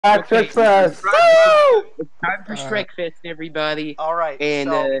Okay, Shrek Fest! it's time for Shrek Fest, everybody. All right. And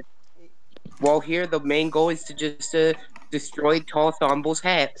So, well, here the main goal is to just destroy Tall Thomble's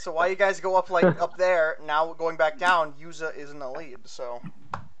hat. so while you guys go up up there, now going back down, Yuza is in the lead. So.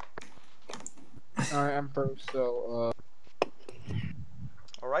 Alright, I'm first, so,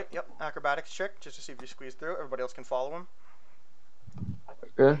 All right. Yep. Acrobatics check just to see if you squeeze through. Everybody else can follow him.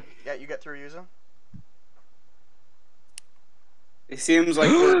 Okay. Yeah, you get through, Yuza. It seems like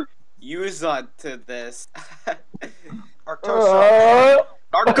we're used to this. Arctoso.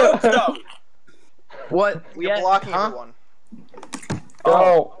 Arcoso! What? You're blocking everyone.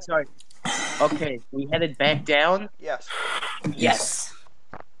 Oh, sorry. Okay, we headed back down. Yes. Yes.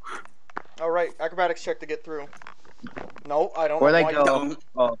 All right. Acrobatics check to get through. No, I don't. Where'd I want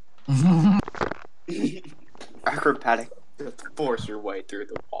go? Oh. Acrobatic to force your way through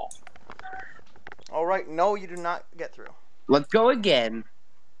the wall. All right. No, you do not get through. Let's go again.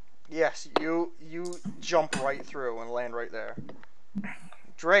 Yes, you jump right through and land right there.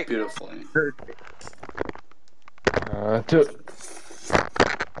 Drake. Beautifully. Two.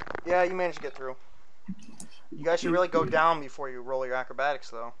 Yeah, you managed to get through. You guys should really go down before you roll your acrobatics,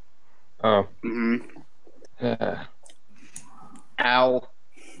 though. Oh. Mm-hmm. Yeah. Ow.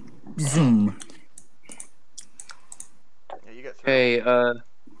 Zoom. Yeah, you get through. Hey,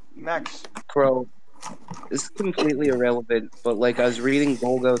 Max. Crow. This is completely irrelevant, but like I was reading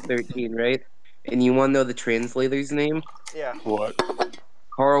Golgo 13, right? And you want to know the translator's name? Yeah. What?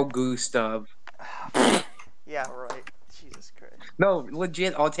 Carl Gustav. Yeah, right. Jesus Christ. No,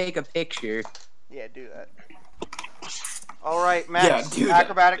 legit, I'll take a picture. Yeah, do that. All right, Max. Yeah, do that.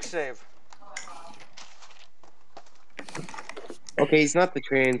 Acrobatics save. Okay, he's not the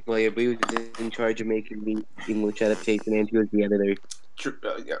translator, but he was in charge of making the English adaptation, and he was the editor.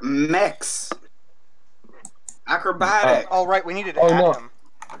 Mix. Acrobatic. All right, we needed to Oh, add no. him.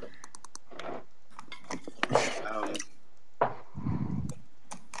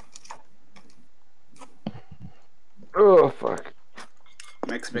 Oh, fuck.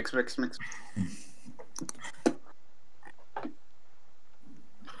 Mix.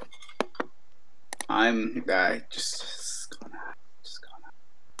 I'm just gonna.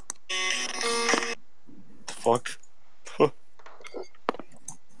 Fuck.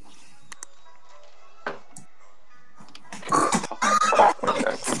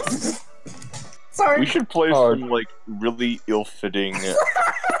 Sorry. We should play some like really ill-fitting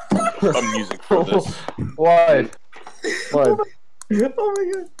music for this. What? What? Oh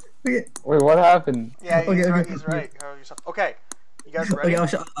my god. Okay. Wait, what happened? Yeah, he's Okay, right. okay. He's right. Carl yourself. Okay, you guys ready? Okay, I'll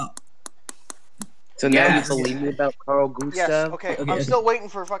shut up. So now Yes. you believe me about Carl Gustav? Yes. Okay. Okay, I'm okay. still waiting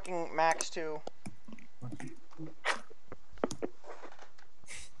for fucking Max too.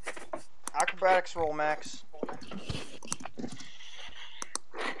 Acrobatics roll, Max.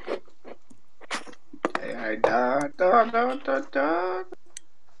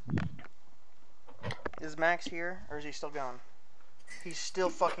 Is Max here, or is he still gone? He's still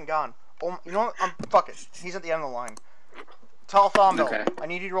fucking gone. Oh, you know what? Fuck it. He's at the end of the line. Tall Thombo, Okay. I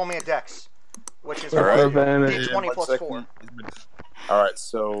need you to roll me a dex, which is Alright. D20 1 plus second. 4. Alright,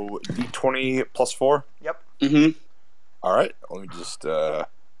 so D20 plus 4. Yep. Mm-hmm. Alright, let me just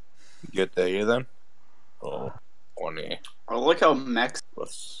get that here then. Oh, 20 I look how Mex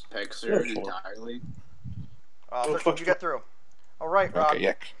plus. picks her Yeah, sure. entirely. Did you get through? All right, Rob. Okay,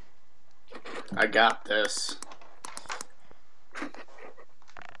 yeah. I got this.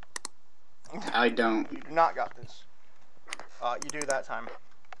 I don't. You do not got this. You do that time.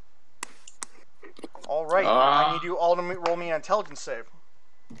 All right. I need you all to roll me an intelligence save.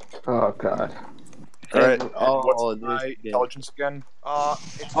 Oh, God. Alright, Oh, what's this my is good. intelligence again?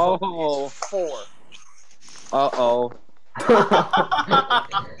 It's Oh. it's 4. Uh-oh.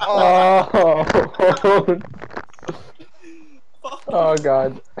 Oh. Oh. Oh,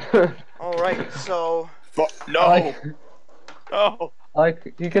 God. All right. So No! No!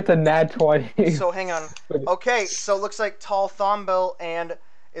 Like, you get the nat 20. so hang on. Okay. So it looks like Tall Thombo and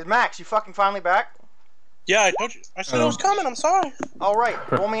is Max. You fucking finally back? Yeah, I told you. I said it was coming. I'm sorry. All right.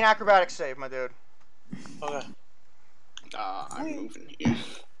 Roll me an acrobatics save, my dude. Okay. I'm moving here.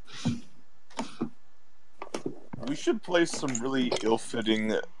 We should play some really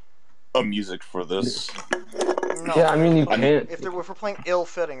ill-fitting music for this. No. Yeah, I mean, you can't. If we're playing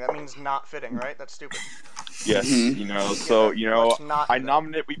ill-fitting, that means not fitting, right? That's stupid. Yes, Mhm. you know, so, you know, Let's not I do that.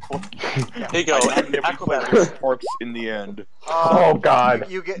 nominate we play... Here you go. I nominate we play Acrobatics. Rift Parks in the end. Oh, God.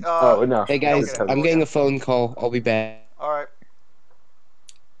 You get. Oh, no. Hey guys, Okay. I'm getting a phone call. I'll be back. All right.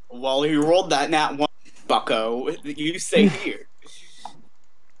 Well, you rolled that nat 1, bucko. You stay here.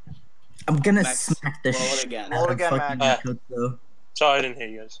 I'm gonna Max, smack the roll it shit again. out Roll it of again, fucking Max. Makoto. Sorry, I didn't hear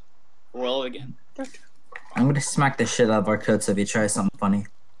you guys. Roll again. I'm gonna smack the shit out of our coats if you try something funny.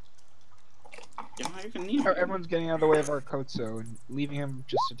 You're not even near. Everyone's getting out of the way of our Kotso and leaving him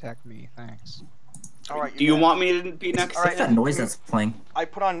just attack me. Thanks. All right. Do you want me to be next? All What's right. that noise that's playing? I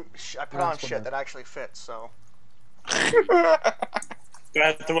put on That's shit what that actually fits. So Do I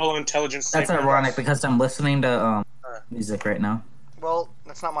have to roll intelligence? That's saving ironic throws? because I'm listening to music right now. well,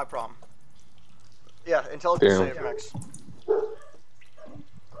 that's not my problem. Yeah, intelligence Damn. save Max.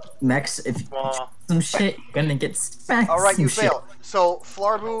 Max, if you some shit, you're gonna get smacked. All right, some you shit. fail. So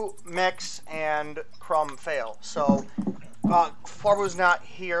Flarbu, Mex, and Crumb fail. So Flarbu's not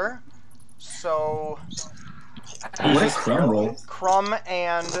here. So What is crumb roll? Crumb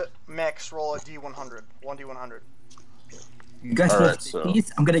and Mex roll a D100. 1D100. You guys All roll right, so-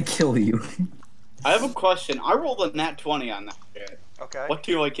 these? I'm gonna kill you. I have a question. I rolled a nat 20 on that shit. Okay. What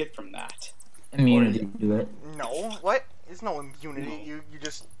do I get from that? Immunity to it. No. What? There's no immunity. You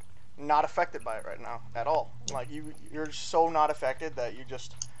just not affected by it right now at all. Like you're so not affected that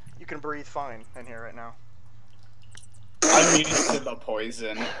you can breathe fine in here right now. I'm used to the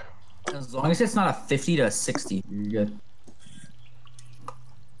poison. As long as it's not a 50 to a 60, you're good.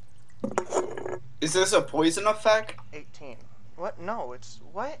 Is this a poison effect? 18. What? No, it's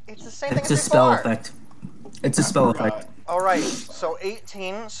what? It's the same thing It's a as spell before. effect. It's a spell effect. All right. So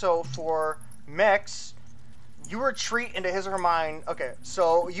 18. So for Mex, you retreat into his or her mind. Okay.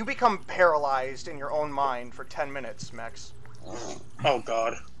 So you become paralyzed in your own mind for 10 minutes, Mex. Oh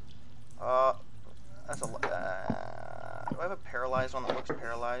God. That's a. Do I have a paralyzed one that looks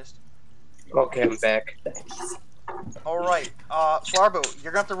paralyzed? Okay, I'm back. All right. Flarbu,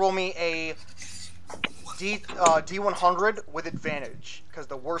 you're gonna have to roll me a D100 with advantage because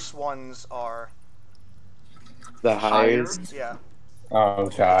the worst ones are The hires. yeah. Oh,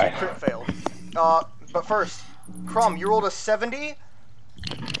 die. Crit failed. But first, Crumb, you rolled a 70.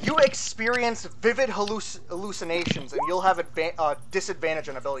 You experience vivid hallucinations, and you'll have disadvantage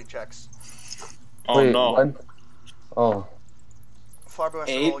on ability checks. Oh Wait, no. what? Oh. Flarbu has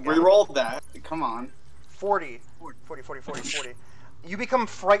to 8. roll again. Rerolled that. Come on. 40. You become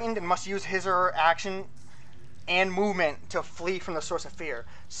frightened and must use his or her action and movement to flee from the source of fear.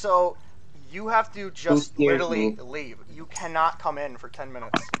 So you have to just scared literally me? leave. You cannot come in for 10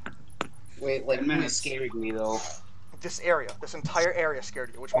 minutes. Wait, like, 10 who minutes. scared me though? This area, this entire area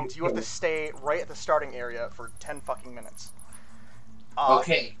scared you, which means you have to stay right at the starting area for 10 fucking minutes.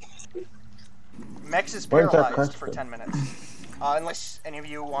 Okay. Mex is Where's that paralyzed for question? 10 minutes. Unless any of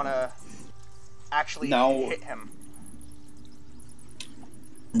you want to actually No. hit him.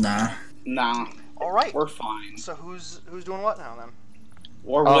 Nah. Nah. All right. We're fine. So who's doing what now then?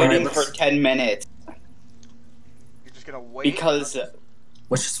 We're All waiting right, for let's- 10 minutes. You're just gonna wait. Because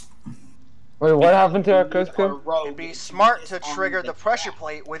Which is Wait, what happened to our our Cusco? rogue It'd be is smart to on trigger the pressure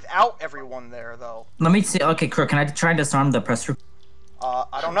plate without everyone there, though. let me see. Okay, Crook, can I try and disarm the pressure?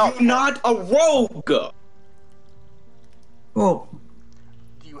 I don't know. You're not a rogue! Well,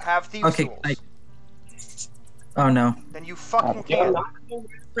 Do you have thieves' okay. tools? Oh no. Then you fucking Yeah, can. not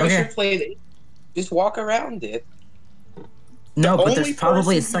pressure Okay. plate. Just walk around it. No, but Only there's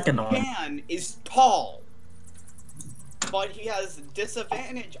probably a person second who one. can is tall. But he has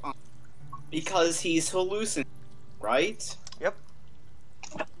disadvantage on because he's hallucinating, right? Yep.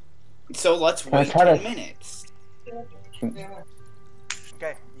 So let's I wait try 10 to- minutes.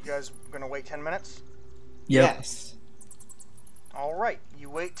 Okay, you guys gonna wait 10 minutes? Yep. Yes. Alright, you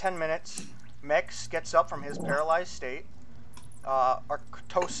wait 10 minutes. Mex gets up from his paralyzed state.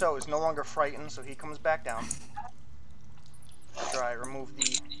 Artoso is no longer frightened, so he comes back down. After I remove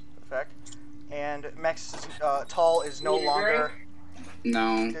the effect. And Mex Tall is no longer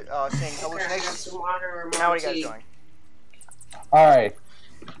No. seeing hallucinations. Now what are you guys doing? Alright.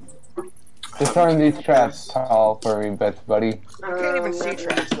 Disarm these traps, tall furry bets, buddy. You can't even see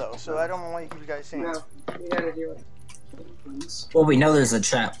traps though, so I don't know why you guys seeing it. You gotta do it. Well, we know there's a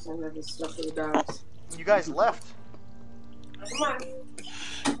trap. I have this stuff for the dogs. You guys left. Come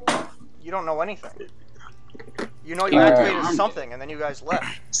on. You don't know anything. You know you Alright. activated something, and then you guys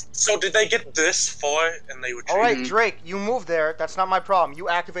left. So did they get this far and they would? All right, Drake, you moved there. That's not my problem. You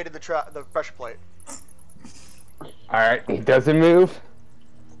activated the pressure plate. Alright, he doesn't move.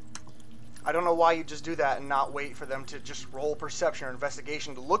 I don't know why you just do that and not wait for them to just roll perception or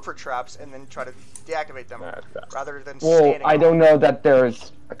investigation to look for traps and then try to deactivate them, rather than Well, scanning. I don't know that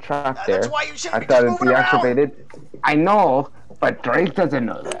there's a trap there. That's why you shouldn't I be thought just it moving around. deactivated. I know, but Drake doesn't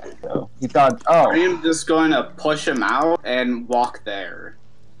know that. So he thought, oh, I am just going to push him out and walk there.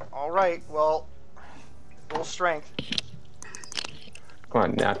 All right, well, roll strength. come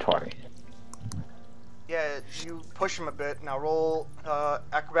on, now 20. Yeah, you push him a bit. Now roll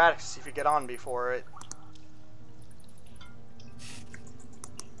acrobatics, see if you get on before it.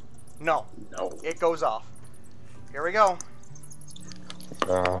 No. No. It goes off. Here we go.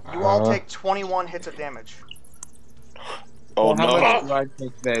 You all take 21 hits of damage. Oh Well, how no! much do I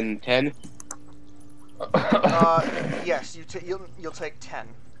take then? 10? Yes, you'll take 10.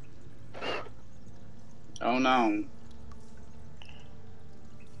 Oh no.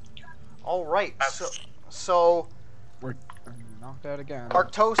 All right. So We're knocked out again.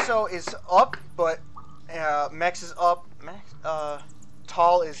 Arctoso is up, but Mex is up.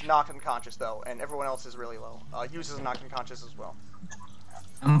 Tall is knocked unconscious though, and everyone else is really low. Hughes is knocked unconscious as well.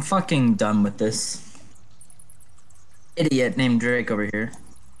 I'm fucking done with this. Idiot named Drake over here.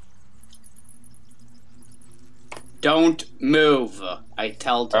 Don't move, I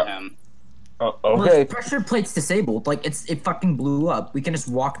tell to him. Oh, Well, okay. the pressure plate's disabled. Like, it fucking blew up. We can just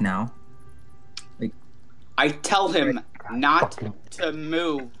walk now. I tell him not to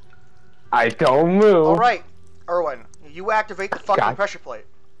move. I don't move. All right, Erwin, you activate the fucking God. pressure plate.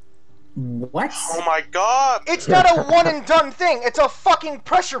 What? Oh my god! It's not a one and done thing. It's a fucking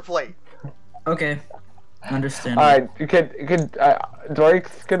pressure plate. Okay. Understand. Alright, you could,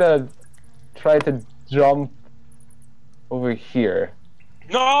 Drake's gonna try to jump over here.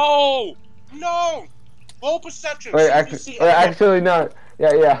 No! No! Roll perception. Wait, see if you see anything. actually, no.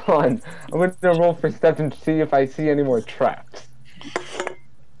 Yeah, hold on. I'm gonna roll for perception to see if I see any more traps.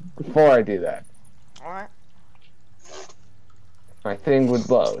 Before I do that. All right. My thing would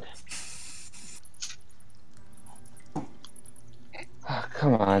load. Oh,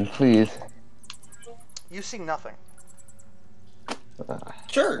 come on, please. You see nothing.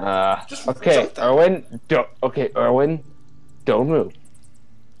 Sure. Just Okay, jump there. Erwin, Erwin, don't move.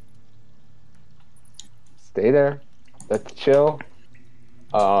 Stay there. Let's chill.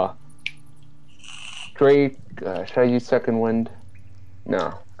 Drake, should I use second wind?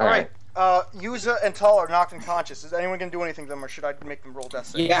 No. All right. Yuza and Tall are knocked unconscious. Is anyone gonna do anything to them, or should I make them roll death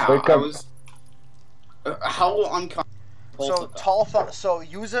saves? Yeah, Wake I up. was. How unconscious? So so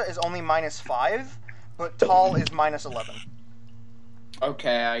Yuza is only -5, but Tall is -11.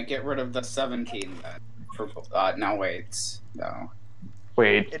 Okay, I get rid of the 17 then. For no wait, no.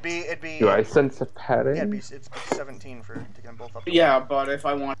 Wait, It'd be. do I sense a pattern? Yeah, it's 17 for to get them both up. to Yeah, one. but if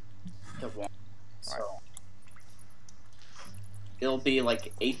I want to one, so it'll be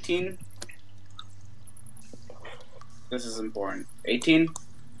like 18. This is important. 18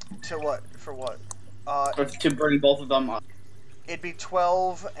 To what? For what? to bring both of them up. It'd be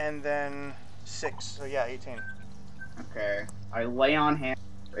 12 and then 6. So yeah, 18. Okay, I lay on hand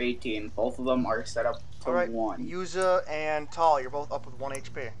for 18. Both of them are set up to All right. 1. Yuza and Tall, you're both up with 1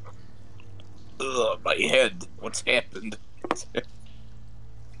 HP. Ugh, my head. What's happened?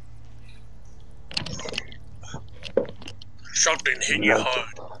 Something hit you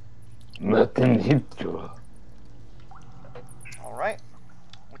hard. Nothing hit you. All right.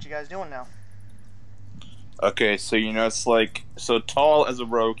 What you guys doing now? Okay, so it's like Tall as a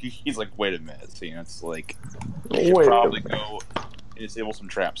rogue. He's like, wait a minute. So it's like he should Wait a probably minute. go and disable some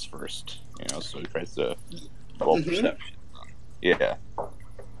traps first. So he tries to roll perception. Yeah.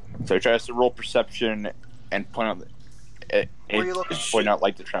 So he tries to roll perception and point out Where are you looking? point out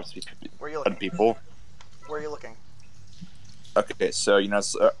like the traps Where are you on looking? people. Where are you looking? Okay, so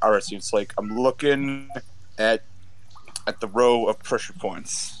it's alright. So it's like I'm looking at the row of pressure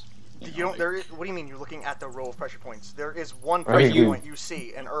points. You don't. There. What do you mean? You're looking at the row of pressure points? There is one Are pressure you- point you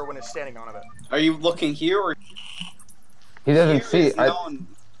see, and Erwin is standing on it. Are you looking here or He doesn't here see. is known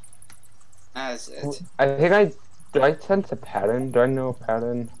as it? I think do I sense a pattern? Do I know a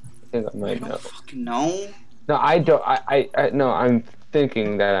pattern? I think I I might don't know. fucking know. No, I don't. No, I'm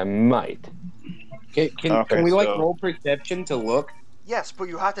thinking that I might. Can Okay, we so- roll perception to look? Yes, but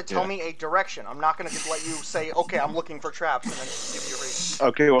you have to tell Yeah. me a direction. I'm not gonna just let you say, "Okay, I'm looking for traps," and then give you a reason.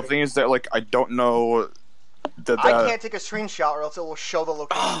 Okay, well, the thing is that like I don't know that. I can't take a screenshot, or else it will show the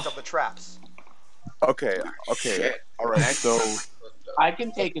locations of the traps. Okay, Shit. all right. So I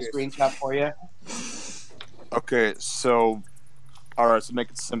can take a screenshot for you. okay, so all right. So make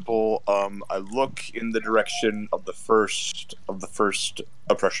it simple. I look in the direction of the first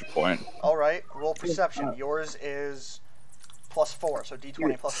pressure point. All right, roll perception. Yours is +4, so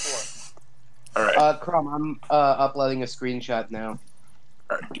D20 +4. All right. Crum, I'm uploading a screenshot now.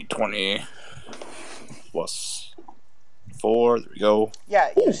 All right. D20 plus 4. There we go.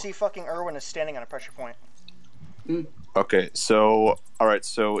 Yeah, you see fucking Erwin is standing on a pressure point. Okay. So all right.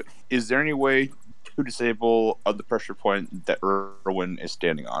 So is there any way to disable the pressure point that Erwin is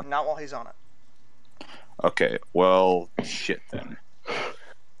standing on? Not while he's on it. Okay. Well, shit then.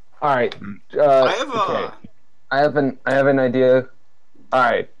 All right. I have okay. I have an idea. All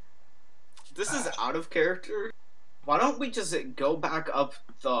right. This is out of character. Why don't we just go back up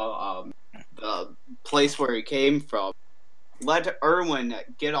the place where he came from? Let Erwin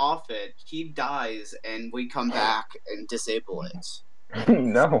get off it. He dies, and we come back and disable it.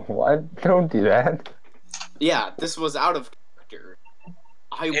 No, what? Don't do that. Yeah, this was out of character.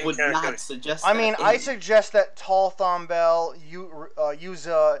 I In would character. not suggest. I that mean, I suggest that Tall Thumbell,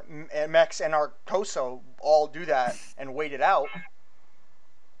 Yuza, Mex, and Arcoso all do that and wait it out.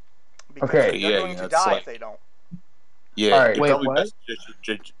 Because Okay. they're Yeah, going to it's die like- if they don't. Yeah, Alright. it's Wait, probably what? best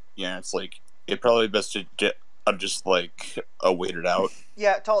yeah, it's like it's probably best to just like wait it out.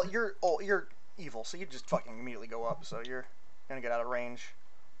 Yeah, Tall, you're evil, so you just fucking immediately go up. So you're gonna get out of range.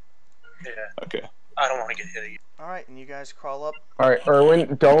 Yeah. Okay. I don't want to get hit again. All right, and you guys crawl up. All right,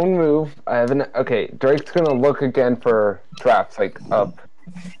 Erwin, don't move. I have an. Okay, Drake's gonna look again for traps, like up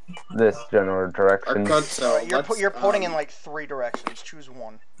this general direction. Arcoso, All right, let's, you're pointing in like 3 directions. Choose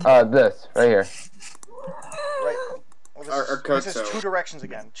one. This right here. Right. Well, this is 2 directions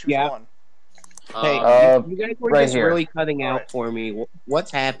again. Choose Yeah. one. Hey, you guys were right just here. really cutting out Alright. for me. What's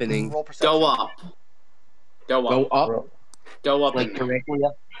happening? Roll perception. Go up. Go Go up. up, Go up. like and directly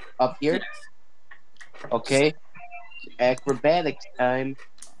up here. Okay. Acrobatics time.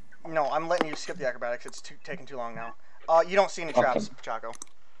 No, I'm letting you skip the acrobatics. It's taking too long now. You don't see any traps, Chaco.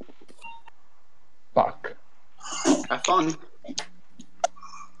 Fuck. Have fun.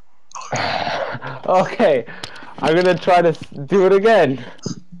 Okay, I'm gonna try to do it again.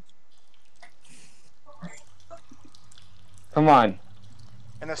 Come on,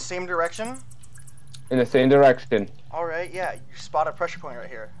 In the same direction? in the same direction. Alright, yeah, you spot a pressure point right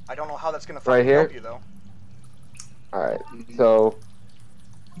here. I don't know how that's gonna Right fucking here? help you, though. All right, so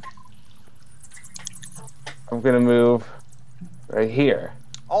I'm gonna move right here.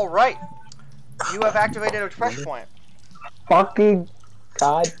 Alright! You have activated a pressure point. Fucking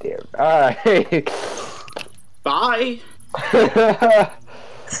goddamn. All right. Bye.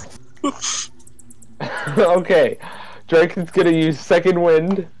 Okay, Drake is gonna use second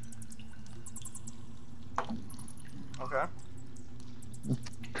wind. Okay.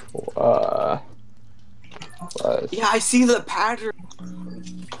 Plus. Yeah, I see the pattern.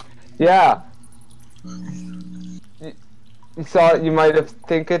 Yeah. You saw it. You might have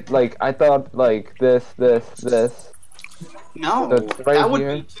think it like I thought like this. No, That's right that would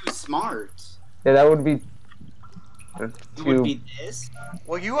here. be too smart. Yeah, that would be. It would Too. be this.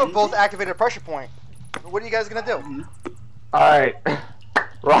 Well, you have both activated a pressure point. What are you guys gonna do? All right.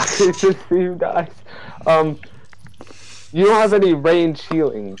 Rock paper scissors see who dies. You don't have any range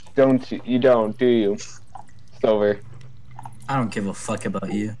healing, don't you? You don't, do you? Silver. I don't give a fuck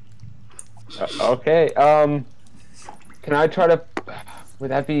about you. Okay. Can I try to?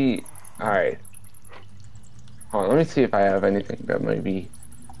 Would that be? All right. Hold on. Let me see if I have anything that might be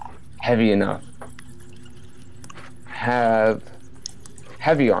heavy enough. Have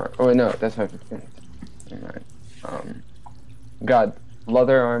heavy armor. Oh wait, no, that's my 15. Alright. Got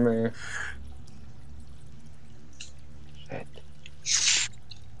leather armor. Shit.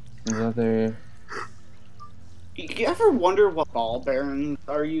 Leather. You ever wonder what ball bearings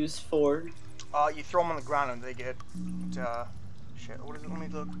are used for? You throw them on the ground and they get. Shit. What is it? Let me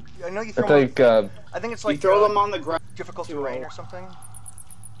look. I know you throw It's them. like I think it's You like throw them on the ground. difficult to terrain roll. or something.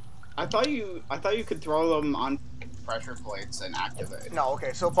 I thought you could throw them on pressure plates and activate. No,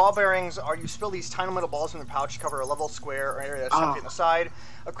 okay. So ball bearings are you spill these tiny metal balls from the pouch to cover a level square or area that's empty on the side.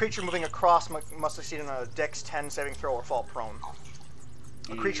 A creature moving across must succeed in a Dex 10 saving throw or fall prone.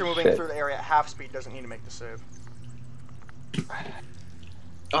 A creature moving Shit. through the area at half speed doesn't need to make the save.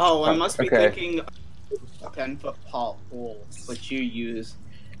 Oh, I must be Okay. thinking a 10-foot pole, which you use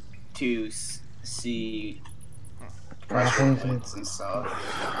to see pressure plates and stuff.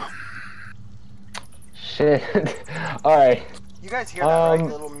 shit. Alright. You guys hear that, right? The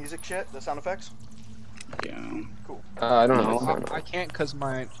Um, little music shit, the sound effects? Yeah. I don't No. know. I can't because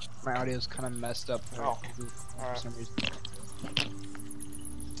my audio is kind of messed up for, Oh, for alright. some reason.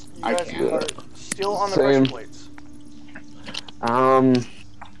 You I guys can't. are still on the Same. pressure plates.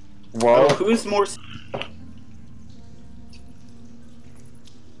 Well, Oh, who's more?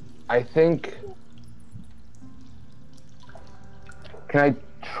 I think. Can I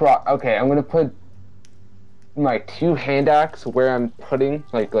try? Okay, I'm gonna put my 2 hand axe where I'm putting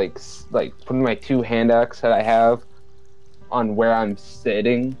like putting my 2 hand axe that I have on where I'm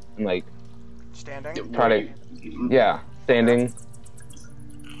sitting and like Standing. try to standing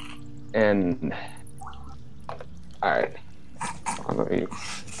and all right.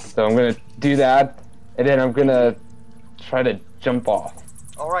 So I'm gonna do that and then I'm gonna try to jump off.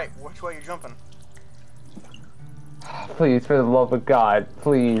 Alright, which way are you jumping? Please, for the love of God,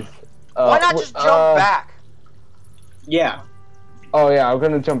 please. Why not just jump back? Yeah. Oh yeah, I'm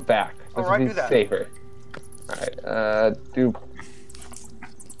gonna jump back. This Alright, would do be that. safer. Alright, dupe.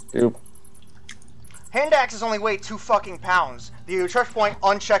 Dupe. Hand axes only weigh 2 fucking pounds. The pressure point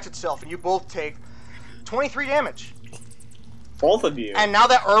unchecks itself, and you both take 23 damage. Both of you. And now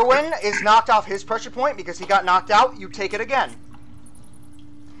that Erwin is knocked off his pressure point because he got knocked out, you take it again.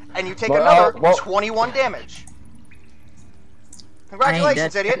 And you take another 21 damage.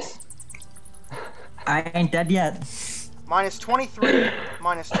 Congratulations, idiots. I ain't dead yet. Minus 23,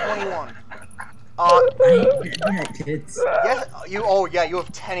 minus 21. I ain't dead yet, kids. Yes, you. Oh yeah, you have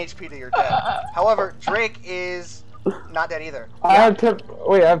 10 HP to your dead. However, Drake is not dead either. I have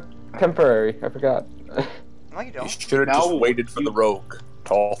wait, I have temporary. I forgot. No, you You don't. should have just waited for the rogue.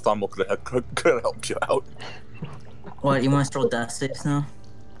 Tall Thumb could have helped you out. What, you want to roll death saves now?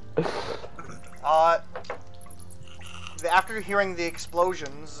 After hearing the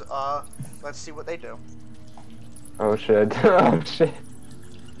explosions, let's see what they do. Oh shit. Oh shit.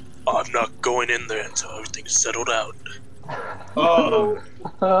 I'm not going in there until everything's settled out. Oh.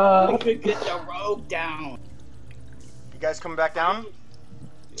 We could get the rogue down. You guys coming back down?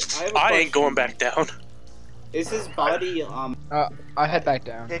 I ain't going back down. Is his body I head back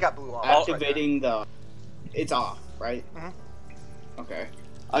down. He got blew off. activating the? It's off, right? Okay.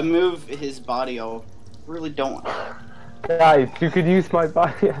 I move his body. I really don't. Guys, you could use my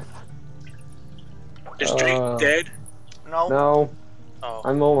body. Is Drake dead? No. No. Oh.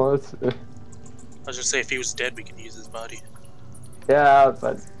 I'm almost. I was gonna say if he was dead, we could use his body. Yeah,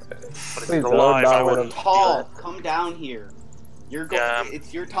 but But if please he's alive, I wouldn't. Paul, come down here. You're going. Yeah.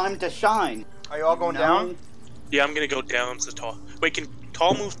 It's your time to shine. Are you all going down? Yeah, I'm gonna go down to Tall. Wait, can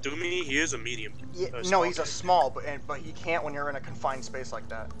Tall move through me? He is a medium. Yeah, Or no, he's a small, but he can't when you're in a confined space like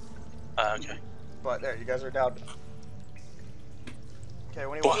that. Okay. But there, you guys are down. Okay,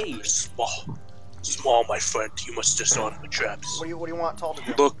 what do you want? Oh, small. Small, my friend. You must disarm the traps. What do you want Tall to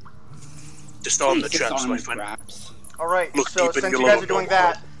do? Look. Disarm the Please traps, disarm my the friend. traps. Alright, Look so deep in since your you guys little are doing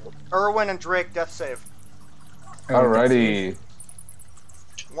notebook. that, Erwin and Drake, death save. alrighty.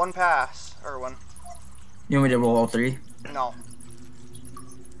 One pass, Erwin. You want me to roll all 3? No.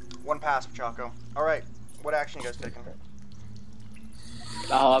 One pass, Chaco. Alright, what action you guys taking?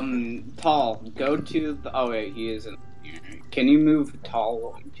 Tall, go to the. Oh wait, he isn't here. Can you move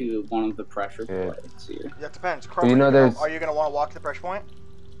Tall to one of the pressure plates here? That depends. Well, you know there's- Are you going to want to walk to the pressure point?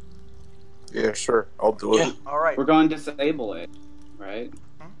 Yeah, sure. I'll do it. Alright. We're going to disable it, right?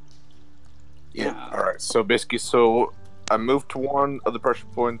 Yeah. Alright, so basically, I moved to one of the pressure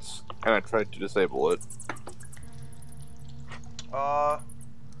points, and I tried to disable it.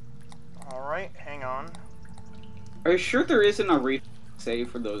 Alright, hang on. Are you sure there isn't a save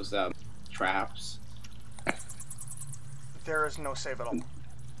for those traps? There is no save at all.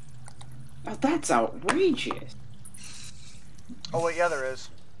 Oh, that's outrageous. Oh wait, yeah there is.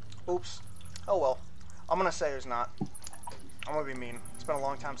 Oops. Oh well. I'm gonna say there's not. I'm gonna be mean. It's been a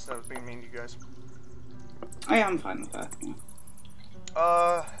long time since I was being mean to you guys. I'm fine with that.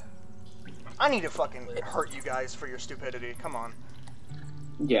 Yeah. I need to fucking hurt you guys for your stupidity. Come on.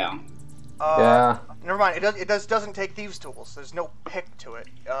 Yeah. Yeah. Never mind. It doesn't take thieves' tools. There's no pick to it.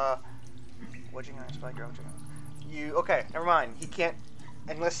 Wedging iron spike ground. You okay? Never mind. He can't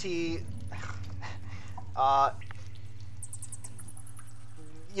unless he.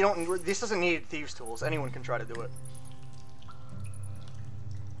 You don't. This doesn't need thieves' tools. Anyone can try to do it.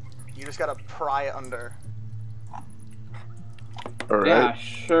 You just gotta pry it under. Alright. Yeah,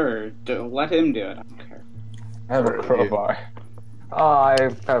 sure. Let him do it. I don't care. I have a crowbar. Oh, I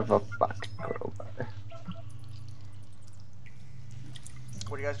have a fucking crowbar.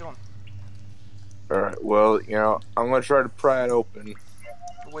 What are you guys doing? Alright, well, I'm gonna try to pry it open.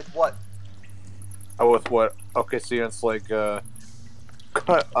 With what? Oh, with what? Okay, so it's like,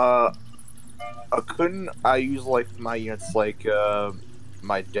 couldn't I use, like, my units, like,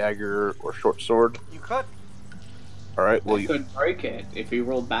 my dagger or short sword? You could. Alright, well, You could break it if you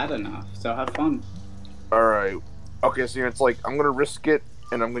rolled bad enough, so have fun. Alright. Okay, so it's like, I'm gonna risk it,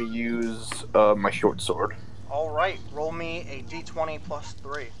 and I'm gonna use, my short sword. Alright, roll me a d20 plus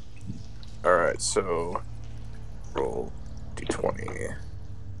 3. Alright, so, roll d20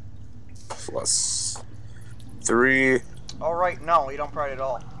 plus 3. Alright, no, you don't pry it at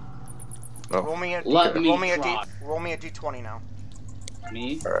all. Oh. Roll me a Let me roll me a try. roll me a d20 now.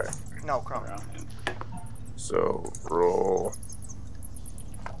 Me? Alright, No, Chrome. so, roll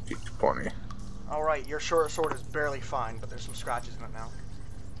d20. Alright, your short sword is barely fine, but there's some scratches in it now.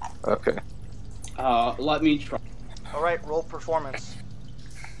 Okay. Let me try. Alright, roll performance.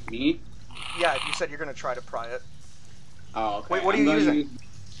 Me? Yeah, you said you're gonna try to pry it. Oh, okay. Wait, what are you gonna using? use,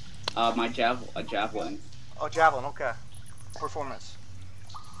 my javelin. Oh, javelin. Okay. Performance.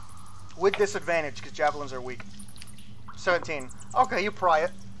 With disadvantage, because javelins are weak. 17. Okay, you pry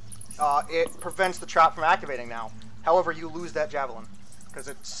it. It prevents the trap from activating now. However, you lose that javelin, because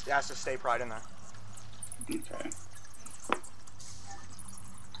it has to stay pried in there. Okay.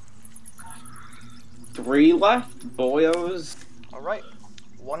 3 left, boyos. Alright.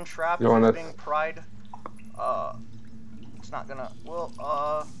 One trap You want is us- being pried. It's not gonna... Well,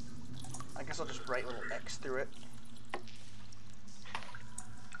 I guess I'll just write a little X through it.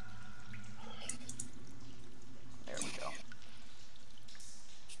 There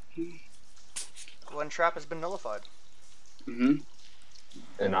we go. One trap has been nullified. Mm-hmm.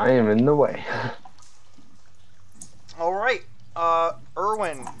 And I am in the way. Alright.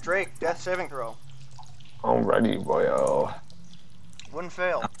 Erwin, Drake, death saving throw. Alrighty, boyo. One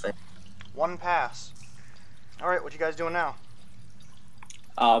fail. One pass. Alright, what you guys doing now?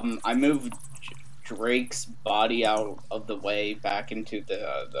 I moved Drake's body out of the way back into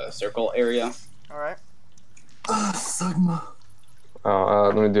the circle area. Alright. Sigma.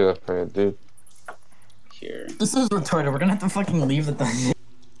 Oh, let me do that for you, dude. Here. This is retarded. We're gonna have to fucking leave the dungeon.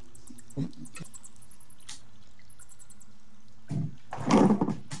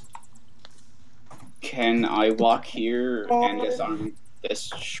 Can I walk here and disarm this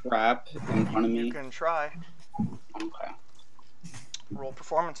trap in front of You me? can try. Okay. Roll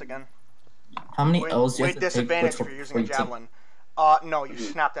performance again. How many Wait, L's do you have wait to take disadvantage if before you're using a you take- javelin. No, you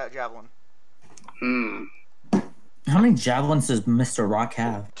snap that javelin. Hmm. How many javelins does Mr. Rock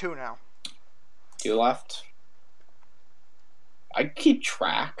have? 2 now. 2 left. I keep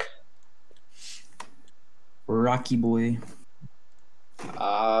track. Rocky boy.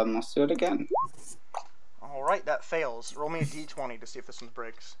 Let's do it again. Alright, that fails. Roll me a d20 to see if this one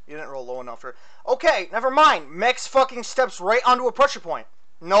breaks. You didn't roll low enough for... Okay, never mind. Mex fucking steps right onto a pressure point.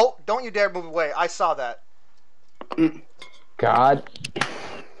 No, don't you dare move away. I saw that. God.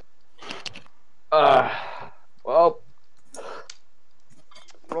 Well.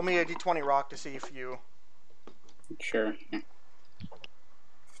 Roll me a d20 rock to see if you... Sure.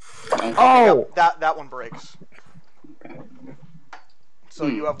 Oh! Yep, that one breaks. Okay. So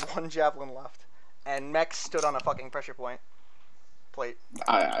you have 1 javelin left. And Mex stood on a fucking pressure point. Plate.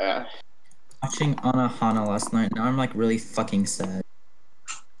 Watching Anahana last night. Now I'm like really fucking sad.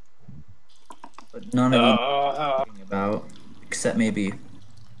 But none of you know what I'm talking about, except maybe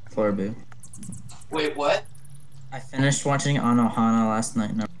Florbu. Wait, what? I finished watching Anohana last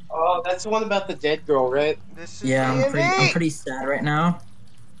night. No. Oh, that's the one about the dead girl, right? This is Yeah, I'm D&D! pretty sad right now.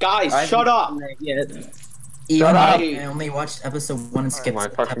 Guys, I shut up! Even Shut though up. I only watched episode 1 and Oh skipped. my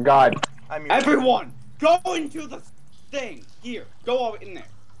fucking god. I muted. Everyone, go into the thing. Here, go out in there.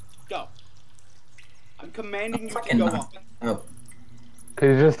 Go. I'm commanding you to Fucking go not. up. Oh, Cause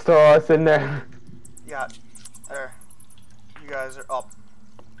you just saw us in there. Yeah, there. You guys are up.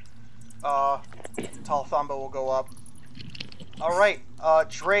 Tall Thumbo will go up. Alright,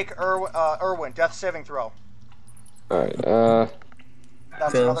 Drake, Erwin, death saving throw. Alright,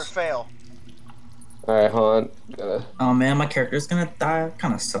 That's Fails. another fail. alright, hold on. Gotta... oh man, my character's gonna die.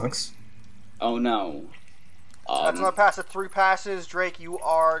 Kind of sucks. Oh no. That's another pass of 3 passes. Drake, you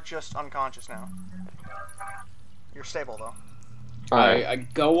are just unconscious now. You're stable, though. I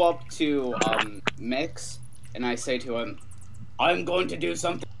go up to Mix and I say to him, I'm going to do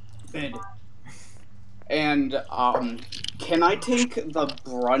something stupid. And can I take the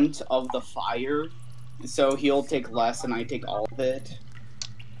brunt of the fire? So he'll take less and I take all of it.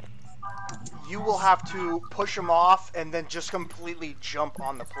 You will have to push him off and then just completely jump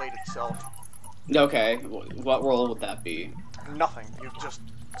on the plate itself. Okay, what roll would that be? Nothing. You just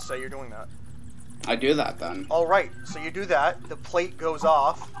say you're doing that. I do that then. Alright, so you do that. The plate goes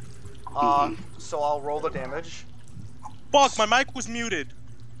off. So I'll roll the damage. Fuck, my mic was muted.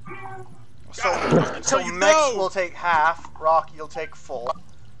 So you Mex know. will take half. Rock, you'll take full.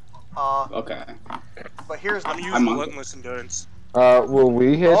 Okay. But here's I'm the... using on. relentless endurance. will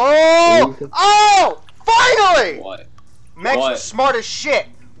we hit? Oh! Oh! Finally! What? Mex What? was smart as shit.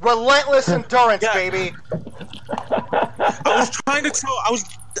 Relentless endurance, Yeah. baby. I was trying to tell.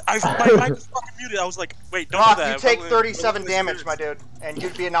 My mic was fucking muted. I was like, wait, don't Rock, do that. you take Relentless 37 damage, endurance. my dude. And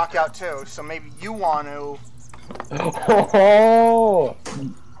you'd be a knockout too, so maybe you want to... Oh!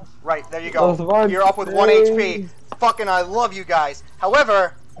 Right, there you go. Those ones You're up with 1 stay. HP. Fucking I love you guys.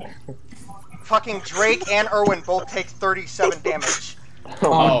 However, fucking Drake and Erwin both take 37 damage.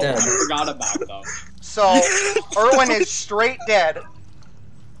 Oh, I'm Oh, dead. I forgot about them. So, Erwin is straight dead.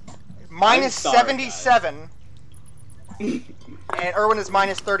 Minus I'm sorry, 77. And Erwin is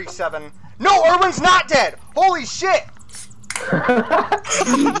minus 37. No, Erwin's not dead! Holy shit!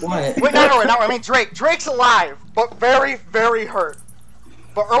 What? Wait, not Erwin, I mean Drake. Drake's alive, but very, very hurt.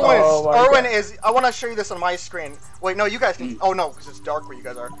 But Erwin is, I want to show you this on my screen. Wait, no, you guys can, oh no, because it's dark where you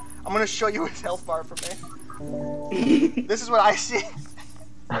guys are. I'm going to show you his health bar for me. This is what I see.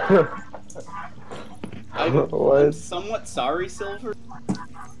 I'm somewhat sorry, Silver.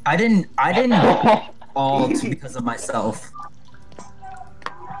 I didn't all because of myself.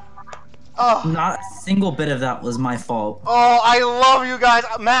 Oh. Not a single bit of that was my fault. Oh, I love you guys.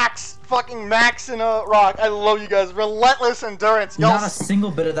 Max, fucking Max and Rock. I love you guys. Relentless endurance. Not a single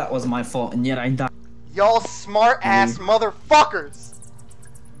bit of that was my fault, and yet I died. Y'all smart ass motherfuckers.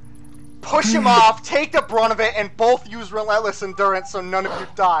 Push him off, take the brunt of it, and both use relentless endurance so none of you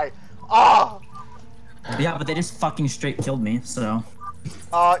die. Ah. Yeah, but they just fucking straight killed me, so.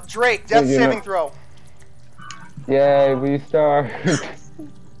 Drake, death saving throw. Yay, restart.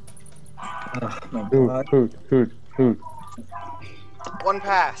 Oh my god. Hoot. One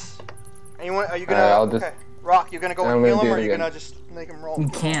pass. Anyone? Are you gonna? Okay. Rock, you gonna go and heal him, or are you gonna just make him roll? You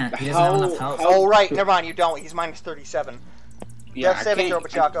can't. He doesn't have enough health. Oh right, never mind. You don't. He's minus 37. Yeah, death saving throw,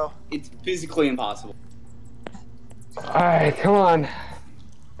 Bachako. It's physically impossible. Alright, come on.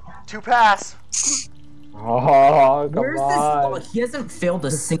 2 pass. Oh, come Where's on. this? He hasn't failed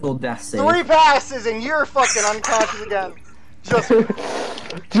a single death save. 3 passes, and you're fucking unconscious again. Just.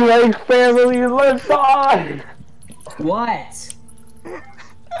 Drake family lives on! What?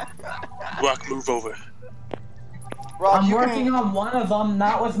 Rock, move over. Rock, I'm working on one of them,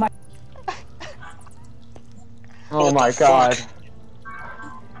 not with my. Oh What my the god. fuck?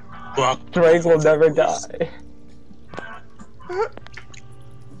 Rock. Drake will never die.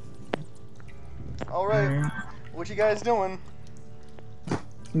 Alright. What you guys doing?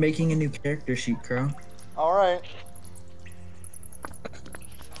 Making a new character sheet, Crow. Alright.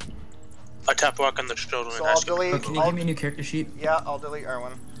 I tap Rock on the shoulder So and I'll ask him. delete. Can you give me a new character sheet? Yeah, I'll delete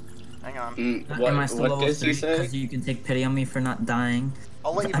Erwin. Hang on. Am I still level 3? Because you can take pity on me for not dying.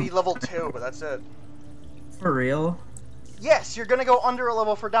 I'll let you be level 2, but that's it. For real? Yes, you're gonna go under a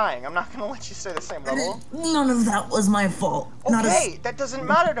level for dying. I'm not gonna let you stay the same level. None of that was my fault. Okay, that doesn't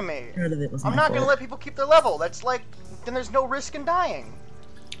matter to me. None of it was I'm my not fault. gonna let people keep their level. That's like, then there's no risk in dying.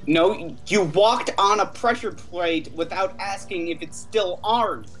 No, you walked on a pressure plate without asking if it's still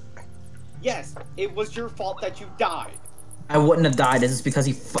armed. Yes, it was your fault that you died. I wouldn't have died. It's just because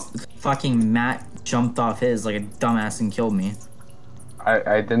he fucking Matt jumped off his like a dumbass and killed me.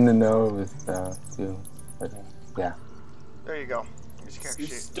 I didn't know it was you. But, yeah. There you go. Here's your character You're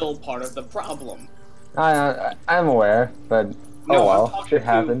sheet. still part of the problem. I'm aware, but No, oh I'm well, talking shit to-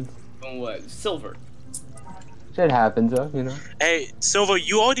 happens. Silver. Shit happens, though, you know. Hey, Silver,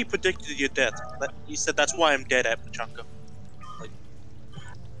 you already predicted your death. You said that's why I'm dead at Pachanka. Like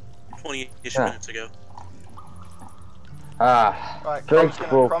 20-ish minutes ago. Alright, Drake's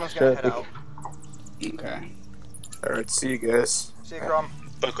Crum's gonna head out. Okay. Alright, see you guys. See you, Crumb.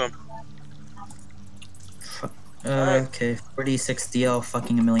 Welcome. Okay, 46 DL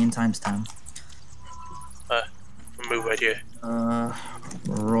fucking a million times time. Move right here.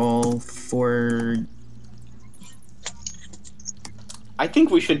 Roll for. I think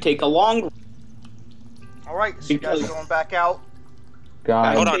we should take a long. Alright, so you guys are going back out.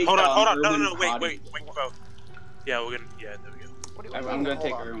 God. Hold on. take, No, Erwin's wait, body. bro. Yeah, we're gonna. Yeah, there we go. What do you I'm gonna hold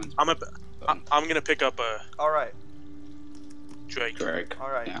take on. Erwin's. I'm gonna pick up Alright, Drake.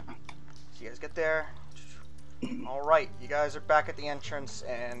 alright. Yeah. So you guys get there. Alright, you guys are back at the entrance,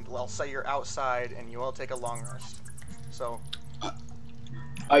 and I'll say you're outside, and you all take a long rest. So,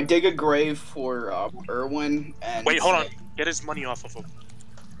 I dig a grave for Erwin and. Wait, hold on. Get his money off of him.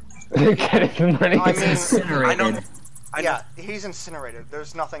 Get his money. I mean, Incinerated. yeah, he's incinerated.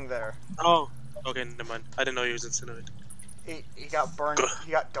 There's nothing there. Oh, okay, never mind. I didn't know he was incinerated. He got burned.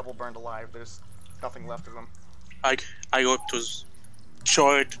 He got double burned alive. There's nothing left of him. I go up to his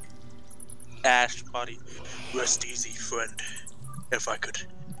charred ash body. Rest easy, friend. If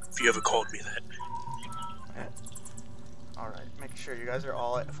you ever called me that. Alright, making sure you guys are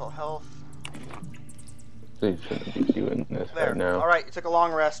all at full health. They shouldn't be doing this There. right now. Alright, you took a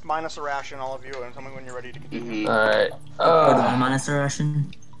long rest, minus a ration, all of you, and tell me when you're ready to continue. Alright. Minus a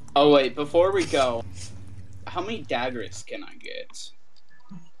ration. Oh wait, before we go, how many daggers can I get?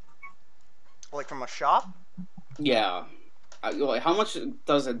 Like from a shop? Yeah. Like, how much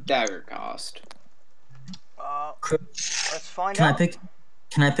does a dagger cost? Let's find Can out.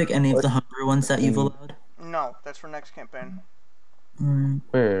 I pick any of the hungry ones that you've allowed? No, that's for next campaign.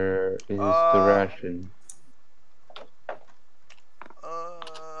 Where is the ration?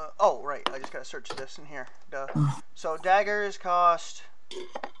 Oh, right, I just Gotta search this in here. Duh. So daggers cost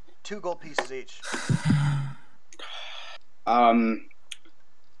 2 gold pieces each.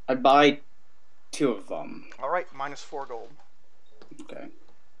 I'd buy 2 of them. Alright, minus 4 gold. Okay.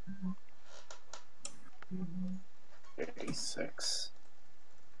 36.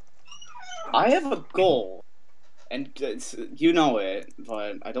 I have a goal, and you know it,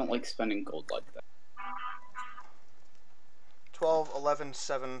 but I don't like spending gold like that. 12, 11,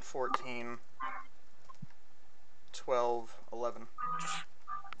 7, 14. 12, 11.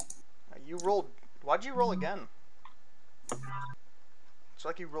 You rolled. Why'd you roll again? It's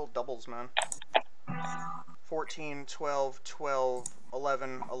like you rolled doubles, man. 14, 12, 12,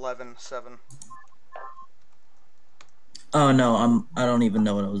 11, 11, 7. Oh no, I don't even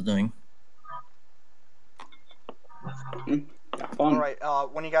know what I was doing. Alright,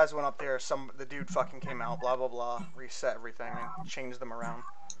 when you guys went up there, the dude fucking came out, blah blah blah, reset everything, and changed them around.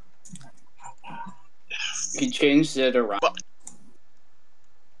 He changed it around.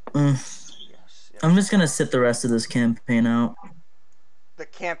 Yes. I'm just gonna sit the rest of this campaign out. The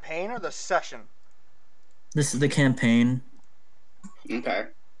campaign or the session? This is the campaign. Okay.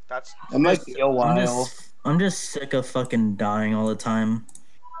 That's. It might be a while. I'm just sick of fucking dying all the time.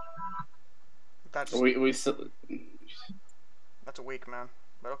 That's. That's a week, man.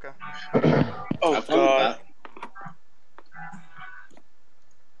 But okay. Oh god.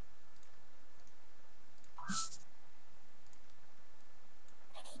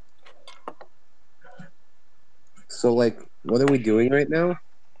 So, like, what are we doing right now?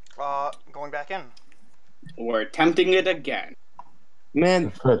 Going back in. We're attempting it again.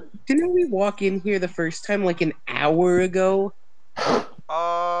 Man, didn't we walk in here the first time like an hour ago?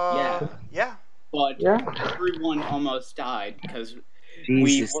 Yeah. Yeah. But everyone almost died because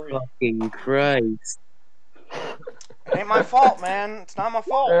Jesus we were. fucking Christ. It ain't my fault, man. It's not my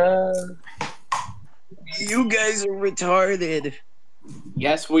fault. You guys are retarded.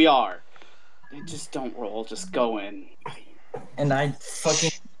 Yes, we are. Just don't roll. Just go in. And I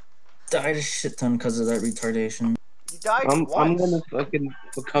fucking died a shit ton because of that retardation. You died I'm once. gonna fucking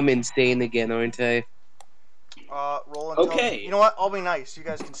become insane again, aren't I? Roll until. Okay. You know what? I'll be nice. You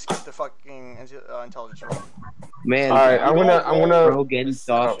guys can skip the fucking intelligence roll. Man, Alright, I'm gonna Bro getting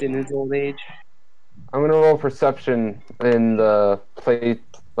soft in his old age. I'm gonna roll perception in the plate,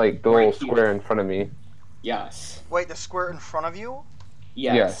 like the Right little here. square in front of me. Yes. Wait, the square in front of you?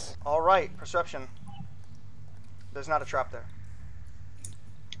 Yes. Alright, perception. There's not a trap there.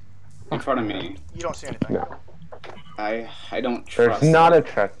 In front of me. You don't see anything. No. I don't trust. There's not a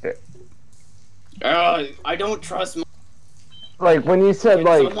trap there. I don't trust. Like when you said Can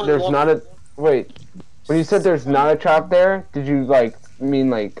like someone there's look- not a wait. When you said there's not a trap there, did you like mean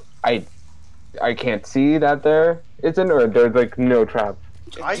like I can't see that there isn't, or there's like no trap?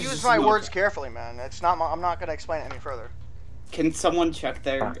 I use my words carefully, man. It's not. I'm not gonna explain it any further. Can someone check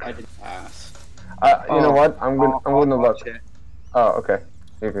there? I didn't pass. You know what? I'm gonna I'll look. check. Oh, okay.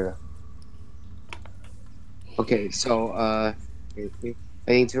 Here we go. Okay, so I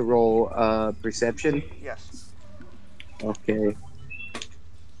need to roll perception. Yes. Okay.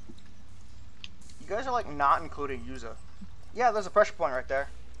 You guys are like not including Yuza. Yeah, there's a pressure point right there.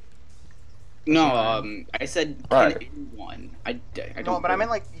 No, I said Alright. anyone. I No, don't. but I meant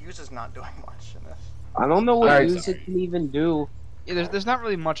like Yuza's not doing much in this. I don't know what Alright. music can even do. Yeah, there's not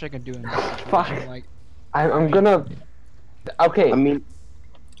really much I can do in this Fuck. situation. Like, I'm gonna. Okay. I mean,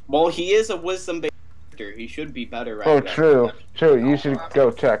 Well, he is a wisdom-based character. He should be better at Oh, that. true. You should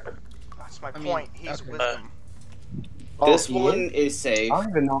go check. That's my mean, point. He's okay. wisdom. This he one is? is safe. I don't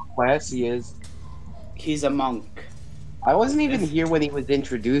even know what class he is. He's a monk. I wasn't even here when he was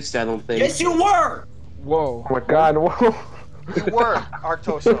introduced, I don't think. Yes, you were! whoa. Oh my god, whoa. You were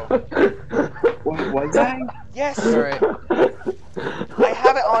Artoso. Was I? Yes. Alright. I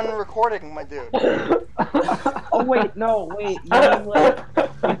have it on recording, my dude. Oh wait, no, wait. You mean like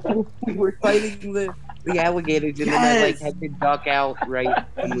we were fighting the alligators and then I like had to duck out right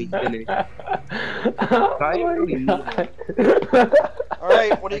when we finished. Oh I didn't really need All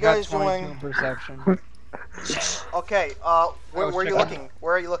right, what are I you got guys 22 doing? in perception. Okay. Where are you looking?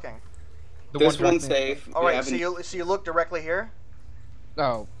 Where are you looking? The This one one's directly- safe. All We right. So haven't- you look directly here.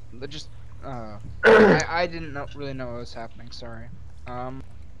 Oh, just. I didn't really know what was happening. Sorry.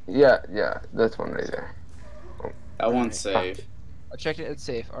 Yeah, that's one right there. That one's safe. I checked it. It's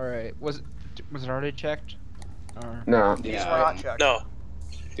safe. All right. Was it already checked? Or No. These Yeah, were not checked. No.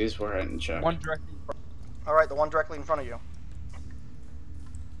 These weren't checked. one directly. All right, the one directly in front of you.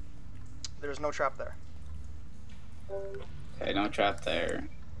 There's no trap there. Okay, no trap there.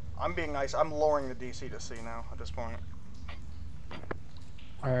 I'm being nice. I'm lowering the DC to C now at this point.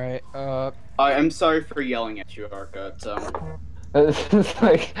 Alright, I'm sorry for yelling at you, Arca. It's just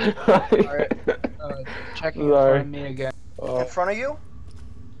like. Alright. Checking in front Sorry. of me again. In front of you?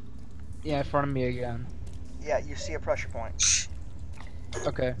 Yeah, in front of me again. Yeah, you see a pressure point.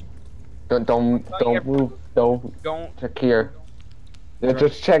 Okay. Don't move. Don't check here. Yeah,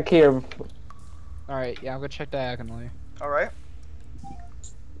 just check here. Alright, yeah, I'm gonna check diagonally. Alright.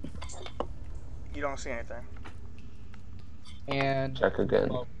 You don't see anything. And Check again.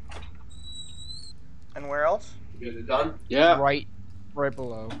 And where else? You guys done? Yeah. right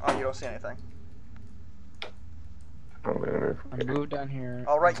below. Oh, you don't see anything. I'm gonna. I move down here.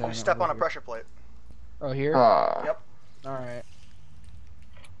 Alright, and you then step on a over. pressure plate. Oh, here? Yep. Alright.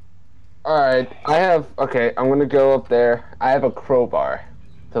 Alright, I have. Okay, I'm gonna go up there. I have a crowbar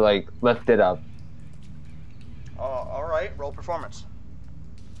to, like, lift it up. Alright, roll performance.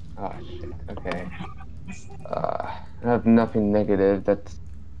 Oh, shit. Okay. I have nothing negative. That's.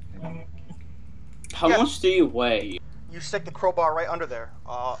 How Yeah. much do you weigh? You stick the crowbar right under there.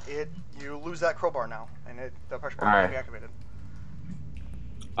 You lose that crowbar now, and the pressure point Alright. will be activated.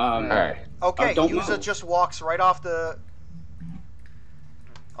 Alright. Okay, don't Yuza move. just walks right off the.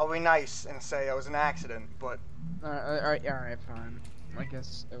 I'll be nice and say it was an accident, but Alright, fine. I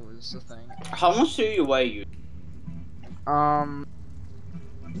guess it was a thing. How much do you weigh? You? I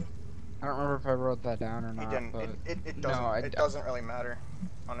don't remember if I wrote that down or he not. didn't. But It doesn't. no, It doesn't really matter,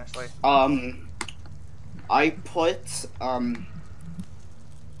 honestly. I put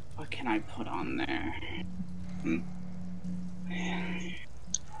what can I put on there?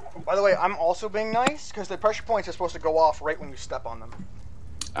 By the way, I'm also being nice because the pressure points are supposed to go off right when you step on them,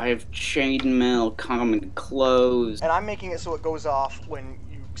 I have chainmail, common clothes. and I'm making it so it goes off when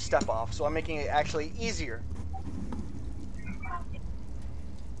you step off. So I'm making it actually easier.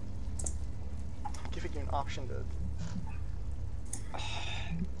 Giving you an option to.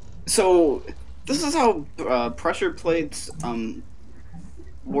 So this is how pressure plates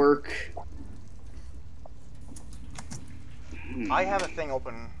work. I have a thing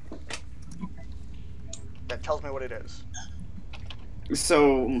open that tells me what it is.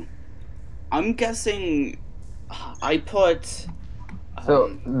 So I'm guessing I put.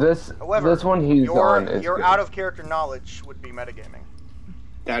 So this However, one he's on is your good. out of character knowledge would be metagaming.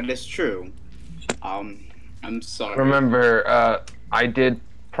 That is true. I'm sorry. Remember, I did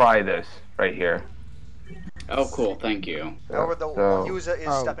pry this right here. Oh, cool. Thank you. However, the So- user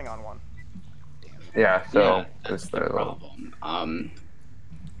is stepping on one. Yeah, so Yeah, that's it's the the problem.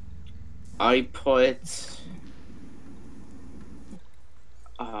 I put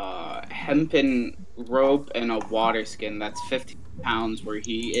hempen rope and a water skin. That's 15 pounds where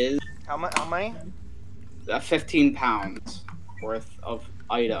he is. How many? 15 pounds worth of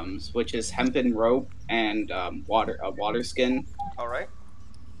items, which is hempen rope and a water skin. All right.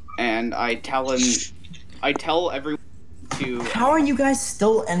 And I tell everyone to. How are you guys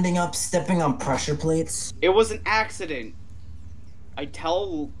still ending up stepping on pressure plates? It was an accident. I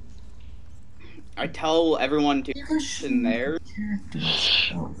tell everyone to in there.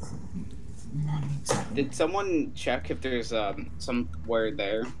 Did someone check if there's somewhere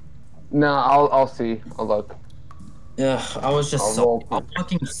there? No, I'll see. I'll look. Ugh, I was just I'll so. roll. I'll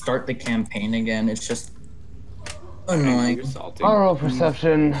fucking start the campaign again. It's just You're annoying. salty. I'll roll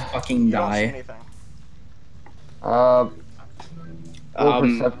perception. Fucking You don't see die. anything. Roll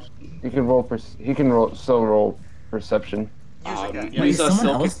Um, perception. You can roll. He can roll. So roll perception. Use it again. Use Wait, a someone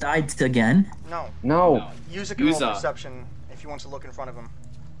silk- else died again? No. No. Use it can roll Yuza. perception if he wants to look in front of him.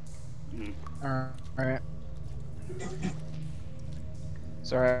 Alright.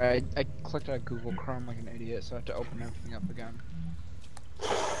 Sorry, I clicked on Google Chrome like an idiot, so I have to open everything up again.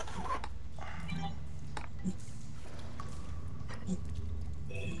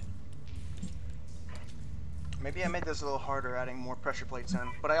 Maybe I made this a little harder, adding more pressure plates in,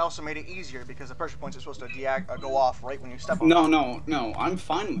 but I also made it easier because the pressure points are supposed to go off right when you step on them. No. I'm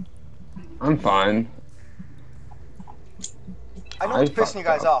fine with. I'm fine. I know it's I pissing you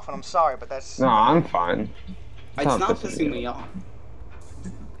guys fucked up. off, and I'm sorry, but that's. No, I'm fine. It's not not pissing pissing me me off.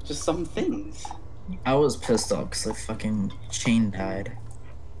 Just some things. I was pissed off because the fucking chain died.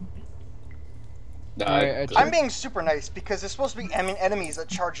 Alright, I'm being super nice because there's supposed to be enemies that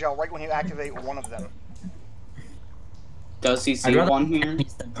charge out right when you activate one of them. Does he I'd see rather one here?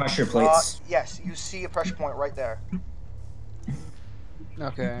 enemies than pressure plates. Yes, you see a pressure point right there.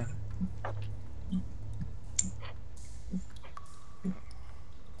 Okay.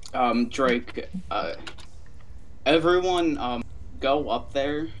 Drake, everyone, go up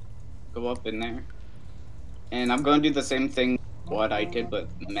there. Go up in there. And I'm gonna do the same thing what I did with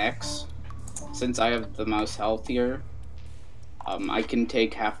Mex, since I have the most health here. I can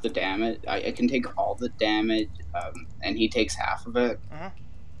take half the damage. I can take all the damage, and he takes half of it.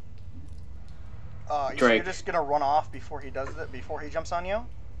 So Drake. you're just gonna run off before he does it? Before he jumps on you?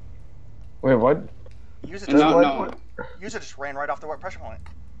 Wait, what? Use it. No. Use it. Just ran right off the pressure point.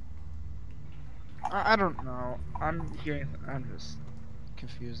 I don't know. I'm just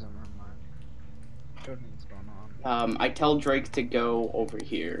confused in my mind. Don't know what's going on. I tell Drake to go over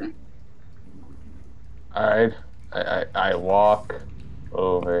here. Alright. I walk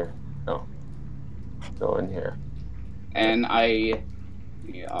over. No. Go in here. And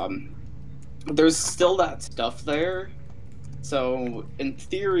there's still that stuff there. So in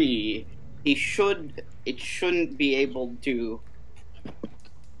theory, it shouldn't be able to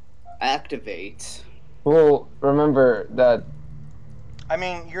activate. Well, remember that. I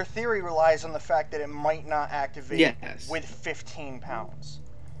mean, your theory relies on the fact that it might not activate Yes. with 15 pounds.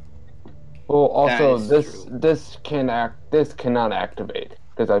 Well, also That is true. this cannot activate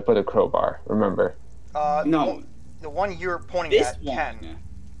because I put a crowbar. Remember? No. The one you're pointing This at one. can.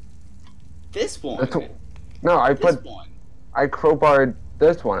 This one. No, I This put. one. I crowbarred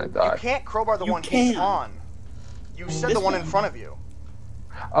this one. I You thought. can't crowbar the You one he's can. on. You said This the one in one. front of you.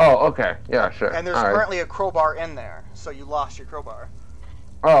 Oh, okay. Yeah, sure. And there's All right. currently a crowbar in there, so you lost your crowbar.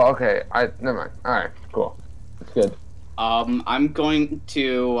 Oh, okay. Never mind. All right. Cool. That's good. I'm going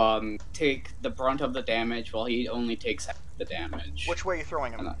to take the brunt of the damage while he only takes half the damage. Which way are you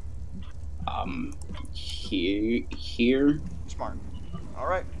throwing him? Here. Smart.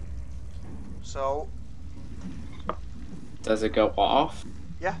 Alright. So, Does it go off?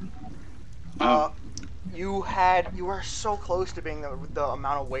 yeah. Oh. You were so close to being the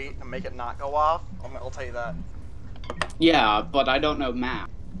amount of weight to make it not go off. I'll tell you that. Yeah, but I don't know math.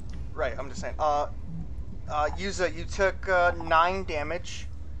 Right, I'm just saying. You took 9 damage.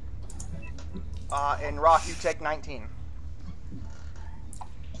 And Rock, you take 19.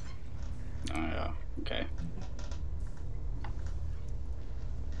 Oh yeah. Okay.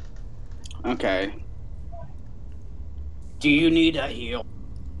 Okay. Do you need a heal?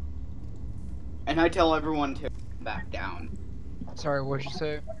 And I tell everyone to back down. Sorry, what'd you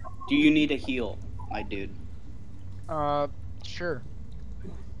say? Do you need a heal, my dude? Sure.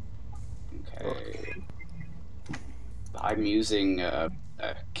 Okay. I'm using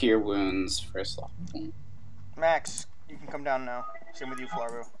cure wounds first level. Max, you can come down now. Same with you,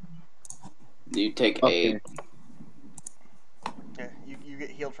 Flarbo. You take Okay. 8. Yeah, you get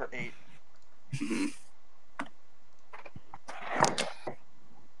healed for 8. Mhm.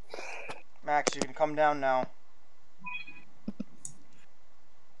 Max, you can come down now.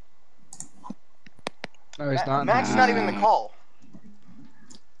 No, he's not. Max is not even in the call.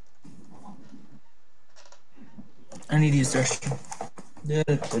 I need to use search. Yeah.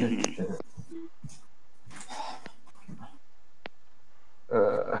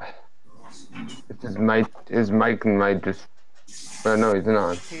 His mic might just. No, he's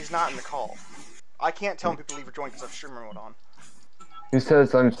not. He's not in the call. I can't tell when people leave or join because I have streamer mode on. He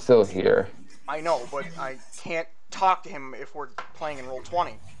says I'm still here. I know, but I can't talk to him if we're playing in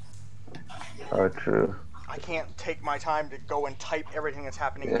Roll20. Oh, true. I can't take my time to go and type everything that's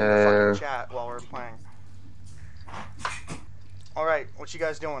happening in the Yeah. fucking chat while we're playing. Alright, what you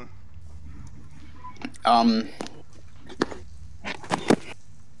guys doing?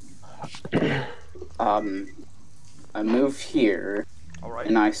 I move here, Alright.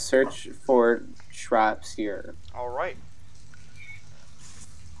 and I search for traps here. Alright.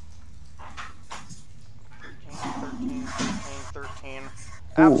 13.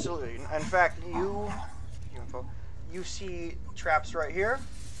 Absolutely. In fact, you see traps right here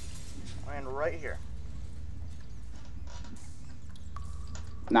and right here.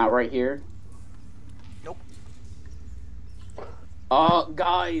 Not right here. Nope.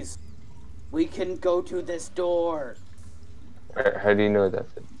 Guys, we can go to this door. How do you know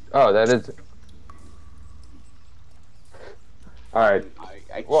that's it? Oh, that is it. Alright.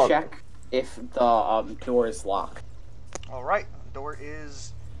 I Well- check if the door is locked. Alright, the door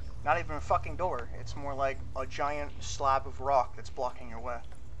is not even a fucking door. It's more like a giant slab of rock that's blocking your way.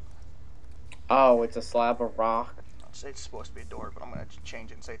 Oh, it's a slab of rock. It's supposed to be a door, but I'm gonna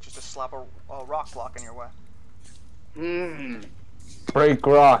change it and say it's just a slab of rock blocking your way. Break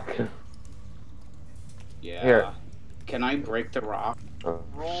rock. Yeah. Here. Can I break the rock? Oh,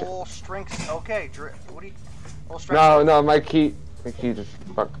 Roll strength. Okay, what do you? Roll strength. no, my key just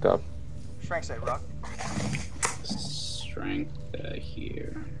fucked up. Strength save, Rock. Strength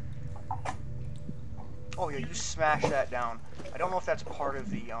here. Oh yeah, you smash that down. I don't know if that's part of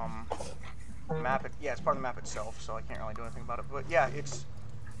the map. Yeah, it's part of the map itself, so I can't really do anything about it. But yeah, it's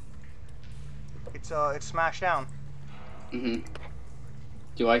smashed down.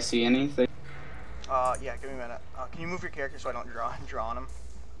 Do I see anything? Yeah, give me a minute. Can you move your character so I don't draw on him?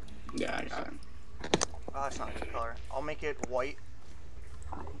 Yeah, I got it. That's not a good color. I'll make it white.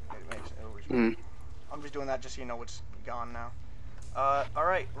 Mm. I'm just doing that just so you know what's gone now.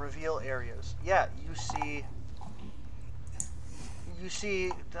 Alright, reveal areas. Yeah, you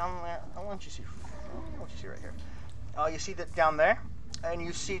see down there. I want you to see. What you see right here? You see that down there, and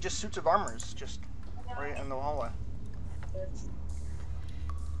you see just suits of armors just right in the hallway.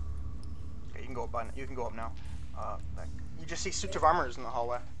 Okay, you can go up. You can go up now. Back. You just see suits of armors in the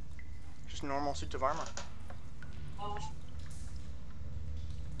hallway. Just normal suits of armor. Oh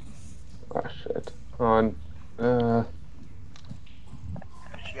shit. On. Yeah,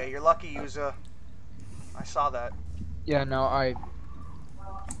 you're lucky, Yuza. I saw that. Yeah, no,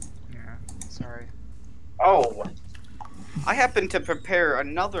 yeah, sorry. Oh, I happen to prepare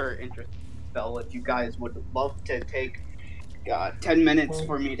another interesting spell. If you guys would love to take 10 minutes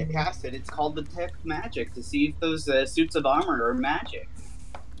for me to cast it, it's called Detect Magic to see if those suits of armor are magic.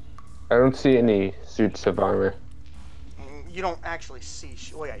 I don't see any suits of armor. You don't actually see.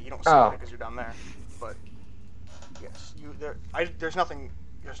 Well, yeah, you don't see it because you're down there. But yes, there's nothing.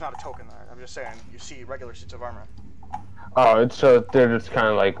 There's not a token there. I'm just saying you see regular suits of armor. Oh, it's so they're just kind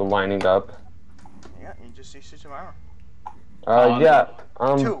of like lining up. Yeah, you just see suits of armor. Yeah.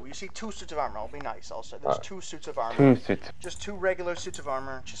 Two. You see two suits of armor. I'll be nice. I'll say there's two suits of armor. Two suits. Just two regular suits of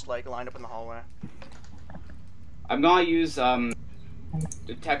armor, just like lined up in the hallway. I'm gonna use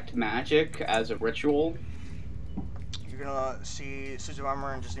Detect Magic as a ritual. You're gonna see suits of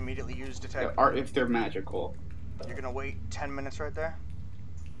armor and just immediately use Detect. Or if they're magical. You're gonna wait 10 minutes right there.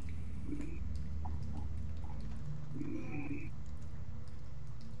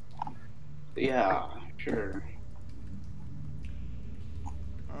 Yeah, sure.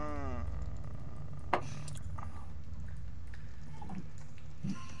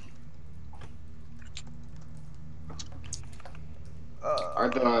 Are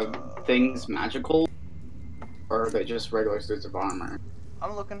the things magical? Or are they just regular suits of armor?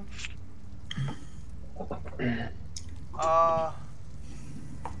 I'm looking.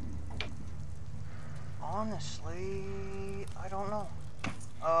 Honestly, I don't know.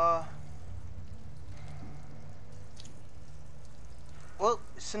 Well,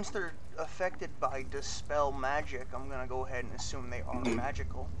 since they're affected by Dispel Magic, I'm gonna go ahead and assume they are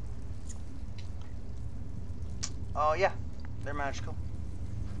magical. Yeah, they're magical.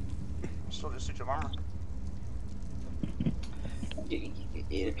 So they're suits of armor.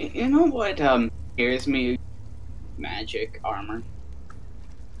 You know what scares me? Magic armor.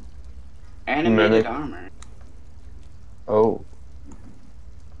 Animated armor. Oh.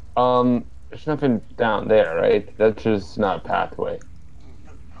 There's nothing down there, right? That's just not a pathway.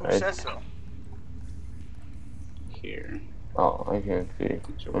 Who says so? Here. Oh, I can't see.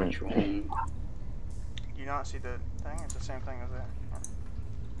 It's a ritual. Do you not see the thing? It's the same thing as that.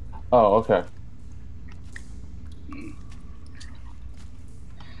 Oh, okay.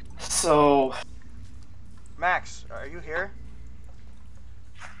 So... Max, are you here?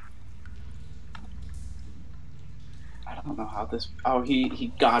 I don't know how this... Oh,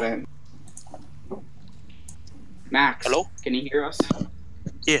 he got in. Max. Hello? Can you hear us?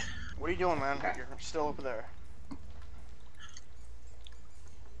 Yeah. What are you doing, man? You're still over there.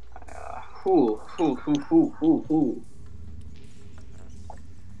 Who?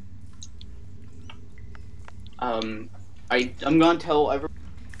 I'm gonna tell everyone.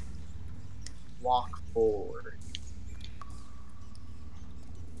 Walk forward.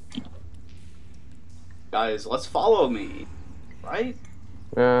 Guys, let's follow me. Right?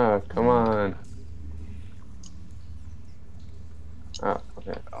 Yeah, come on. Oh,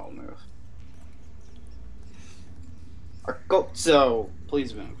 okay. I'll move. So,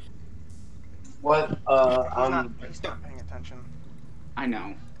 please move. What? He's not paying attention. I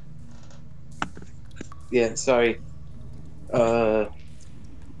know. Yeah, sorry. I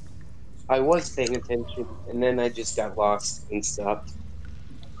was paying attention, and then I just got lost and stopped.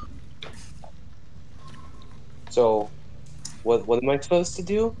 So, what am I supposed to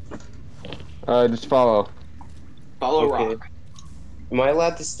do? Just follow. Follow Okay. rock. Am I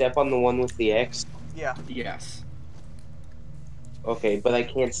allowed to step on the one with the X? Yeah. Yes. Okay, but I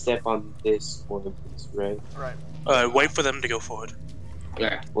can't step on this or this, right? Right. Wait for them to go forward.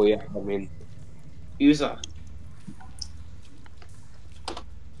 Yeah. Well, yeah, I mean... Yuza.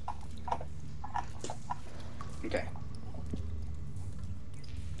 Okay.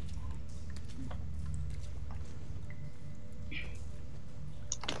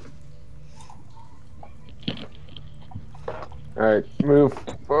 Alright, move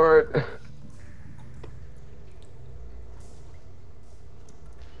forward.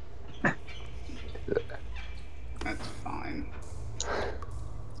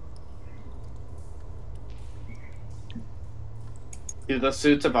 the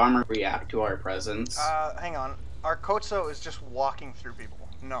suits of armor react to our presence? Hang on. Our Kotso is just walking through people.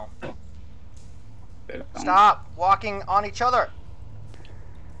 No. They don't. Stop walking on each other.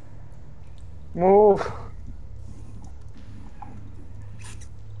 Move. Oh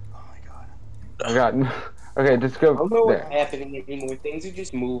my god. I got. Okay, just go I don't know what's there. happening anymore. Things are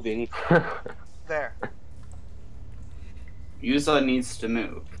just moving. There. Yuza needs to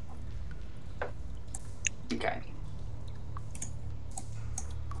move. Okay.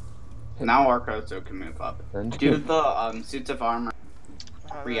 Now our Kozo can move up. Do the suits of armor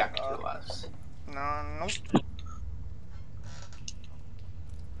react to us? No.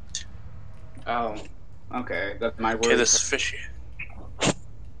 Oh, okay. That's my word. Okay, this is fishy.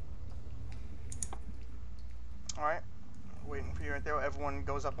 Alright. Waiting for you right there. Everyone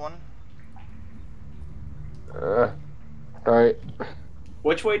goes up one. Alright.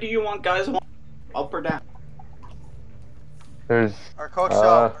 Which way do you want guys? Up or down? There's. Our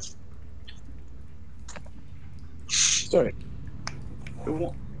Kotso. Sorry.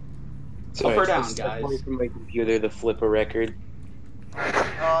 Sorry, Up or I down, stepped guys? away from my computer to flip a record.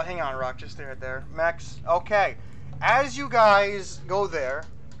 Hang on, Rock. Just stay right there. Max. Okay. As you guys go there,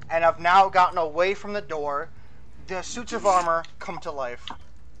 and have now gotten away from the door, the suits of armor come to life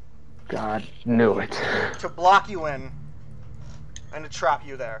God, knew it. to block you in and to trap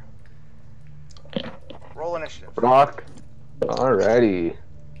you there. Roll initiative. Rock. Alrighty.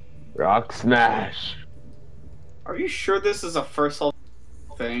 Rock smash. Are you sure this is a first level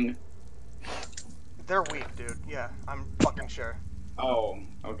thing? They're weak, dude. Yeah, I'm fucking sure. Oh,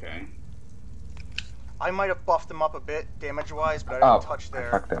 okay. I might have buffed them up a bit damage-wise, but I didn't touch I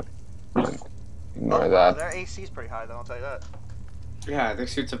their. fucked up. Ignore Wow, that. their AC is pretty high, though. I'll tell you that. Yeah, their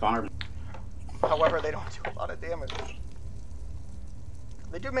suits of armor. However, they don't do a lot of damage.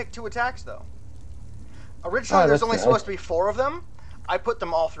 They do make 2 attacks, though. Originally, there's that's only nice. supposed to be 4 of them. I put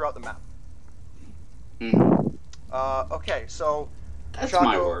them all throughout the map. Mm. Okay, so That's my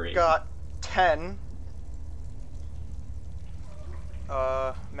Chaco worry. got 10.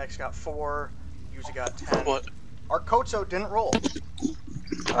 Mex got 4. Yuzi got 10. What? Our Kotso didn't roll.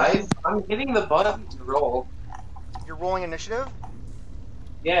 I'm hitting the button to roll. You're rolling initiative?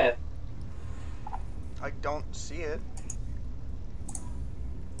 Yeah. I don't see it.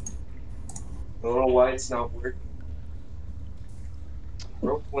 I don't know why it's not working.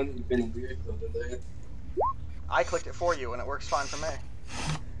 Rope one has been weird the other day. I clicked it for you, and it works fine for me.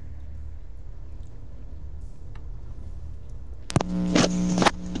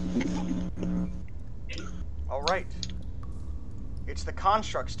 Alright. It's the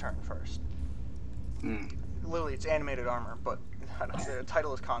Construct's turn first. Mm. Literally, it's animated armor, but the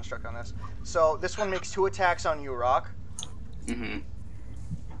title is Construct on this. So, this one makes 2 attacks on you, Rock. Mm-hmm.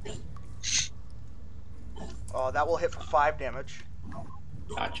 That will hit for 5 damage.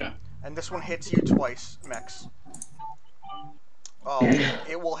 Gotcha. And this one hits you twice, Mex.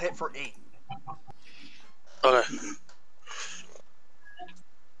 It will hit for 8.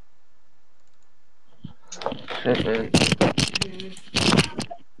 Okay.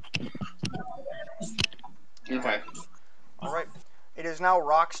 Okay. Alright. It is now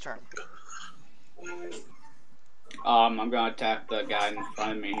Rock's turn. I'm gonna attack the guy in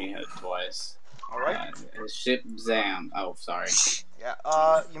front of me. He hit twice. Alright. Ship Zam. Oh, sorry. Yeah,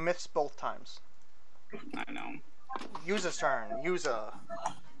 you missed both times. I know. Yuza's turn. Yuza.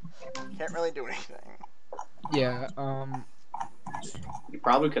 Can't really do anything. Yeah, You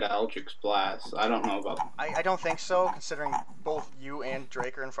probably could have Eldritch Blast. I don't know about. I don't think so, considering both you and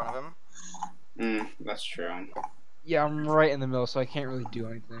Drake are in front of him. That's true. yeah, I'm right in the middle, so I can't really do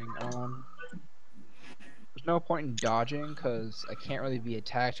anything. There's no point in dodging, because I can't really be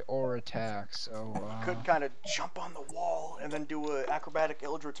attacked or attacked, so, Could kind of jump on the wall and then do an acrobatic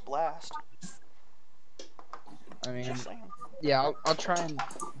Eldritch Blast. I mean, Just saying. yeah, I'll try and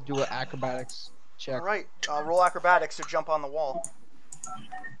do an acrobatics check. Alright, roll acrobatics to jump on the wall.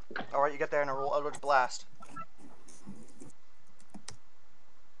 Alright, you get there and roll Eldritch Blast.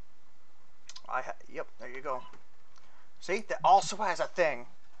 Yep, there you go. See, that also has a thing.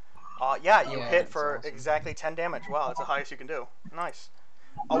 Yeah, you hit for awesome. exactly 10 damage. Wow, that's the highest you can do. Nice.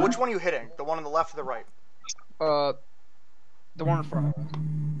 Which one are you hitting? The one on the left or the right? The one in front of us.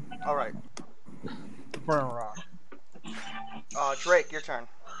 Alright. Burn rock. Drake, your turn.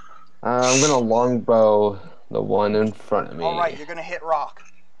 I'm gonna longbow the one in front of me. Alright, you're gonna hit Rock.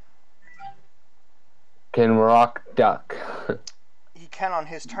 Can Rock duck? He can on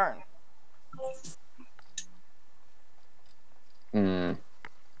his turn. Hmm.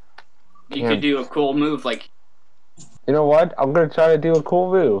 You could do a cool move like. You know what? I'm gonna try to do a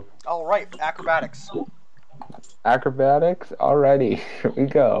cool move. Alright, acrobatics. Acrobatics? Alrighty, here we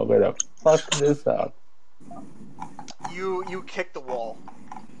go. I'm gonna fuck this up. You kick the wall.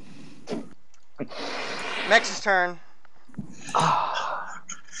 Mex's turn.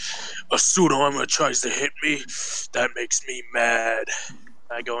 A suit armor tries to hit me. That makes me mad.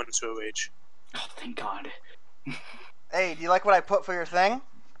 I go into a rage. Oh, thank God. Hey, do you like what I put for your thing?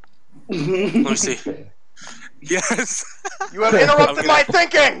 Let me see. Yes. You have interrupted my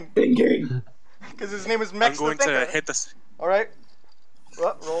thinking! Thinking. Because his name is I'm Mex the going Thinker. to hit this. Alright.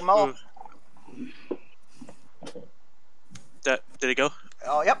 Well, roll mellow. Did it go?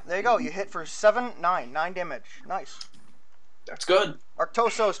 Oh, yep, there you go. You hit for 9 damage. Nice. That's good.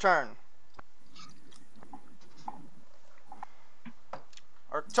 Artoso's turn.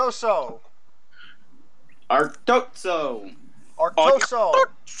 Artoso. Artoso.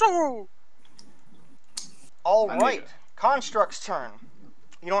 Artoso. All I right. knew it. Construct's turn.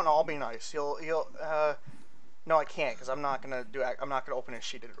 You don't know. I'll be nice. He'll. No, I can't because I'm not gonna do. I'm not gonna open his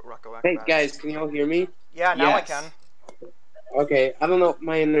sheet to Rucko. Hey guys, can y'all hear me? Yeah, now Yes. I can. Okay, I don't know.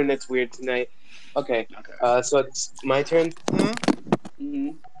 My internet's weird tonight. Okay. Okay. So it's my turn. Mm-hmm.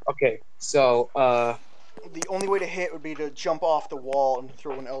 Okay. So The only way to hit would be to jump off the wall and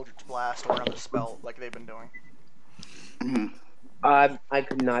throw an Eldritch Blast or another spell like they've been doing. Mm-hmm. I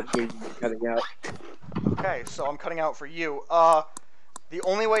could not hear you cutting out. Okay, so I'm cutting out for you. The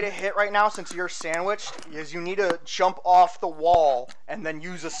only way to hit right now, since you're sandwiched, is you need to jump off the wall and then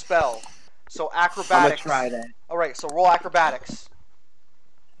use a spell. So I'm acrobatics. gonna try that. Alright, so roll acrobatics.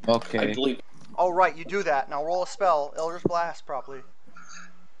 I Okay. believe. Alright, you do that. Now roll a spell. Eldritch Blast, probably.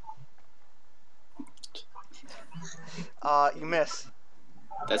 You miss.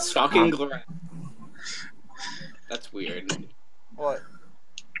 That's shocking. That's weird. What?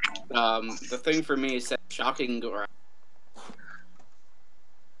 The thing for me said shocking.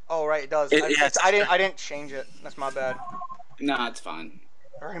 Oh, right, it does. Yes. I didn't change it. That's my bad. Nah, it's fine.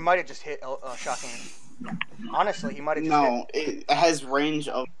 Or he might have just hit shocking. Honestly, he might have just No, it has range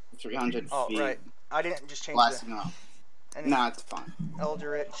of 300 Oh, feet. right. I didn't just change Blasting it. off. And Nah, it's fine.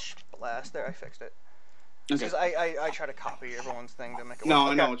 Eldritch Blast. There, I fixed it. Okay. Because I try to copy everyone's thing to make it work. No,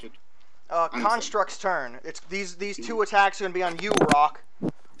 Okay. I know what you're. Construct's turn. It's these two attacks are gonna be on you, Rock.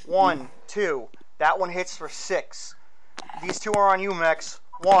 1, 2. That one hits for 6. These two are on you, Mex.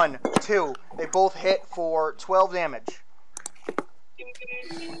 1, 2. They both hit for 12 damage.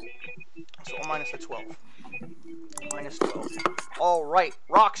 So I'll minus the 12. Minus 12. Alright,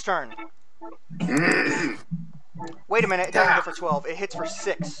 Rock's turn. Wait a minute, it doesn't hit for 12. It hits for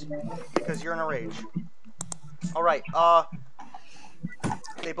 6. Because you're in a rage. Alright,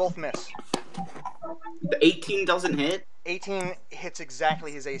 they both miss. The 18 doesn't hit? 18 hits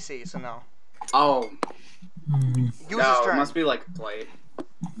exactly his AC, so no. Oh. Use his No, turn. it must be like plate.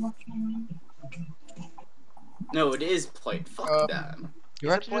 No, it is plate. Fuck that. You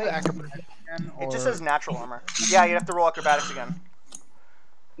have to do the acrobatics again, or... It just says natural armor. Yeah, you have to roll acrobatics again.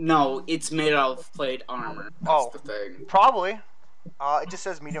 No, it's made out of plate armor. That's Oh. the thing. Probably. It just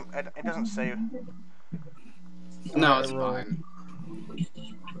says medium. It doesn't say. No, it's fine.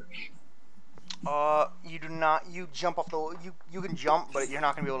 You do not. You jump off the. You can jump, but you're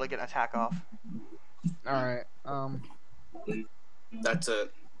not gonna be able to get an attack off. Alright, That's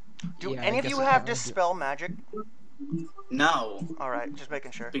it. Do Yeah, I any of guess you I have can't really do- dispel magic? No, Alright, just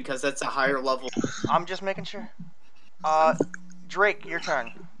making sure. because that's a higher level. I'm just making sure. Drake, your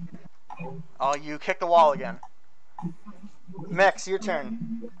turn. Oh, you kick the wall again. Mex, your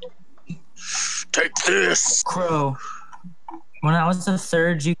turn. Take this. Crow. When I was the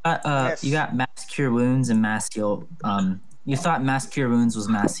third, you got Yes. you got mass cure wounds and mass heal. You thought mass cure wounds was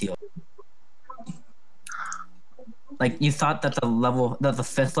mass heal. Like you thought that the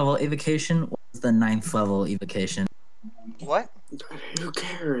 5th level evocation was the 9th level evocation. What? Who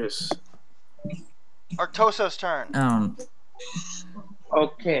cares? Artoso's turn.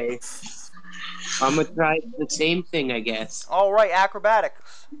 Okay. I'm gonna try the same thing, I guess. Alright,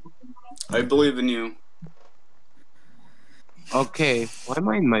 acrobatics. I believe in you. Okay. Why am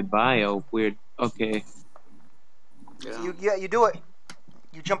I in my bio? Weird. Okay. Yeah. You do it.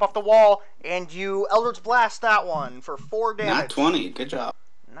 You jump off the wall and you Eldritch Blast that one for 4 damage. Not 20. Good job.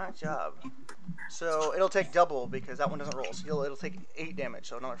 Nice job. So it'll take double because that one doesn't roll. So it'll take 8 damage,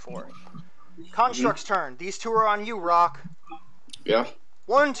 so another 4. Construct's turn. These two are on you, Rock. Yeah.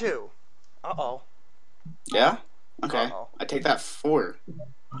 1, 2. Uh-oh. Yeah? Okay. Uh-oh. I take that 4.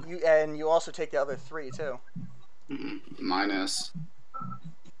 You also take the other 3 too. Minus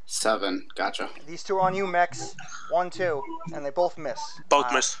 7. Gotcha. These two are on you, Mex. 1, 2, and they both miss.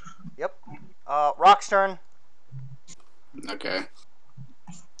 Both miss. Yep. Rock's turn. Okay.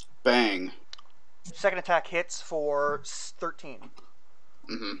 Bang. Second attack hits for 13.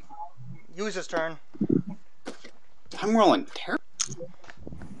 Mm-hmm. Use his turn. I'm rolling terrible. Do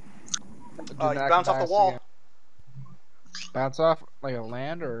You an bounce off the acrobatics wall. again. Bounce off like a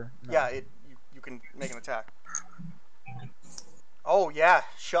land or? No? Yeah, you can make an attack. Oh yeah,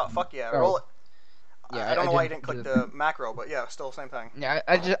 fuck yeah, Oh. roll it. Yeah, I don't know why you didn't didn't click do the macro, but yeah, still same thing. Yeah,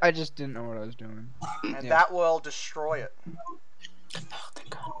 I just didn't know what I was doing. And Yeah. that will destroy it. Oh, thank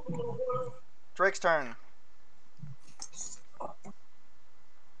God. Drake's turn.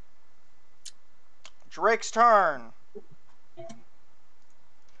 Drake's turn.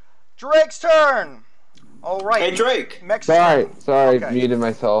 Drake's turn. All right. Hey, Drake. Mech's Sorry, turn. Okay. muted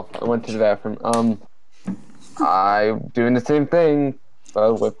myself. I went to the bathroom. I'm doing the same thing,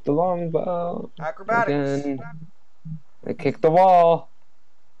 but with the longbow. Acrobatics. Again. I kick the wall.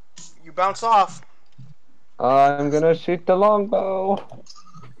 You bounce off. I'm gonna shoot the longbow.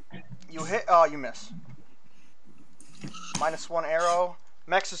 You hit. Oh, you miss. -1 arrow.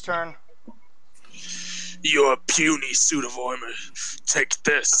 Mech's turn. Your puny suit of armor. Take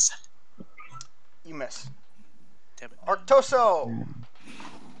this. You miss. Damn it. Arctoso.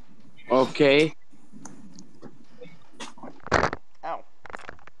 Okay. Ow.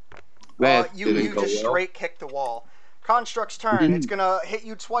 That You didn't just go well. straight kick the wall. Construct's turn. It's gonna hit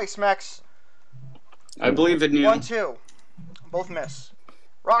you twice, Mex. I believe in you. 1, 2. Both miss.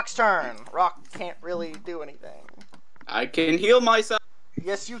 Rock's turn. Rock can't really do anything. I can heal myself.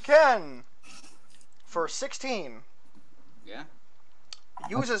 Yes, you can. For 16. Yeah.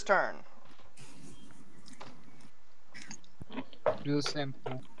 Use his turn. Do the same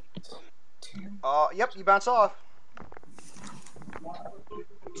thing. Yep, you bounce off.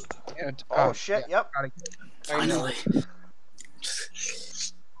 Yeah, Oh, shit, yeah, yep. Finally.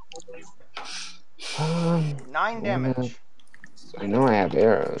 9 damage. I know I have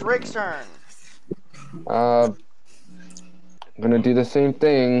arrows. Drake's turn. I'm gonna do the same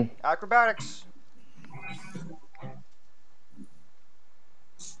thing. Acrobatics.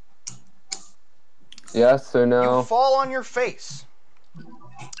 Yes or no? You fall on your face.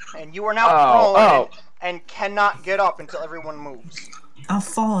 And you are now Oh, prone and cannot get up until everyone moves. I'm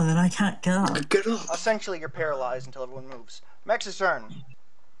falling and I can't get up. Get up. Essentially, you're paralyzed until everyone moves. Mex's turn.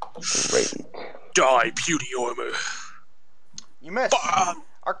 Great. Die, puny armor. You miss.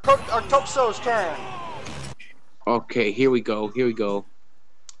 Arctopso's turn. Okay, here we go. Here we go.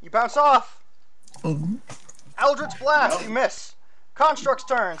 You bounce off. Mhm. Eldritch Blast. You miss. Construct's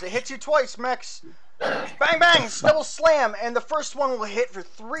turns. It hits you twice, Mex. Bang, bang. Double slam. And the first one will hit for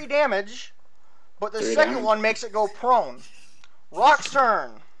 3 damage. But the 3 second damage? one makes it go prone. Rock's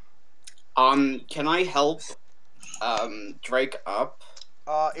turn. Can I help Drake up?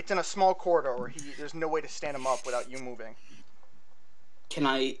 It's in a small corridor where there's no way to stand him up without you moving. Can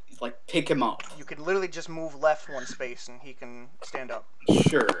I, like, pick him up? You can literally just move left 1 space and he can stand up.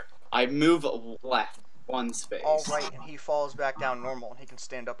 Sure. I move left 1 space. Alright, and he falls back down normal and he can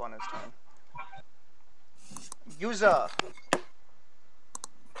stand up on his turn. Yuza.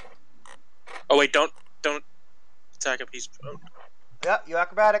 Oh wait, don't attack him. He's prone. Yeah, you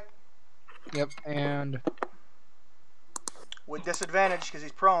acrobatic. Yep, and With disadvantage because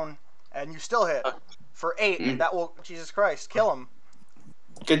he's prone. And you still hit. For 8, and that will, Jesus Christ, kill him.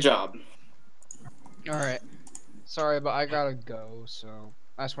 Good job. alright. Sorry, but I gotta go, so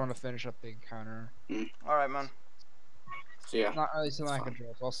I just want to finish up the encounter. Alright, man. So yeah. Not really something I can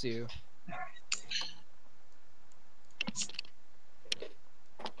control, so I'll see you.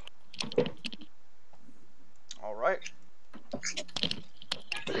 Alright.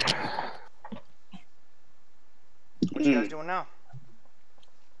 What you guys doing now?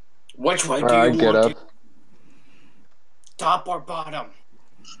 Which way do I you get want up. to? Top or bottom?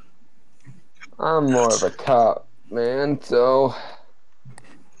 I'm more of a top man, so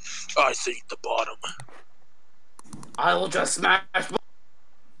I think the bottom. I will just smash.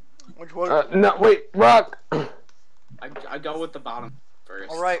 Which one? no, wait, Rock. I go with the bottom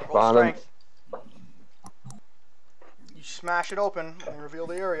first. Alright, roll Bottom. strength. You smash it open and reveal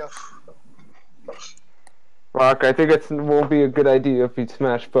the area. Rock, I think it won't be a good idea if you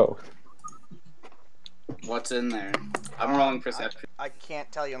smash both. What's in there? I'm rolling perception. I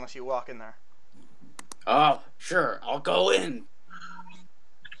can't tell you unless you walk in there. Oh, sure. I'll go in.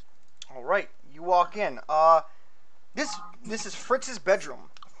 Alright, you walk in. This is Fritz's bedroom.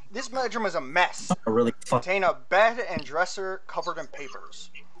 This bedroom is a mess. A really fuck. Contain a bed and dresser covered in papers.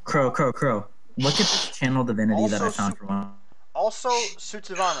 Crow. Look at this channel divinity that I Also found for one. Also, suits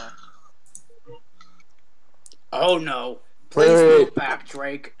of honor. Oh no. Please Wait. move back,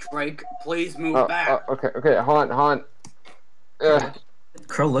 Drake. Drake, please move back. Okay, hold on.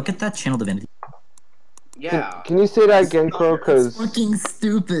 Crow, look at that channel divinity. Yeah. Can you say that again, Crow? It's Because fucking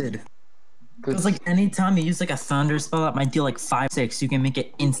stupid. Because like anytime you use like a thunder spell that might deal like 5-6, you can make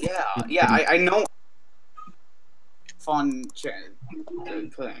it instant. Yeah, I know. Fun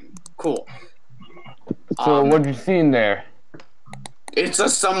thing. Cool. so what you see in there? It's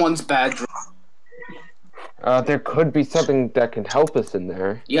just someone's bedroom. There could be something that can help us in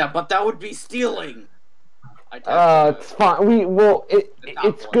there. Yeah, but that would be stealing. It's fine.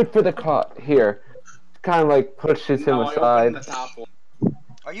 It's good for the cause. Here, kind of like pushes him I aside. opened the top one.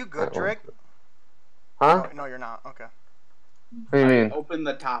 Are you good, Drake? Huh? No, you're not. Okay. What do you mean? Open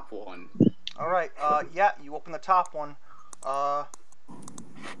the top one. All right. Yeah, you open the top one.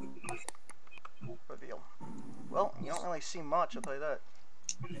 Reveal. Well, you don't really see much. I'll tell you that.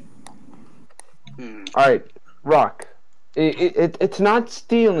 All right, Rock. It's not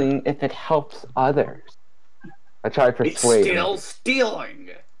stealing if it helps others. I try to persuade him. It's still stealing.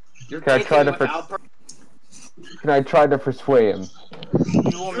 You're Can I try to Can I try to persuade him?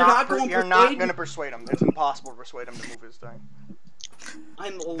 You will not. You're not going to persuade him. It's impossible to persuade him to move his thing.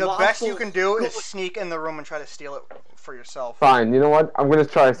 The best you can do is sneak in the room and try to steal it for yourself. Fine. You know what? I'm gonna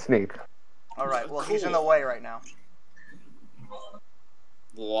try to sneak. All right. Well, he's in the way right now.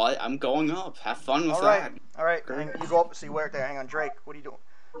 What? I'm going up. Have fun with All right. that. All right. And you go up. See where there. Hang on, Drake. What are you doing?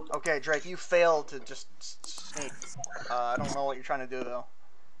 Okay, Drake. You failed to just sneak. I don't know what you're trying to do though.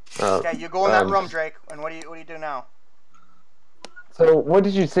 Okay, you go in that room, Drake. And what do you do now? So what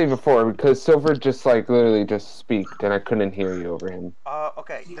did you say before? Because Silver just like literally just speaked, and I couldn't hear you over him.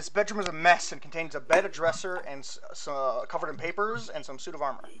 Okay. This bedroom is a mess and contains a bed, a dresser, and covered in papers, and some suit of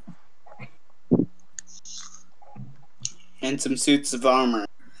armor. And some suits of armor.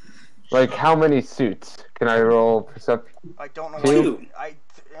 Like how many suits? Can I roll perception? I don't know. Two?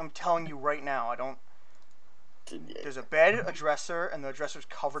 I'm telling you right now. I don't. There's a bed, a dresser, and the dresser's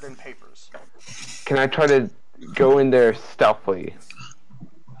covered in papers. Can I try to go in there stealthily?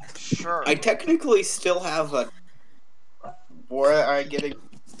 Sure. I technically still have a... Where are I getting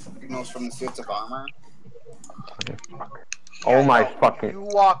signals from the suits of armor? Oh my fucking... You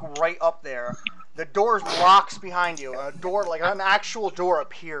walk right up there. The door locks behind you. A door, like an actual door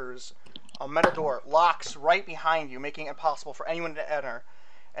appears. A metal door locks right behind you, making it impossible for anyone to enter.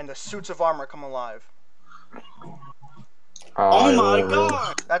 And the suits of armor come alive. Oh my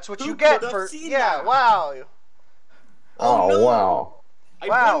god! That's what you get for... Yeah, that? Wow. Oh, no. Wow.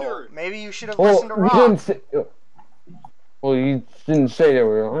 Wow. wondered. Maybe you should have listened to Rock. You didn't say there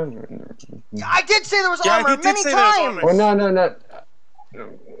were armor in there. I did say there was armor many times! Oh, no.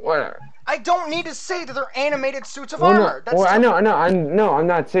 Whatever. I don't need to say that they're animated suits of armor. No. I know. I'm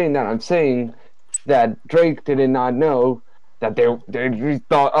not saying that. I'm saying that Drake did not know that they just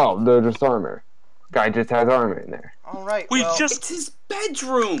thought, oh, they're just armor. Guy just has armor in there. All right. It's his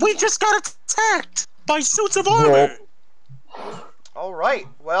bedroom. We just got attacked by suits of armor. All right.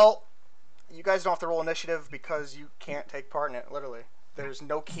 Well, you guys don't have to roll initiative because you can't take part in it. Literally, there's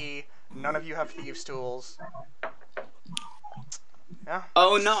no key. None of you have thieves' tools. Yeah.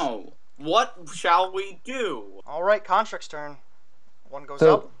 Oh no. What shall we do? All right, Construct's turn. One goes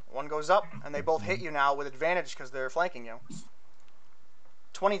up, and they both hit you now with advantage because they're flanking you.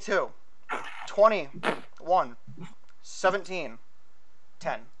 22, 21, 17,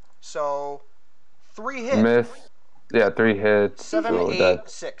 10. So, 3 hits. Miss. Yeah, 3 hits. 7, so 8,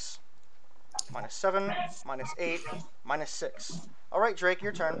 6. Minus 7, minus 8, minus 6. All right, Drake,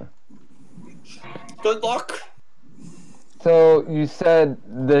 your turn. Good luck. So, you said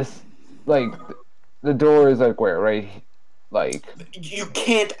this, like, the door is like where, right? Like... You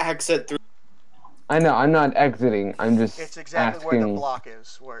can't exit through... I know, I'm not exiting, I'm just It's exactly asking... where the block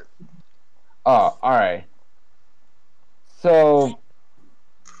is. Where... Oh, alright. So,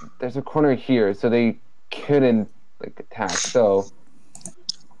 there's a corner here, so they couldn't, like, attack, so...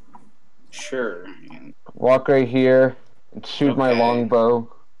 Sure. Walk right here, and shoot my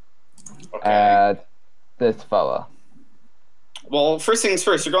longbow at this fella. Well, first things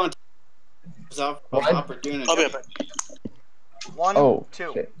first, you're going to... opportunity. I'll be right back. 1,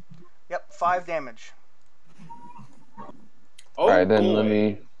 2. Shit. Yep, 5 damage. Oh, alright, then boy. let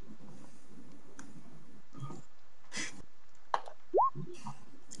me...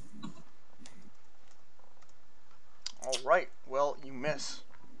 Alright, well, you miss.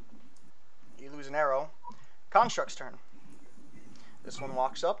 You lose an arrow. Construct's turn. This one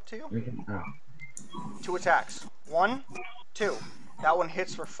walks up to you. 2 attacks. 1, 2. That one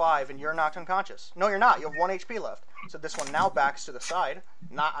hits for 5 and you're knocked unconscious. No, you're not. You have 1 HP left. So this one now backs to the side,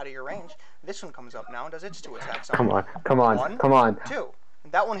 not out of your range. This one comes up now and does its 2 attacks. Come on. 1, come on. 2.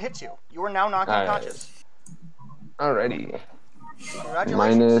 And that one hits you. You are now knocked unconscious. Alrighty. Congratulations.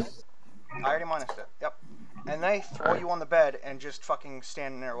 Minus... I already minused it. Yep. And they throw you on the bed and just fucking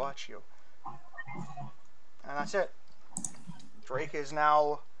stand there and watch you. And that's it. Drake is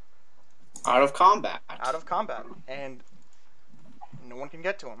now Out of combat. out of combat, and no one can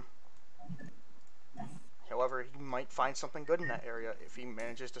get to him. However, he might find something good in that area if he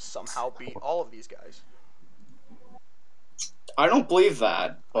manages to somehow beat all of these guys. I don't believe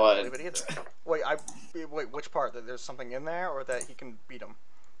that, I but don't believe it either. Wait, which part? That there's something in there, or that he can beat him?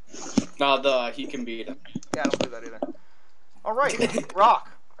 no, he can beat him. Yeah, I don't believe that either. All right, Rock.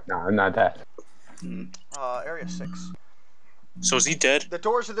 No, I'm not that. Area 6. So is he dead? The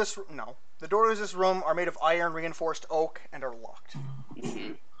doors of this The doors of this room are made of iron reinforced oak and are locked.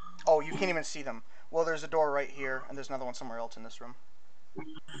 Mhm. Oh, you can't even see them. Well, there's a door right here, and there's another one somewhere else in this room.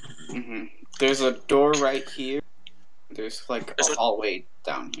 Mhm. There's a door right here. There's like Is a it- hallway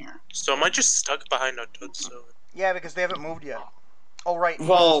down here. So am I just stuck behind our Tutsu? Yeah, because they haven't moved yet. Oh, right.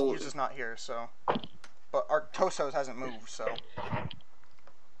 Well- Hughes is not here, so. But Artosos hasn't moved, so.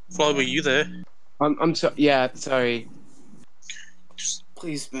 Flo, were you there? I'm so yeah. Sorry. Just,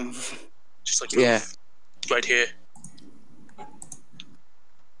 Please move. just like Yeah. right here.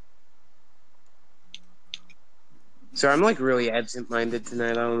 So I'm like really absent-minded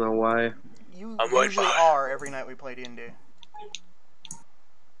tonight. I don't know why. You I'm right usually behind. are every night we play D&D.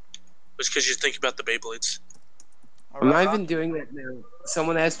 It's because you think about the Beyblades. I'm not Alright, even doing that now.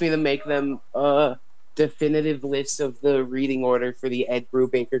 Someone asked me to make them a definitive list of the reading order for the Ed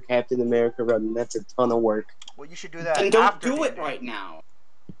Brubaker Captain America run. And that's a ton of work. Well, you should do that And don't after do it D&D. right now.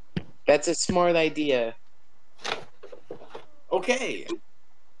 That's a smart idea. Okay.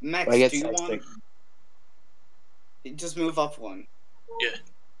 Max, I guess do you that's want... Just move up one.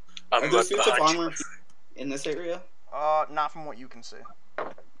 I'm Are there right suits of behind you. armor in this area? Not from what you can see.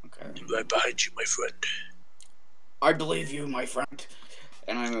 Okay. I'm right behind you, my friend. I believe you, my friend.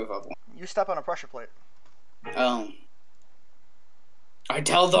 And I move up one. You step on a pressure plate. I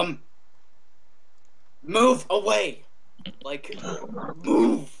tell them, move away. Like,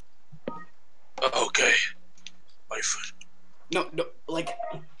 move. Okay, my friend. No, like,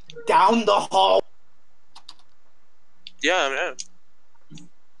 down the hall. Yeah,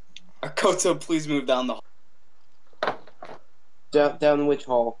 Akoto, please move down the hall. Down which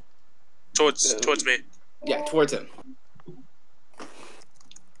hall? towards me. Yeah, towards him.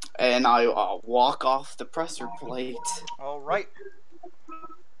 And I'll walk off the pressure plate. Alright.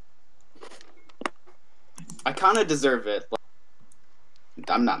 I kind of deserve it. Like,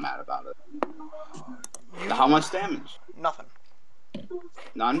 I'm not mad about it. How much damage? Nothing.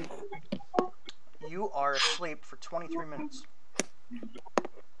 None? You are asleep for 23 minutes.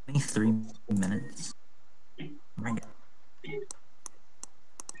 23 minutes. Oh my God.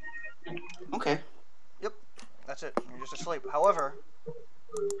 Okay. Yep. That's it. You're just asleep. However,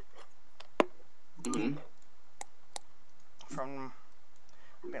 hmm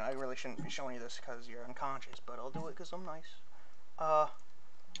I really shouldn't be showing you this because you're unconscious, but I'll do it because I'm nice.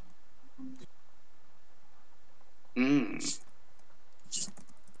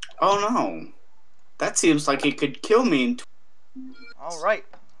 Oh no. That seems like it could kill me in Alright.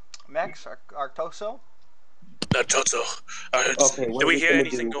 Max, Artoso, No, Toto. Okay, what Did are we we hear gonna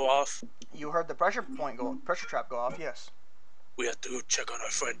anything do? go off? you heard the pressure trap go off, yes. We have to check on our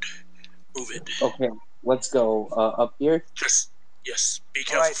friend. Move it. Okay, let's go up here. Yes. Be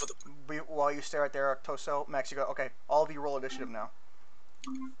careful Alright, for the. while you stare at there, Artoso, Max, you go, okay, all of you roll initiative now.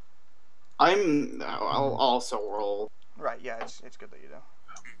 I'll also roll. Right, yeah, it's good that you do.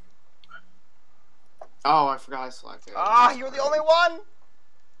 Oh, I forgot I selected. Ah, you're the only one!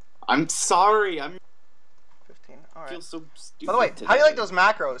 I'm sorry. 15, I alright. feel so stupid. By the way, today. how do you like those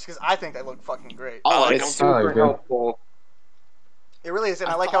macros? Because I think they look fucking great. Oh, I It's don't. super good. helpful. It really is, and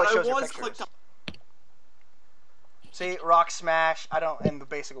I like how it thought shows your was pictures. clicked on- See, Rock Smash, and the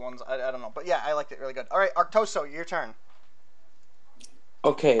basic ones, I don't know. But yeah, I liked it really good. Alright, Artoso, your turn.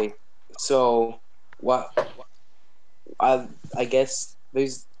 Okay, so what? I guess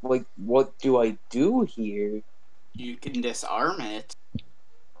there's like, what do I do here? You can disarm it.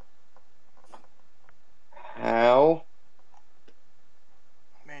 How?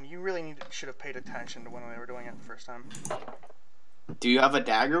 Man, you really should have paid attention to when they were doing it the first time. Do you have a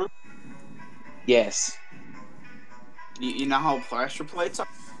dagger? Yes. You know how pressure plates are?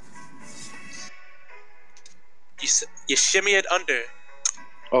 You shimmy it under.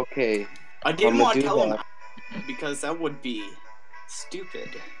 Okay. I didn't I'ma want to do tell him that. because that would be stupid.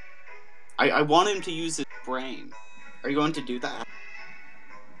 I want him to use his brain. Are you going to do that?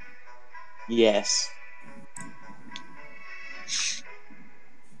 Yes.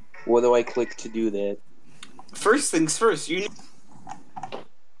 What do I click to do that? First things first, you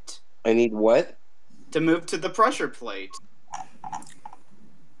I need what? to move to the pressure plate.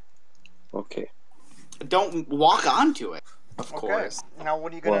 Okay. Don't walk onto it, of Okay. course. Now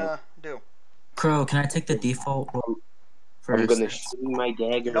what are you gonna do? Crow, can I take the default roll I'm first? gonna swing my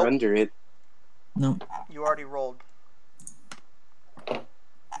dagger Nope. under it. No. You already rolled.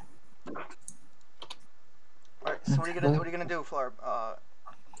 Alright, so what are you gonna do, Flarb?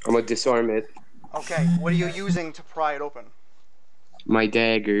 I'm gonna disarm it. Okay, what are you using to pry it open? My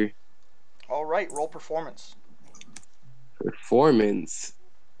dagger. Alright, roll performance. Performance.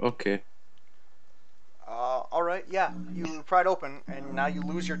 Okay. Alright, yeah. You pry it open, and now you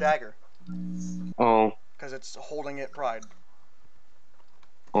lose your dagger. Oh. Because it's holding it pried.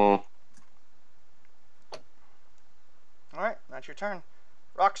 Oh. Alright, that's your turn.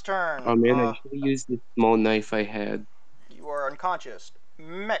 Rock's turn. Oh man, I should have used the small knife I had. You are unconscious.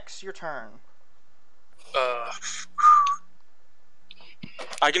 Mex, your turn.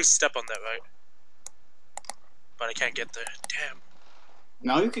 I can step on that, right? But I can't get there. Damn.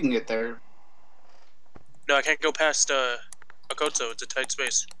 Now you can get there. No, I can't go past Okoto. It's a tight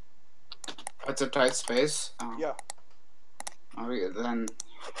space. It's a tight space. Oh. Yeah. Okay, then.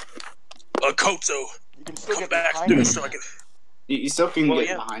 Okoto! You can still Come get back, behind dude, it. so I can... You still can Well, get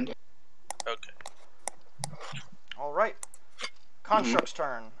yeah. behind it. Okay. Alright. Construct's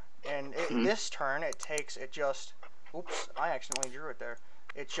turn. And this turn, it just... Oops, I accidentally drew it there.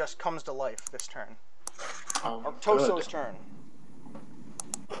 It just comes to life this turn. Oh, Toso's turn.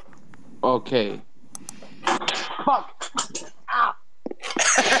 Okay. Fuck! Ah!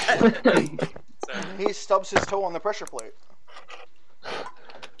 Sorry. He stubs his toe on the pressure plate.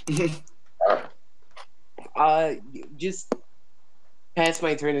 Just past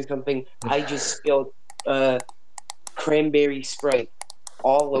my turn or something. I just spilled cranberry Sprite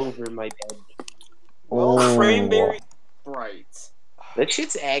all over my bed. Well, cranberry Sprite. That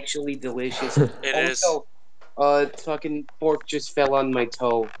shit's actually delicious. It is. Fucking fork just fell on my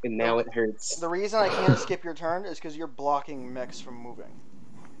toe, and now it hurts. The reason I can't skip your turn is because you're blocking Mix from moving.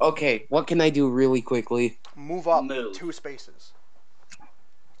 Okay, what can I do really quickly? Move up Move. 2 spaces.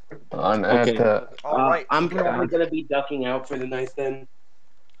 Okay. Alright. I'm probably gonna be ducking out for the night then.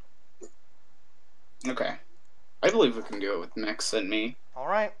 Okay. I believe we can do it with Mix and me.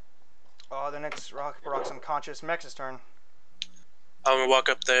 Alright. The next Rock's unconscious. Mex's turn. I'm gonna walk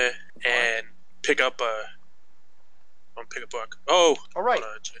up there and pick up Rock. Oh! Alright.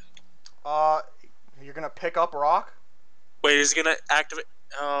 Hold on. You're gonna pick up Rock? Wait, is he gonna activate?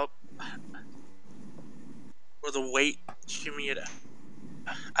 Or the weight shimmy it?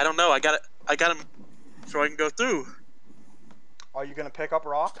 I don't know. I got him, so I can go through. Are you gonna pick up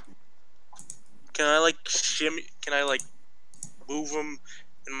Rock? Can I like shimmy? Can I like move him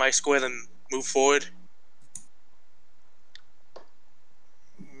in my square then move forward?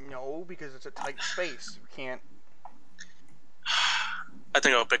 No, because it's a tight space. You can't. I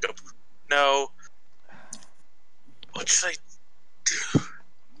think I'll pick up. No. What should I do?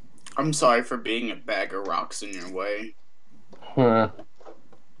 I'm sorry for being a bag of rocks in your way.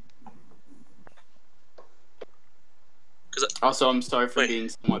 Also, I'm sorry for being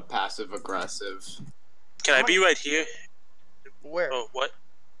somewhat passive aggressive. Can I be right here? Where? Oh, what?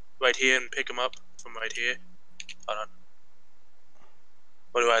 Right here and pick him up from right here? Hold on.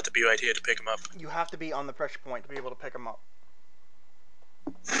 What do I have to be right here to pick him up? You have to be on the pressure point to be able to pick him up.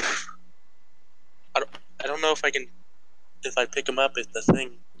 I don't know if I can. If I pick him up, if the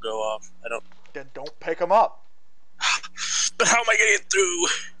thing go off, I don't. Then don't pick him up. But how am I gonna get through?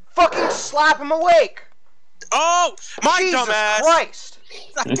 Fucking slap him awake! Oh, my Jesus dumbass! Christ!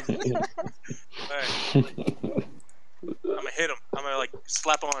 Alright. I'm gonna hit him. I'm gonna like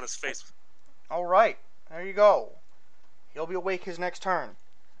slap him on his face. Alright, there you go. He'll be awake his next turn.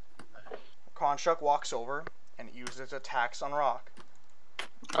 Construct walks over and uses attacks on Rock.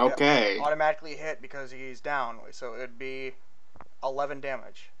 Okay. Yeah, automatically hit because he's down, so it'd be 11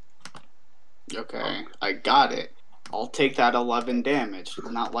 damage. Okay, I got it. I'll take that 11 damage.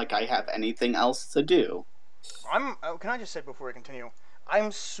 Not like I have anything else to do. Can I just say before we continue,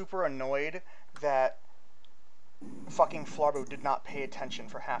 I'm super annoyed that fucking Flarbo did not pay attention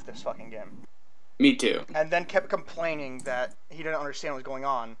for half this fucking game. Me too. And then kept complaining that he didn't understand what was going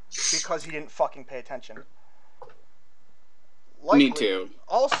on because he didn't fucking pay attention. Likely, Me too.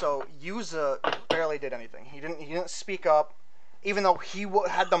 Also, Yuza barely did anything. He didn't speak up, even though he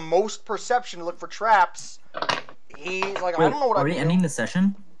had the most perception to look for traps. He's like, Wait, I don't know what are I'm we doing. ending the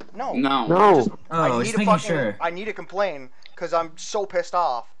session? No. Oh, I was just making sure. I need to complain because I'm so pissed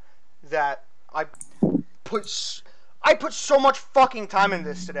off that I put so much fucking time in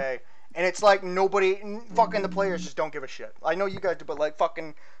this today, And it's like fucking the players just don't give a shit. I know you guys do, but like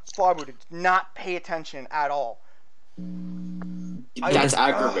fucking Flywoo did not pay attention at all. That's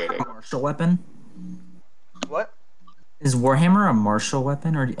aggravating. Martial weapon? What? Is Warhammer a martial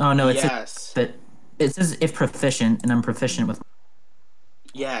weapon or? Oh no, it's Yes. but it says if proficient, and I'm proficient with.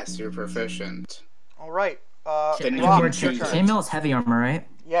 Yes, you're proficient. All right. Then you Rock, can it's your choose turn. Chainmail is heavy armor, right?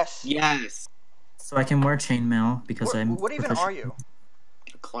 Yes. Yes. So I can wear chainmail because I'm. What even proficient. are you?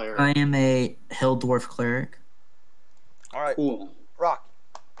 Cleric. I am a hill dwarf cleric, All right. Cool. Rock.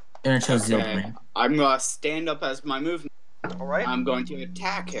 and I chose Zeal Okay. Blade. I'm gonna stand up as my movement. All right. I'm going to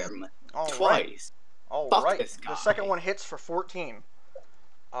attack him All right. twice. All Fuck right. this guy. The second one hits for 14.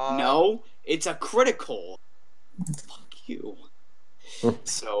 No, it's a critical. Fuck you.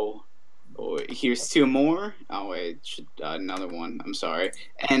 So, here's 2 more. Oh wait, another one. I'm sorry.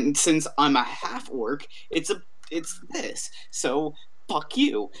 And since I'm a half orc, it's this. So fuck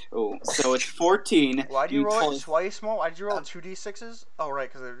you. Oh, so it's 14. Why do you roll tell- it twice more? Why did you roll 2d6s? Oh right,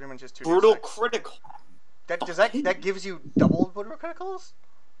 because the damage is 2d6. Brutal critical. That gives you double brutal criticals?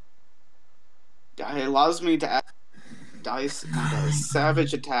 It allows me to add dice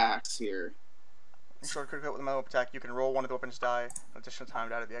savage attacks here. Short critical with a metal attack, you can roll one of the weapon's die, additional time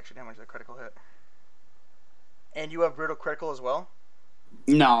to add the extra damage of the critical hit. And you have brutal critical as well?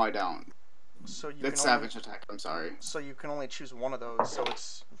 No, I don't. So you It's can only, savage attack. I'm sorry. So you can only choose one of those. So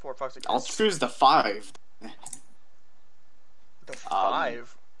it's 4, 5, 6. I'll choose the 5. The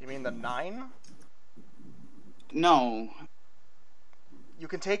 5. You mean the 9? No. You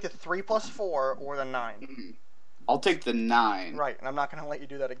can take the 3 plus 4 or the 9. I'll take the 9. Right, and I'm not going to let you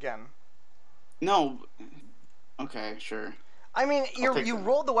do that again. No. Okay, sure. I mean, you them.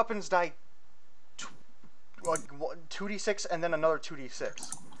 rolled the weapons die, like 2d6 and then another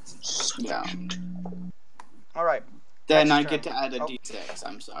 2d6. Yeah. All right. Then Next I turn. get to add a Oh. d6.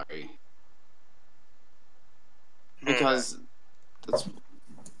 I'm sorry. Because that's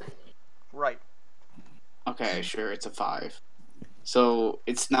Right. okay. Sure, it's a 5. So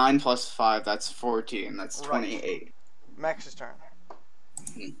it's 9 plus 5. That's 14. That's 28. Max's turn.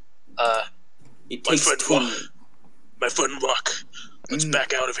 It My takes friend 20. My friend Rock, let's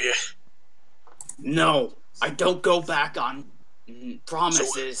back out of here. No, I don't go back on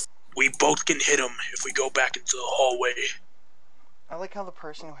promises. We both can hit him if we go back into the hallway. I like how the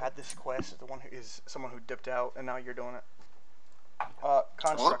person who had this quest is the one who is someone who dipped out, and now you're doing it. Rock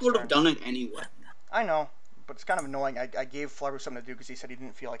Construct's would turn. have done it anyway. I know, but it's kind of annoying. I gave Flubber something to do because he said he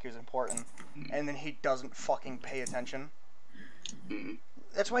didn't feel like he was important, and then he doesn't fucking pay attention.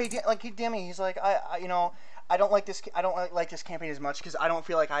 That's why he damn me. He's like, I don't like this. I don't like this campaign as much because I don't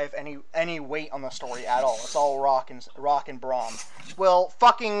feel like I have any weight on the story at all. It's all Rock and Braun. Well,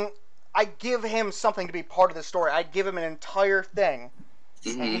 fucking, I give him something to be part of the story. I give him an entire thing,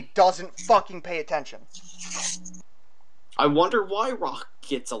 and he doesn't fucking pay attention. I wonder why Rock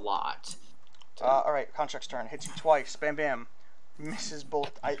gets a lot. All right, Construct's turn. Hits you twice. Bam, bam. Misses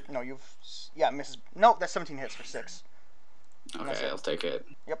both. Misses. No, that's 17 hits for 6. Okay, I'll take it.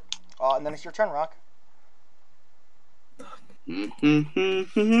 Yep. And then it's your turn, Rock.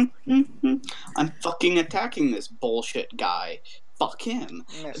 I'm fucking attacking this bullshit guy. Fuck him.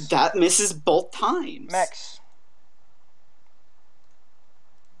 Miss. That misses both times. Max.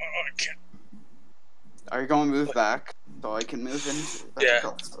 Okay. Are you going to move back so I can move in? Yeah.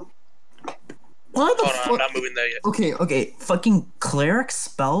 Why the Hold on, I'm fuck? not moving there yet. Okay. Fucking cleric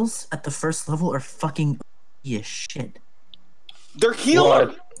spells at the first level are fucking as shit. They're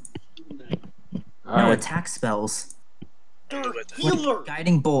healer. No attack spells. They're Like healer.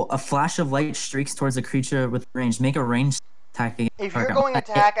 Guiding bolt. A flash of light streaks towards a creature with range. Make a ranged attack. Against If you're target. going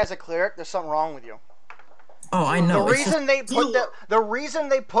attack as a cleric, there's something wrong with you. Oh, I know. The it's just- reason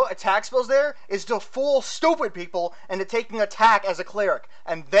they put attack spells there is to fool stupid people into taking attack as a cleric,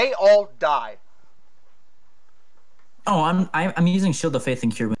 and they all die. Oh, I'm using Shield of Faith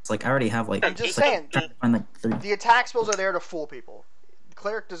and Cure Wounds. Like I already have like. I'm just like, saying. trying to find, like 3. The attack spells are there to fool people. The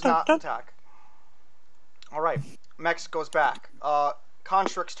cleric does not attack. All right, Mex goes back.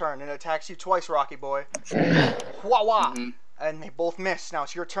 Constrict's turn and attacks you twice, Rocky boy. Wah wah, and they both miss. Now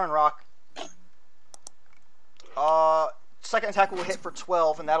it's your turn, Rock. Second attack will hit for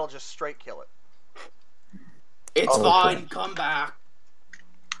 12, and that'll just straight kill it. It's fine. Come back.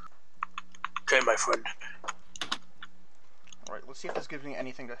 Okay, my friend. Alright, let's see if this gives me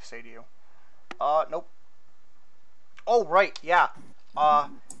anything to say to you. Nope. Oh, right, yeah.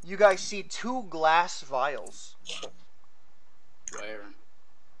 You guys see 2 glass vials Where?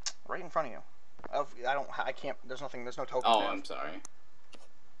 right in front of you. I can't, there's no token Oh, there. I'm sorry.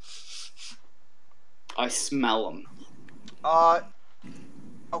 I smell them.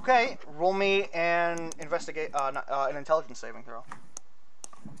 Okay, roll me an an intelligence saving throw.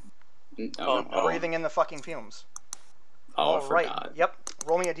 Breathing in the fucking fumes. Oh, All I right. forgot. Yep.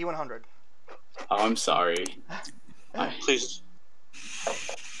 Roll me a d100. Oh, I'm sorry. Please.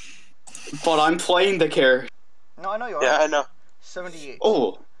 But I'm playing the character. No, I know you are. Yeah, I know. 78.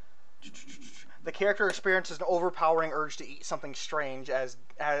 Oh. The character experiences an overpowering urge to eat something strange, as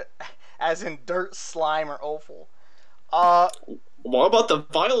in dirt, slime, or offal. What about the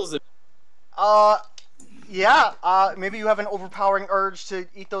vials? Yeah. Maybe you have an overpowering urge to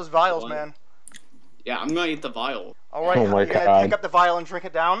eat those vials, man. Yeah, I'm gonna eat the vial. All right. Oh my You're gonna God. pick up the vial and drink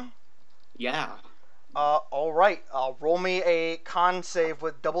it down. Yeah. All right. Roll me a con save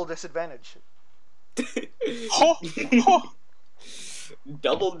with double disadvantage.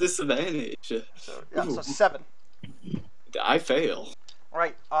 Double disadvantage. So 7. I fail. All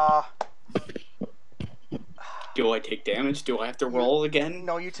right. Do I take damage? Do I have to roll again?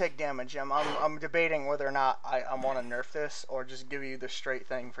 No, you take damage. I'm debating whether or not I want to nerf this or just give you the straight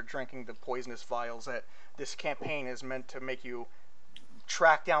thing for drinking the poisonous vials. That this campaign is meant to make you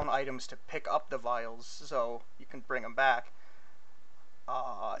track down items to pick up the vials so you can bring them back.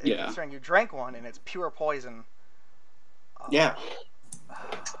 Yeah. Considering you drank one and it's pure poison. Yeah.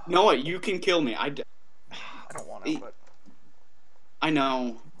 No, what? You can kill me. I don't want to, but I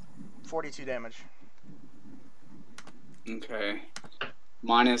know. 42 damage. Okay.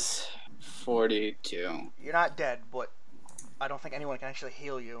 Minus 42. You're not dead, but I don't think anyone can actually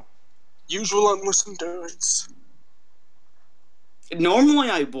heal you. Use relentless endurance. Normally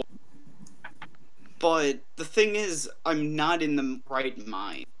I would, but the thing is, I'm not in the right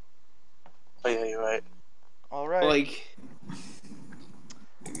mind. Oh yeah, you're right. All right. Like,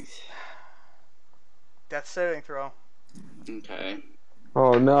 death saving throw. Okay.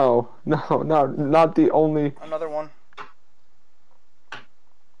 Oh no, not the only. Another one.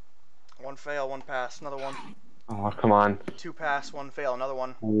 One fail, one pass. Another one. Oh, come on. 2 pass, 1 fail. Another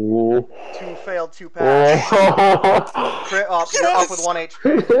one. Ooh. 2 failed, 2 pass. Crit up. You're up with 1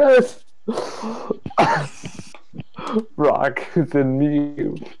 HP. Yes. Rock is in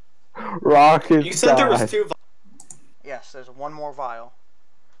mute. Rock is. You said there was 2 vials. Yes, there's one more vial.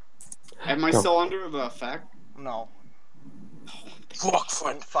 Am I still under the effect? No. Rock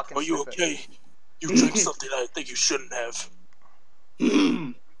friend, are you okay? You drank something I think you shouldn't have.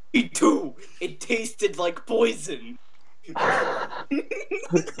 Me too. It tasted like poison. I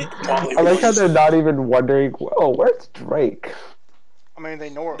like how they're not even wondering. Oh, where's Drake? I mean, they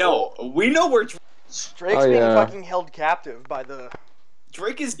know. No, we know where Drake's being fucking held captive by the.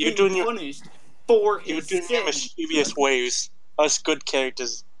 Drake is being punished for his You're doing your mischievous ways. Us good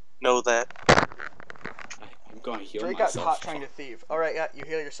characters know that. I'm gonna heal Drake myself. got caught trying to thieve. All right, yeah, you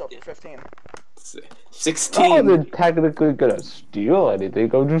heal yourself for 15. 16. I wasn't technically gonna steal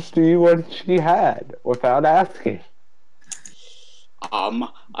anything. I'm just stealing what she had without asking. I'm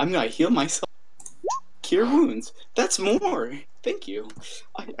gonna heal myself. Cure wounds. That's more. Thank you.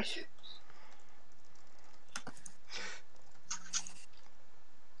 All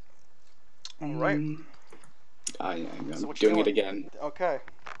right. I'm So what doing you it again. Okay.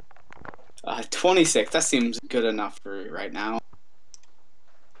 26. That seems good enough for right now.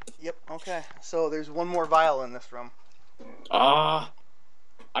 Yep. Okay. So there's one more vial in this room. I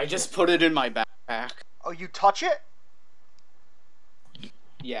just put it in my backpack. Oh, you touch it?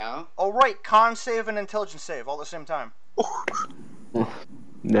 Yeah. Oh, right. Con save and intelligence save all at the same time.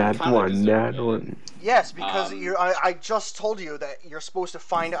 Nat one. Yes, because I just told you that you're supposed to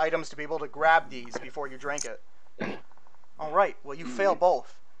find items to be able to grab these before you drank it. All right. Well, you fail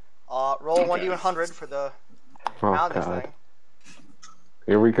both. Roll 1d100 for the madness thing.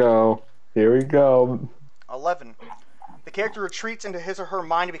 Here we go. 11. The character retreats into his or her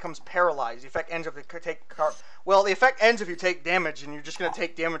mind and becomes paralyzed. The effect ends if you take the effect ends if you take damage, and you're just gonna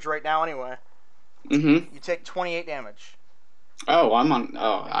take damage right now anyway. You take 28 damage. Oh, I'm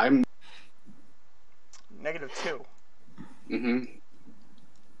 -2.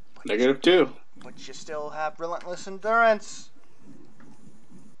 -2. But you still have relentless endurance.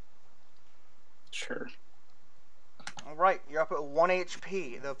 Sure. Alright, you're up at 1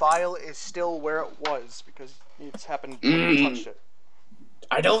 HP. The vial is still where it was because it's happened when you touched it.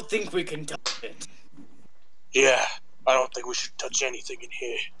 I don't think we can touch it. Yeah, I don't think we should touch anything in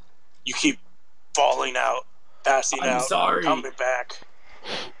here. You keep falling out, passing out, coming back.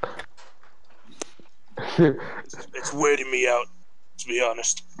 It's weirding me out, to be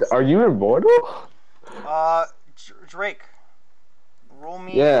honest. Are you immortal? Drake, roll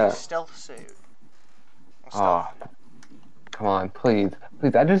me a stealth save. Come on, please.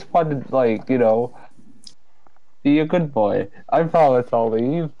 I just wanted, like, you know. Be a good boy. I promise I'll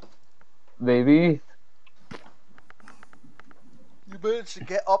leave, baby. You managed to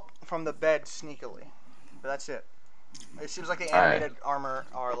get up from the bed sneakily. But that's it. It seems like the Alright. animated armor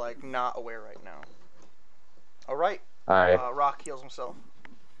are like not aware right now. Alright. Alright. Rock heals himself.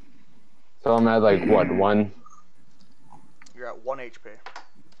 So I'm at like what, 1? You're at 1 HP.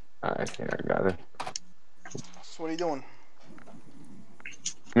 Alright, here, I got it. So what are you doing?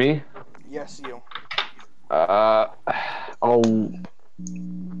 Me? Yes, you. Oh.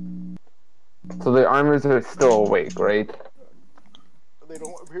 So the armors are still awake, right? They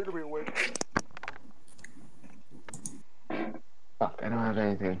don't appear to be awake. Fuck, I don't have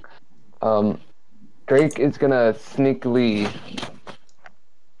anything. Drake is gonna sneakily...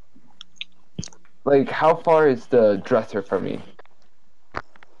 Like, how far is the dresser from me?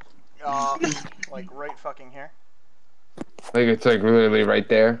 Like right fucking here. Like, it's like literally right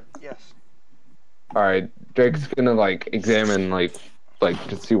there? Yes. Alright, Drake's gonna like examine like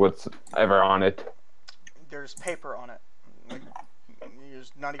to see what's ever on it. There's paper on it. Like,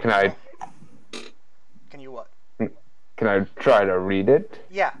 there's not even. Can I? Can you what? Can I try to read it?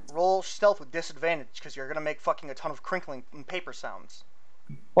 Yeah, roll stealth with disadvantage because you're gonna make fucking a ton of crinkling and paper sounds.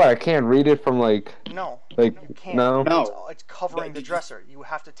 What? I can't read it from like. No. Like You can't. no. No. It's covering the dresser. You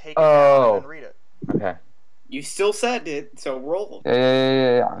have to take it Oh. down and then read it. Okay. You still said it, so roll.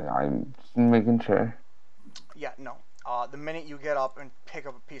 Yeah. I'm just making sure. Yeah, no. The minute you get up and pick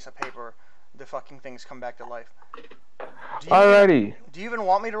up a piece of paper, the fucking things come back to life. Alrighty. Do you even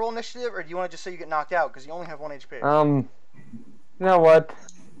want me to roll initiative, or do you want to just say you get knocked out because you only have 1 HP? You know what?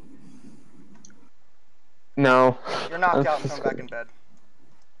 No. You're knocked out and come back in bed.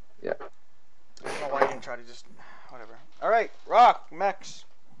 Yeah. I don't know why you didn't try to just... Whatever. Alright, Rock, Mex.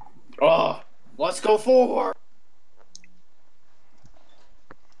 Oh, let's go forward.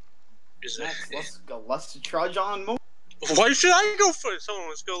 Let's go. Let's trudge on more. Why should I go first? Hold on,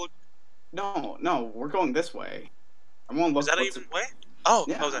 let's go look. No, we're going this way. I want to look. Is that even way? Oh,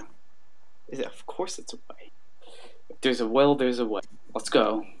 yeah. hold on. Of course it's a way. If there's a will, there's a way. Let's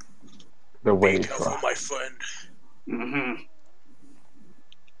go. The way. Be careful, my friend. Mm-hmm.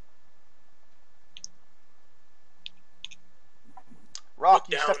 Rock,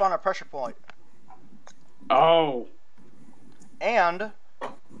 you step on a pressure point. Oh. And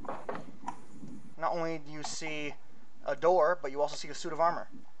not only do you see a door, but you also see a suit of armor.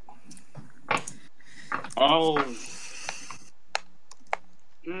 Oh.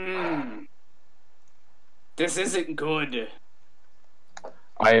 This isn't good.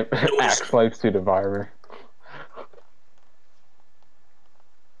 I act like suit of armor.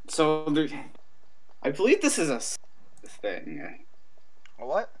 So there, I believe this is a thing. A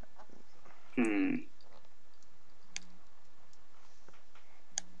what?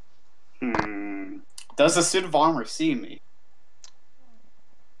 Does the suit of armor see me?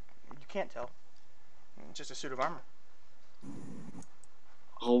 You can't tell. It's just a suit of armor.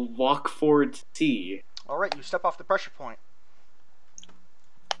 I'll walk forward to see. Alright, you step off the pressure point.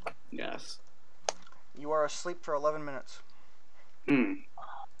 Yes. You are asleep for 11 minutes. You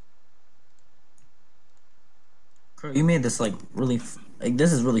made this like really,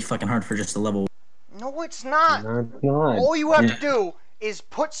 this is really fucking hard for just a level. No, it's not. No, it's not. All you have to do is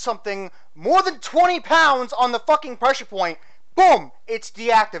put something more than 20 pounds on the fucking pressure point. Boom! It's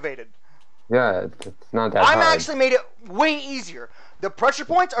deactivated. Yeah, it's not that I'm hard. actually made it way easier. The pressure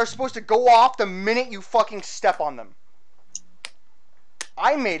points are supposed to go off the minute you fucking step on them.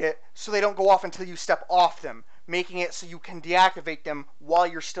 I made it so they don't go off until you step off them, making it so you can deactivate them while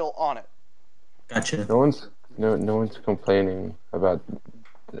you're still on it. Gotcha. No one's complaining about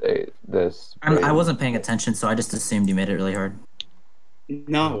this. I wasn't paying attention, so I just assumed you made it really hard.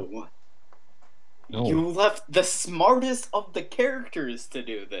 No. You left the smartest of the characters to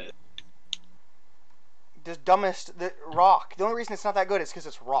do this. The dumbest, Rock. The only reason it's not that good is because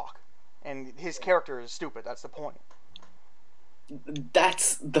it's Rock. And his character is stupid, that's the point.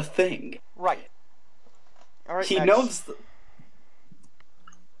 That's the thing. Right. Alright, He next. knows.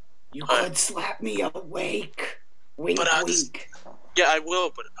 You could slap me awake. Wink, But wink. Yeah, I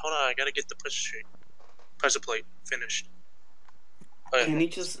will, but hold on, I gotta get the pressure plate finished. Can he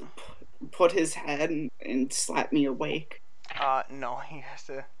just put his head and slap me awake? No, he has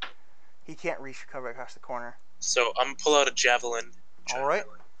to... He can't reach cover across the corner. So I'm gonna pull out a javelin. Alright.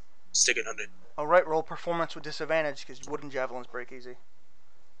 Stick it under. Alright, roll performance with disadvantage, because wooden javelins break easy.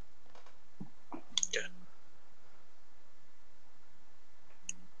 Yeah.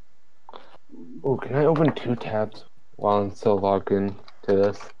 Oh, can I open 2 tabs while I'm still logged in to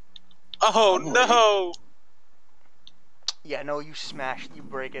this? Oh no! Yeah, no, you smashed, you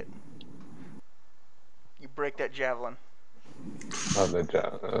break it. You break that javelin. Oh, the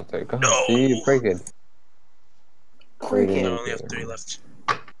job. Okay, go ahead. No. See, you break it. Break I it. only have 3 left.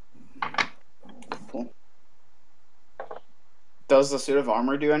 Does the suit of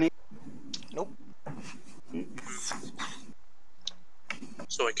armor do anything? Nope.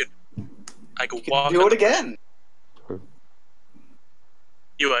 So I could You can walk. do it again.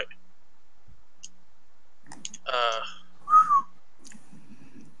 You're right.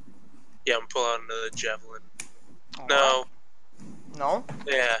 Yeah, I'm pulling out another javelin. No. No?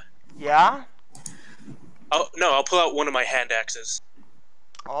 Yeah. Yeah? No, I'll pull out one of my hand axes.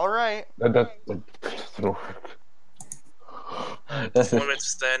 Alright. That doesn't work.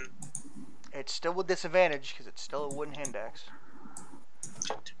 Performance then. It's still with disadvantage because it's still a wooden hand axe.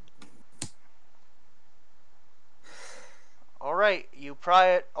 Alright, you pry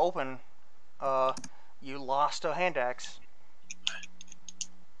it open. You lost a hand axe.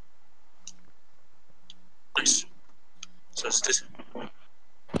 Nice. So it's this.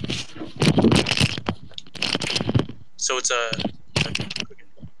 So it's a.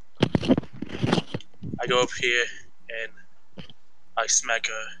 I go up here and I smack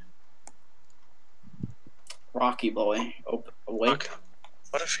a. Rocky boy. Awake.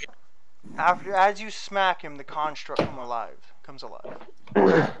 What if he... As you smack him, the construct comes alive.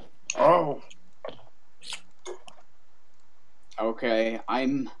 Oh. Okay,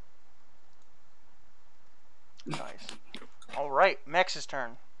 I'm. Nice. Alright, Mex's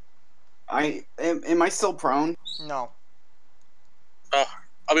turn. Am I still prone? No. Oh,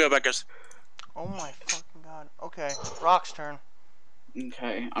 I'll be right back, guys. Oh my fucking god. Okay, Rock's turn.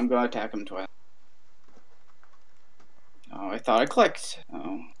 Okay, I'm gonna attack him twice. Oh, I thought I clicked.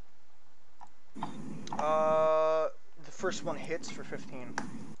 Oh. The first one hits for 15.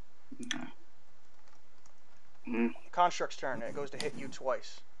 Okay. Construct's turn. It goes to hit you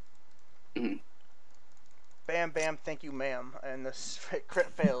twice. Bam, bam, thank you, ma'am. And the crit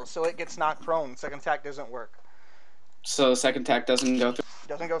fails, so it gets knocked prone. Second attack doesn't work. So the second attack doesn't go through?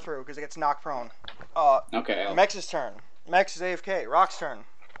 Doesn't go through because it gets knocked prone. Okay. Mex's turn. Mex is AFK. Rock's turn.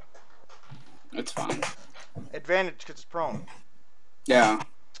 It's fine. Advantage because it's prone. Yeah.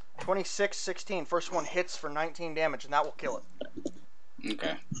 26, 16. First one hits for 19 damage, and that will kill it.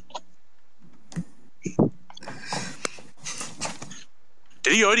 Okay.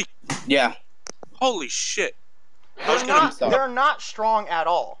 Did he already? Yeah. Holy shit. They're not strong at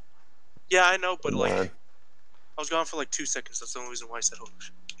all. Yeah, I know, but like, I was gone for like 2 seconds. That's the only reason why I said holy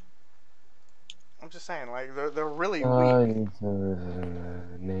shit. I'm just saying, like, they're really weak.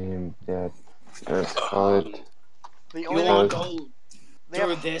 Name that. Let's call it. The You only want to one go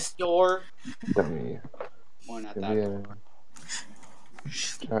through this door? Dummy. Or not that door?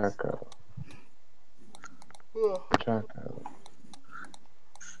 Chaco. Chaco.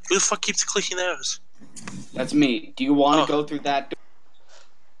 Who the fuck keeps clicking those? That's me. Do you want to go through that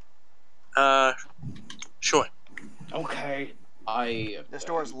door? Sure. Okay. This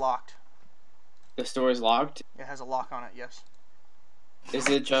door is locked. This door is locked? It has a lock on it, yes. Is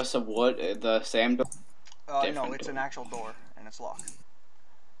it just a wood, the same door? No, it's an actual door, and it's locked.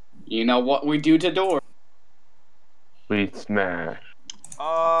 You know what we do to door? We smash.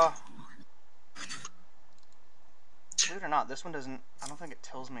 Believe it or not, this one doesn't. I don't think it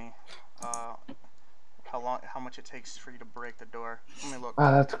tells me how much it takes for you to break the door. Let me look.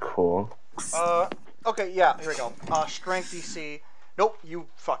 Oh, that's cool. Okay, yeah, here we go. Strength DC. Nope, you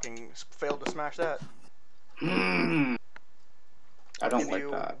fucking failed to smash that. I don't like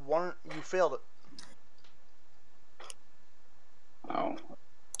that. You failed it. Oh.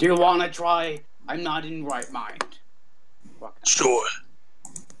 Do you want to try? I'm not in right mind. Sure.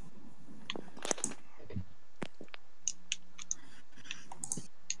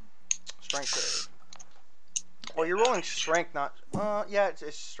 Strength save. Well, you're rolling strength, not. Yeah, it's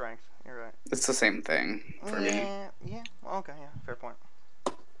strength. You're right. It's the same thing for me. Yeah. Okay. Yeah. Fair point.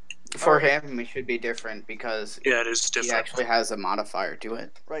 For him, it should be different because yeah, it is different. He actually has a modifier to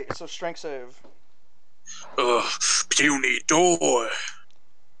it. Right. So strength save. Puny door.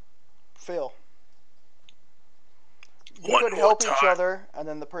 Fail. You could help each other, and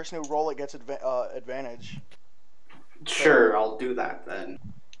then the person who roll it gets advantage. Sure, I'll do that then.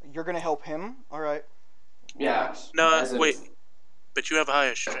 You're gonna help him, all right? Yeah. No, wait. But you have a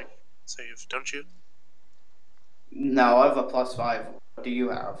higher strength save, don't you? No, I have a +5. What do you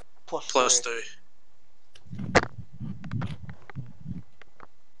have? +3.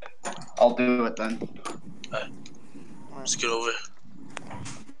 I'll do it then. Let's get over.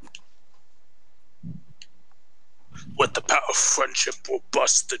 With the power of friendship, we'll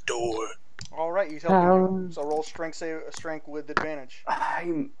bust the door. All right, he's helping you. So roll strength with advantage.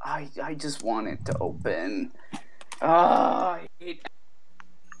 I just want it to open. I hate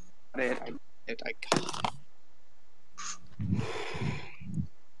it.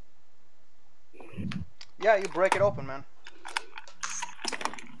 Yeah, you break it open, man.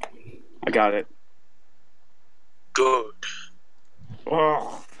 I got it. Good.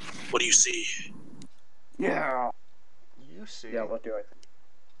 Oh, What do you see? yeah. You see Yeah, what do I think?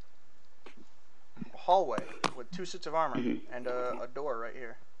 a hallway with 2 suits of armor Mhm. and a door right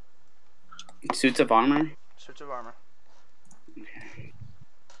here. Suits of armor? Suits of armor.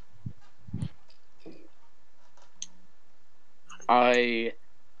 I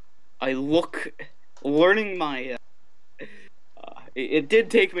look, learning my, it did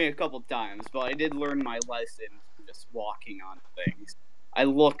take me a couple times, but I did learn my lesson from just walking on things. I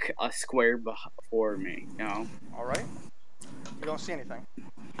look a square before me, you know? All right. You don't see anything.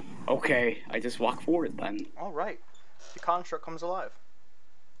 Okay, I just walk forward then. All right. The construct comes alive.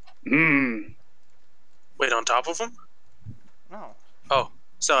 Mmm. Wait, on top of him? No. Oh,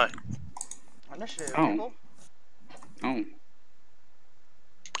 sorry. Initiative, Oh. people. Oh.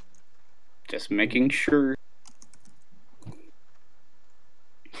 Just making sure.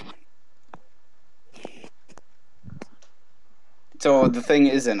 So the thing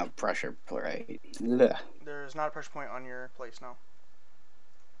isn't a pressure plate. Ugh. There's not a pressure point on your place now.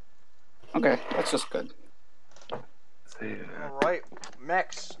 Okay, that's just good. All right.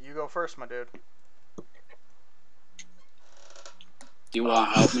 Mex, you go first, my dude. Do you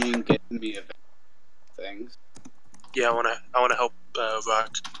want to help me in getting me things? Yeah, I wanna help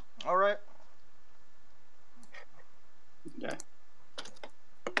Rock. All right. Okay.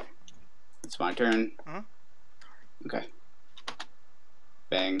 It's my turn. Mhm. Okay.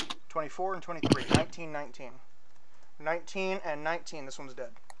 Bang. 24 and 23. 19, 19. 19 and 19. This one's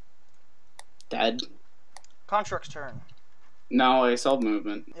dead. Dead? Construct's turn. No, I saw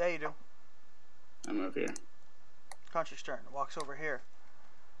movement. Yeah, you do. I move here. Construct's turn. Walks over here.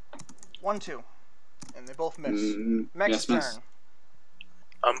 1, 2. And they both miss. Mm, Mex's yes, miss. turn.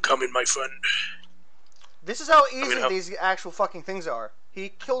 I'm coming, my friend. This is how easy help. these actual fucking things are. He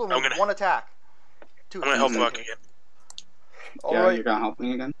killed him I'm with gonna- 1 attack. 2 I'm gonna help attacks, Rock actually. again. All Yeah, right. you're gonna help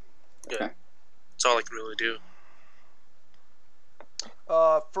me again? Yeah. Okay. That's all I can really do.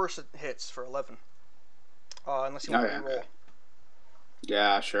 First it hits for 11. Unless you Oh, want to yeah, reroll. okay.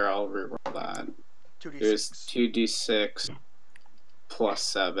 Yeah, sure, I'll reroll that. 2d6. There's 2d6 plus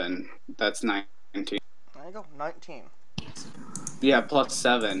 7. That's 19. There you go. 19. Yeah, plus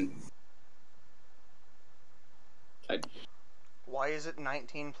 7. Why is it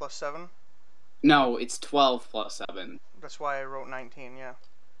 19 plus 7? No, it's 12 plus 7. That's why I wrote 19, yeah.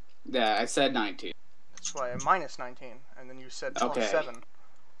 Yeah, I said 19. That's why I minus 19. And then you said plus Okay. 7.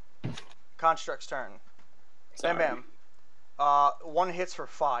 Construct's turn. Sorry. Bam bam. 1 hits for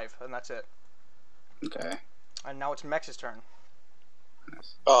 5, and that's it. Okay. And now it's Mex's turn.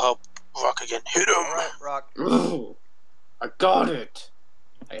 I'll help Rock again. Hit him! Alright, Rock. Ooh, I got it!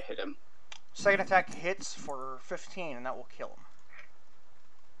 I hit him. Second attack hits for 15, and that will kill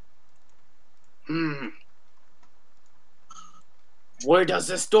him. Where does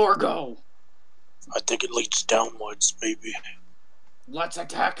this door go? I think it leads downwards, maybe. Let's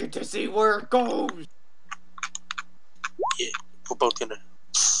attack it to see where it goes! Yeah, we're both gonna...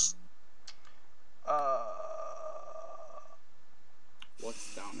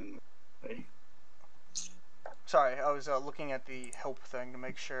 What's down in the way? Sorry, I was looking at the help thing to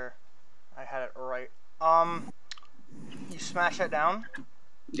make sure I had it right. You smash that down?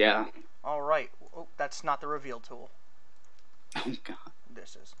 Yeah. Alright. Oh, that's not the reveal tool. Oh god.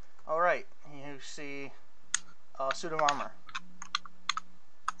 This is. Alright, you see a suit of armor.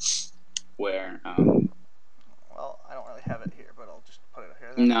 Where? Well, I don't really have it here, but I'll just put it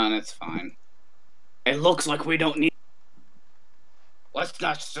here. Then. No, that's fine. It looks like we don't need... Let's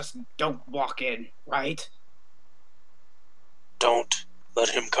not just don't walk in, right? Don't let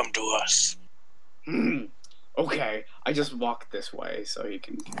him come to us. Okay, I just walk this way so he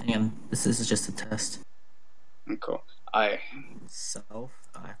can... Damn, this is just a test. Cool. Self.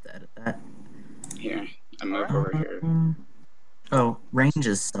 I have to edit that. Here, I move over here. Oh, range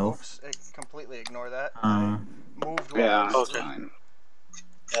is self. Oops, completely ignore that. Moved Yeah, one. that's fine.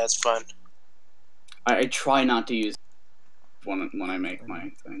 Yeah, that's fine. I try not to use when I make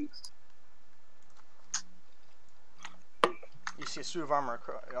my things. You see a suit of armor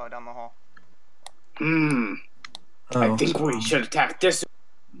down the hall. I think we should attack this.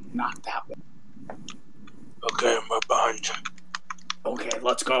 Not that one. Okay, I'm right behind you. Okay,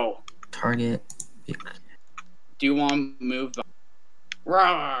 let's go. Target. Do you want to move?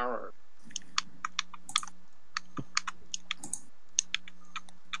 Rawr.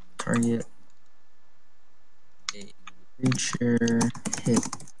 Target a creature hit.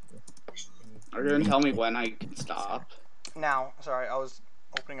 Are you gonna tell me when I can stop? Now, sorry, I was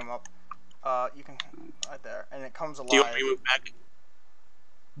opening them up. You can right there, and it comes Do you alive. want me to move back?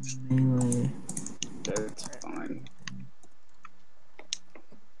 Melee. That's fine.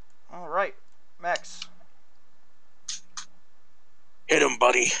 All right, Max. Hit him,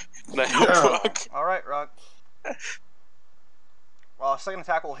 buddy. Can I help Yeah. Rock? All right, Rock. Well, second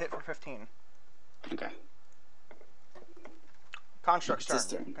attack will hit for 15. Okay. Construct's It's his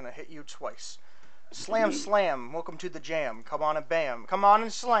turn. turn. Gonna hit you twice. Slam, slam. Welcome to the jam. Come on and bam. Come on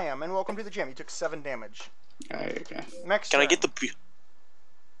and slam. And welcome to the jam. You took 7 damage. Alright, okay. Next Can I turn. get the?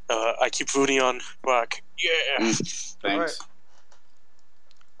 I keep rooting on Rock. Yeah. Thanks.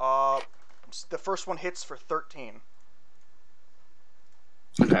 The first one hits for 13.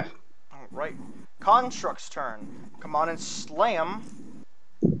 Okay. Alright. Construct's turn. Come on and slam.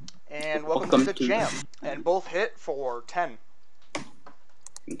 And welcome to the jam. And both hit for 10.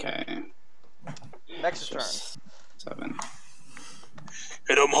 Okay. Next turn. 7.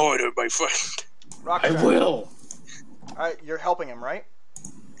 Hit him harder, my friend. Rock's I turn. will. Alright, you're helping him, right?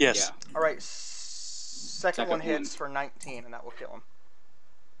 Yes. Yeah. Alright, second one hits for 19, and that will kill him.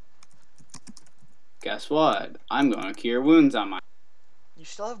 Guess what? I'm gonna cure wounds on my. You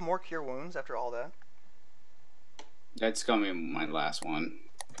still have more cure wounds after all that? That's gonna be my last one.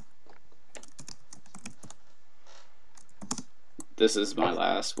 This is my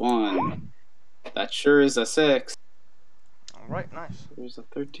last one. That sure is a 6. Alright, nice. There's a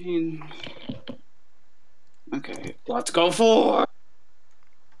 13. Okay, let's go for.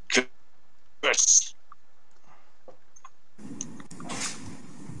 Yes.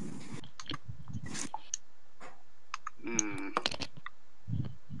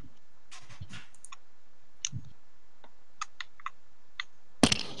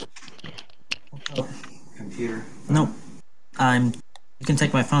 Computer. Nope. You can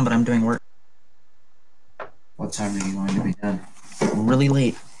take my phone, but I'm doing work. What time are you going to be done? Really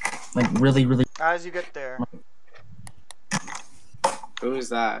late. Like, really, really. As you get there, Who is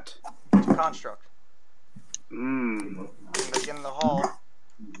that? it's a construct. Mmm. And they get in the hall.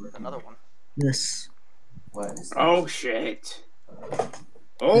 Another one. This. What is that? Oh shit.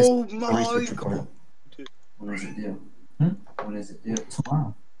 Oh This my research god. report. What does it do? Hmm? What does it do?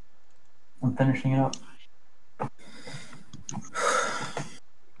 Tomorrow. I'm finishing it up. I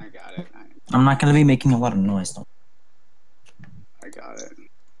got it. I'm not gonna be making a lot of noise, though. I got it.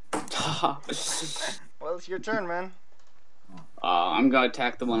 Well, it's your turn, man. I'm gonna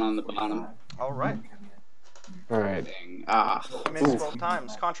attack the one on the bottom. Alright. Alright. Dang. Missed both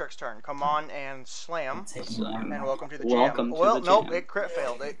times. Contract's turn. Come on and slam. Slam. And welcome to the Welcome jam. to Well, the nope, jam. it crit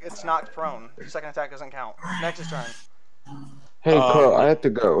failed. It's knocked prone. Second attack doesn't count. Next turn. Hey, Crow, I have to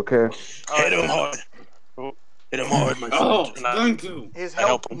go, okay? Hit him hard. Oh, hit him hard, my friend. Oh, And I- thank you. His I help,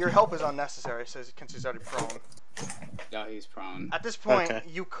 help him. your help is unnecessary, since he's already prone. Yeah, he's prone. At this point, Okay.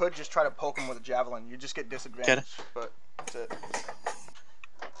 you could just try to poke him with a javelin. You just get disadvantage, but that's it.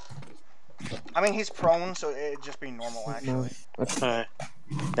 I mean, he's prone, so it'd just be normal, actually. Alright.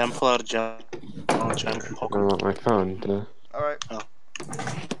 Yeah, I'm pull out a jump. I'm trying to I poke don't him. want my phone to... Alright.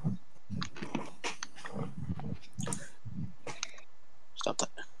 Stop that.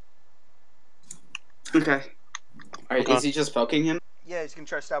 Okay. Alright, Okay. is he just poking him? Yeah, he's gonna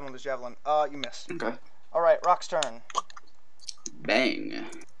try to stab him with his javelin. You missed. Okay. Alright, Rock's turn. Bang.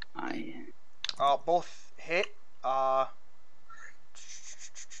 Both hit, for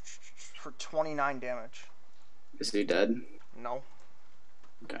 29 damage. Is he dead? No.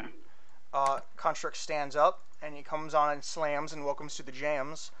 Okay. Construct stands up, and he comes on and slams and welcomes to the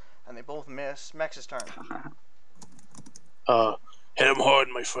jams, and they both miss. Mex's turn. Hit him hard,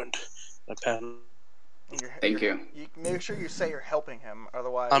 my friend. My pen. Thank you. You make sure you say you're helping him,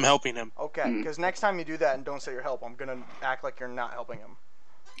 otherwise. I'm helping him. Okay, because next time you do that and don't say you're help, I'm gonna act like you're not helping him.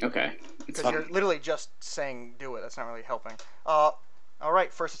 Okay. It's Because fine. you're literally just saying do it. That's not really helping.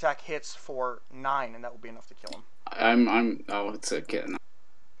 Alright, first attack hits for 9, and that will be enough to kill him. Oh, it's a kid.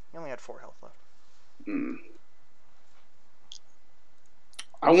 He only had 4 health left.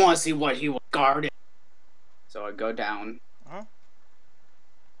 I want to see what he was guarding. So I go down. Uh-huh.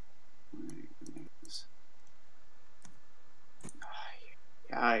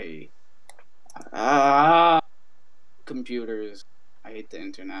 Computers. I hate the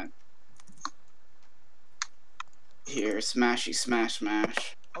internet. Here, smashy, smash,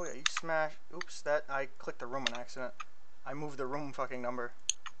 smash. Oh yeah, you smash. Oops, I clicked the room on accident. I moved the room fucking number.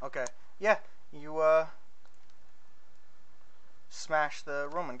 Okay. Yeah, you smash the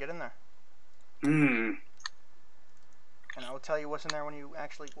room and get in there. And I will tell you what's in there when you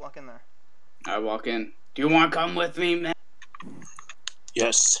actually walk in there. I walk in. Do you want to come with me, man?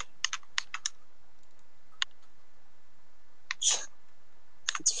 Yes.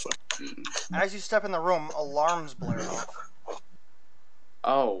 It's fun. As you step in the room, alarms blare off.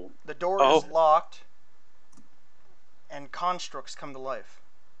 Oh. The door is locked, and constructs come to life.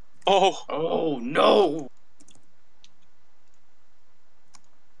 Oh. Oh, no.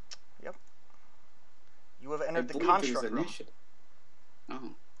 Yep. You have entered the construct room. Oh.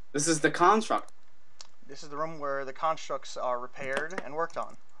 This is the construct. This is the room where the constructs are repaired and worked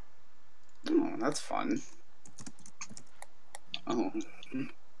on. Oh, that's fun. Oh.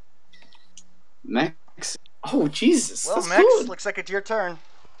 Max. Oh, Jesus. Well, that's Max, good. looks like it's your turn.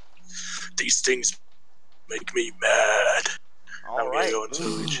 These things make me mad. All I'm right. gonna go into the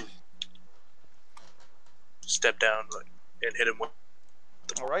village. Step down and hit him with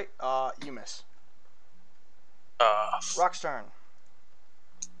All right. You miss. uh Rock's turn.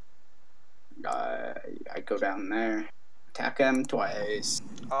 I go down there. Attack him twice.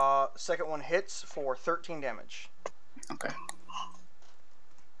 Second one hits for 13 damage. Okay.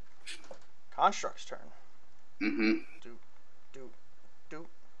 Construct's turn. Mm-hmm. Do.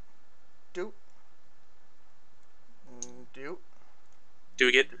 do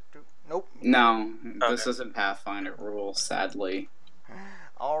we get Nope. No, this Okay. isn't Pathfinder rules, sadly.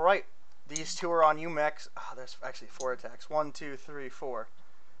 All right. These two are on you, Max. Oh, there's actually 4 attacks. 1, 2, 3, 4.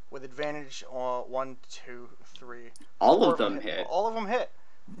 With advantage, 1, 2, 3. All Four of them hit. All of them hit.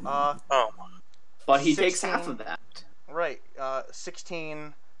 oh But he takes 16. half of that. Right.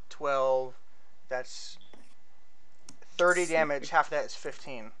 16, 12. That's 30 damage. Half of that is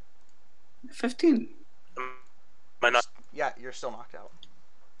 15. 15. am I not Yeah, you're still knocked out.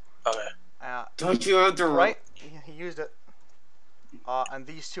 okay. Don't you have to Right. He used it. And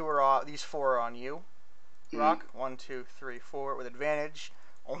these 4 are on you. Rock. 1, 2, 3, 4 with advantage.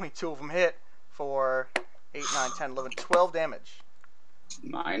 Only 2 of them hit for 8, 9, 10, 11, 12 damage.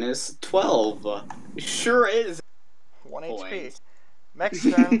 Minus 12. Sure is. 1 Points. HP. Next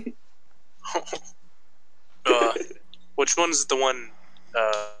turn. Which one's the one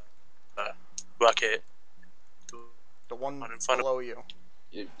bucket? The one in front of below you.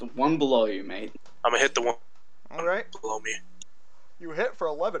 The one below you, mate. I'm gonna hit the one All right. below me. You hit for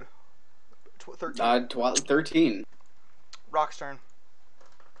 11. 13. 13. Rock's turn.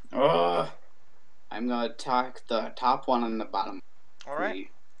 Ugh. I'm gonna attack the top one and the bottom. All right.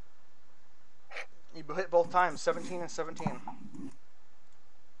 You hit both times. 17 and 17.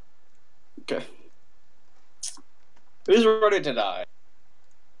 Okay. Who's ready to die?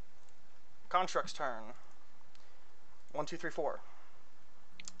 Construct's turn. 1, 2, 3, 4.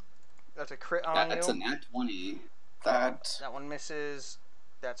 That's a crit on That's you. a nat 20. That. That one misses.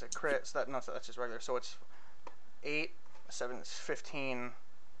 That's a crit. So that's just regular. So it's 8, 7 is 15.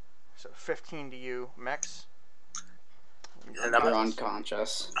 So 15 to you, Mex. And I'm You're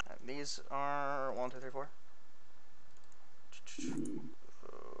unconscious. And these are 1, 2, 3, 4.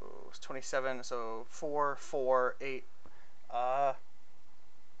 It's 27. So 4, 4, 8.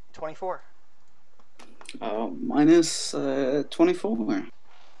 24. Minus 24.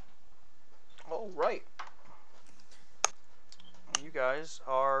 All right. You guys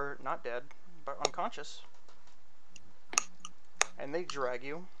are not dead, but unconscious. And they drag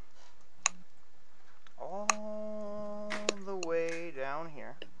you all the way down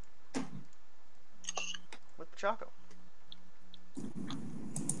here with Pachaco.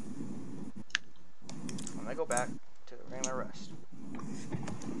 And they go back to the regular rest.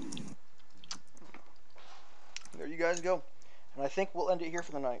 There you guys go. And I think we'll end it here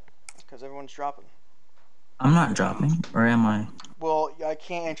for the night, because everyone's dropping. I'm not dropping, or am I? Well, I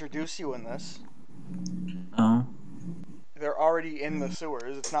can't introduce you in this. Oh. They're already in the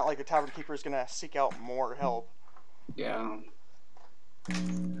sewers. It's not like the Tavern Keeper is going to seek out more help. Yeah.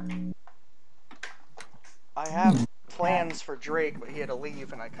 I have plans for Drake, but he had to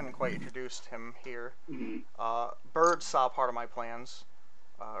leave, and I couldn't quite introduce him here. Bird saw part of my plans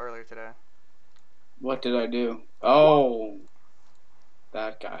earlier today. What did I do? Oh.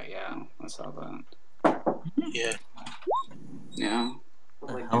 That guy, yeah. I saw that. Yeah. Yeah.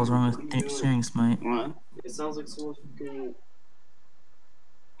 What the hell's wrong with Sharing Smite? What? It sounds like someone's fucking.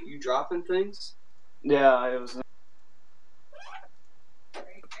 You dropping things? Yeah, it was.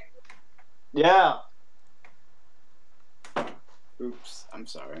 Yeah. Oops, I'm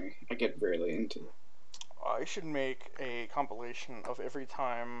sorry. I get really into it. I should make a compilation of every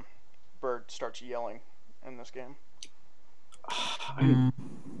time Bird starts yelling in this game.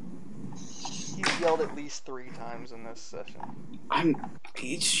 He's yelled at least 3 times in this session.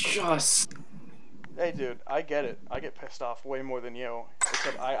 He's just. Hey, dude, I get it. I get pissed off way more than you.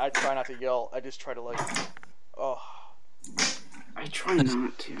 Except I try not to yell. I just try to, like, oh. I try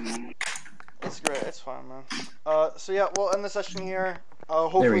not to. It's great. It's fine, man. So yeah, we'll end the session here.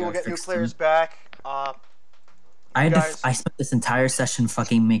 Hopefully we'll get new players back. I spent this entire session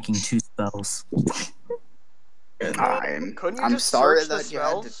fucking making 2 spells. Couldn't you I'm just sorry search the that you had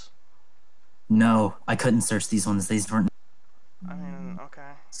to. spells? No, I couldn't search these ones. These weren't. I mean, okay.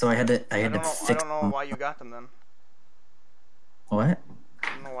 So I had to I fix don't know them. why you got them then. What? I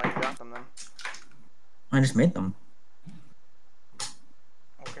don't know why you got them then. I just made them.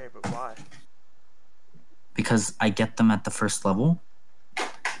 Okay, but why? Because I get them at the first level. Do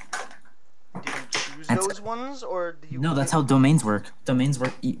you choose those ones, or do you? No, that's how domains work. Domains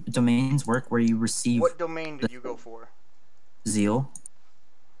work where you receive. What domain did you go for? Zeal.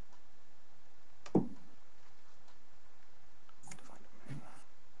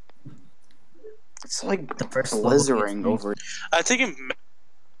 It's like the first blizzarding over. I think if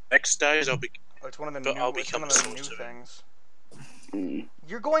Max dies, I'll be. Oh, it's one of the new. I'll It's one become of the new sorcerer. things. Mm.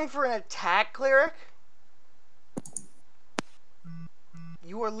 You're going for an attack cleric?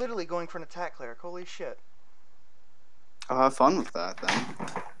 You are literally going for an attack cleric. Holy shit! I'll have fun with that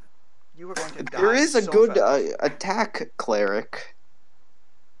then. You were going to die. There is a so good fast. attack cleric.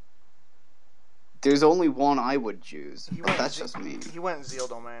 There's only one I would choose, but that's just me. He went Zeal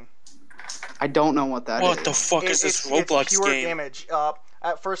Domain. I don't know what that is. What the fuck is this Roblox it's pure game? damage.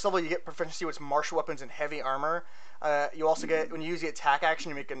 At first level, you get proficiency with martial weapons and heavy armor. You also get, when you use the attack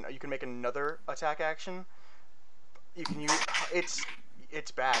action, you can make another attack action. You can use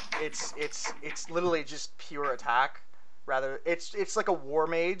it's bad. It's literally just pure attack. Rather, it's like a war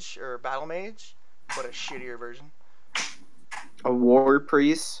mage or battle mage, but a shittier version. A war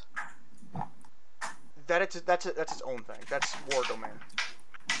priest. That's its own thing. That's war domain.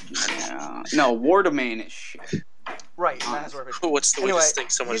 Yeah. No, war domain is shit. Right. And that's where What's the anyway, weirdest thing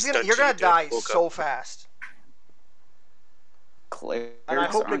someone's done? you're gonna to you die that woke so up? fast. Clerics And I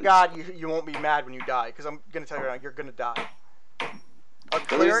hope to aren't- God you won't be mad when you die, because I'm gonna tell you right now, you're gonna die. A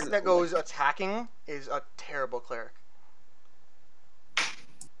cleric that goes attacking is a terrible cleric.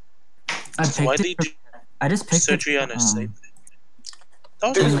 I Why picked did it. you I just picked surgery it. on a site? That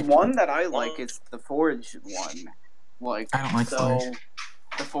was There's like- one that I like. It's the forge one. Like I don't like Forge.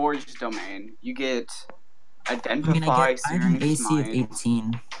 The forge domain. You get I identify. had an AC of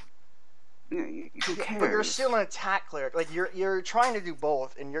 18. Who cares? But you're still an attack cleric. Like you're trying to do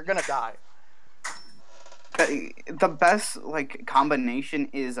both, and you're gonna die. The best like combination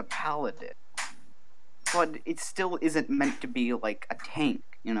is a paladin, but it still isn't meant to be like a tank,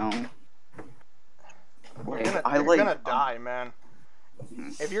 you know. Like, You're gonna die, man.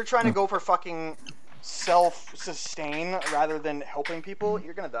 If you're trying to go for fucking self-sustain rather than helping people,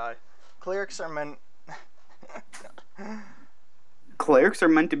 you're gonna die. Clerics are meant. Clerics are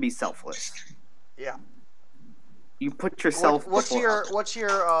meant to be selfless. Yeah. You put yourself. What's before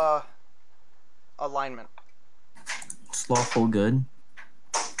your alignment? Slothful good.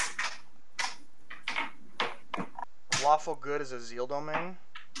 Lawful good is a zeal domain.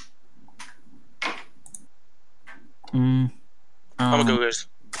 Mm. I'm gonna go, guys.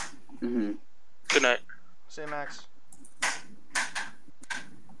 Mm-hmm. Good night. Say Max.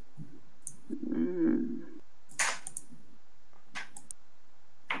 Mm.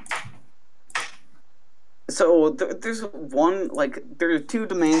 So there's one like there are two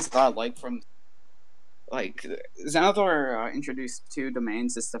domains that I like from like Xanathar introduced two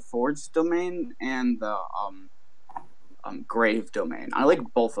domains. It's the Forge domain and the Grave domain. I like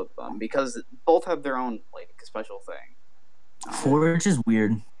both of them because both have their own like special thing. Forge is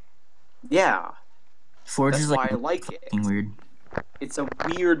weird. Yeah, Forge that's is why like I like fucking it. weird. It's a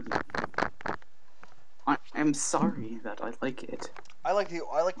weird. I'm sorry that I like it. I like the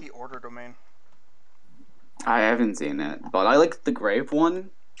order domain. I haven't seen it, but I like the Grave one.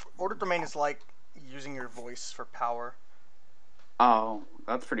 Order domain is like using your voice for power. Oh,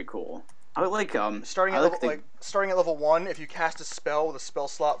 that's pretty cool. I like Starting I at like level the- starting at level 1, if you cast a spell with a spell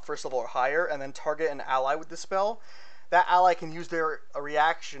slot first level or higher, and then target an ally with the spell, that ally can use their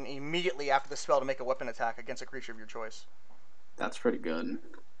reaction immediately after the spell to make a weapon attack against a creature of your choice. That's pretty good.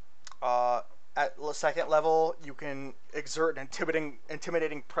 At the second level, you can exert an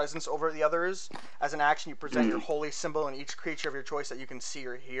intimidating presence over the others. As an action, you present your holy symbol, and each creature of your choice that you can see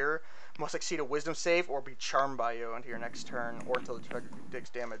or hear must succeed a wisdom save or be charmed by you until your next turn or until the target takes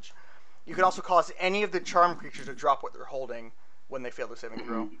damage. You can also cause any of the charmed creatures to drop what they're holding when they fail the saving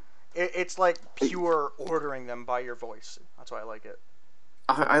throw. It's like pure ordering them by your voice. That's why I like it.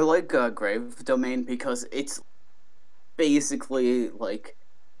 I like Grave Domain because it's basically like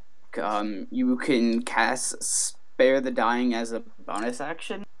you can cast Spare the Dying as a bonus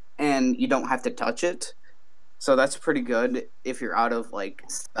action, and you don't have to touch it. So that's pretty good if you're out of like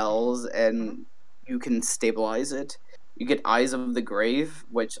spells and you can stabilize it. You get Eyes of the Grave,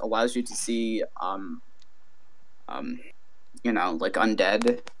 which allows you to see like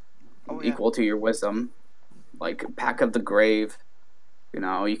undead equal to your wisdom. Like Pack of the Grave.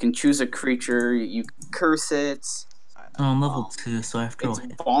 You can choose a creature, you curse it. Oh, I'm level 2, so I have to It's go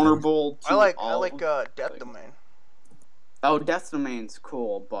hit. vulnerable to I like Death Domain. Oh, Death Domain's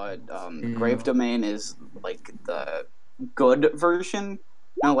cool, but Grave Domain is like the good version.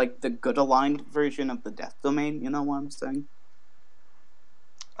 Like the good aligned version of the Death Domain, you know what I'm saying?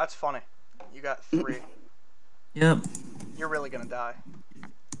 That's funny. You got 3. Yep. You're really gonna die.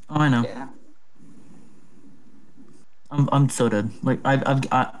 Oh, I know. Yeah. I'm so dead. Like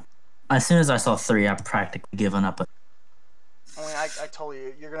I as soon as I saw 3, I practically given up. I mean, I told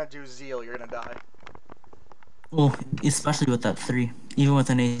you, you're gonna do Zeal, you're gonna die. Well, especially with that 3, even with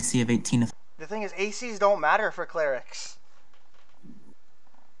an AC of 18. The thing is, ACs don't matter for clerics.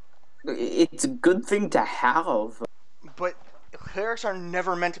 It's a good thing to have. But clerics are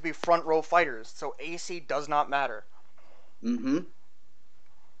never meant to be front row fighters, so AC does not matter. Mm-hmm.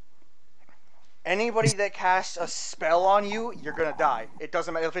 Anybody that casts a spell on you, you're gonna die. It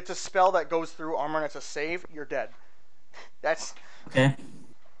doesn't matter if it's a spell that goes through armor and it's a save, you're dead. That's okay.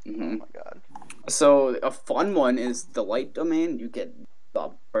 Mm-hmm. Oh my god. So a fun one is the Light Domain. You get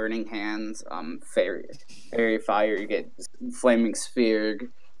Burning Hands, Fairy Fire. You get Flaming Sphere,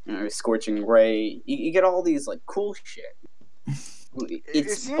 Scorching Ray. You get all these like cool shit. It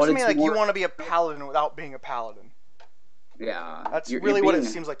seems to me like you want to be a paladin without being a paladin. Yeah. That's really what it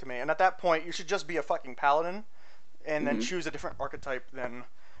seems like to me. And at that point, you should just be a fucking paladin, and then choose a different archetype than.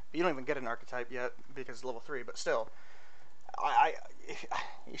 You don't even get an archetype yet because it's level 3, but still.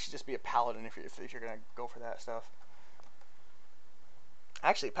 You should just be a paladin if you're gonna go for that stuff.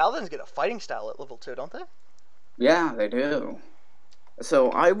 Actually, paladins get a fighting style at level 2, don't they? Yeah, they do.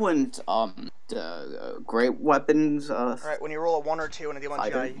 So I went great weapons. Alright, when you roll a 1 or 2 and a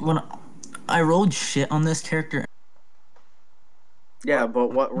D1 GI. When I rolled shit on this character. Yeah,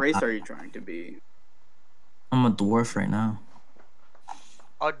 but what race are you trying to be? I'm a dwarf right now.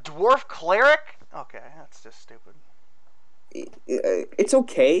 A dwarf cleric? Okay, that's just stupid. It's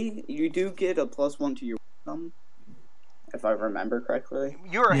okay. You do get a +1 to your wisdom, if I remember correctly.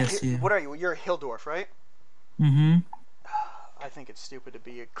 You're what are you? You're a hill dwarf, right? Mm-hmm. I think it's stupid to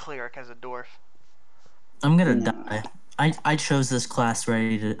be a cleric as a dwarf. I'm gonna die. I chose this class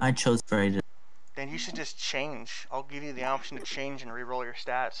ready to. Then you should just change. I'll give you the option to change and re-roll your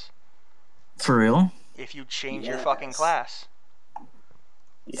stats. For real? If you change your fucking class.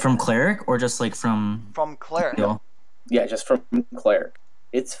 From cleric or just like from? From cleric. Yeah, just from cleric.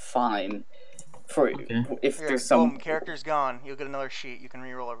 It's fine. If there's some character's gone, you'll get another sheet. You can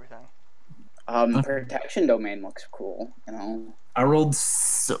re-roll everything. Protection domain looks cool. I rolled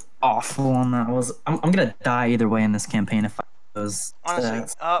so awful on that. I'm gonna die either way in this campaign if I was.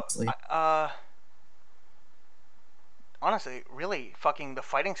 Honestly, really, fucking the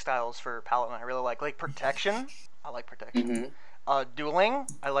fighting styles for Paladin I really like. Like protection, I like protection. Dueling,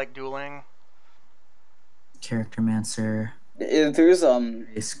 I like dueling. Character Mancer. There's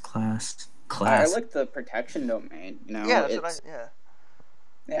Base class. I like the protection domain. Yeah,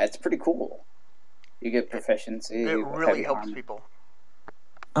 Yeah, it's pretty cool. You get proficiency. It really helps people.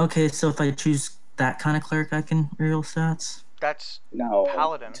 Okay, so if I choose that kind of cleric, I can reroll stats. That's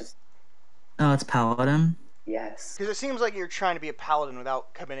Paladin. Oh, it's Paladin. Yes. Because it seems like you're trying to be a paladin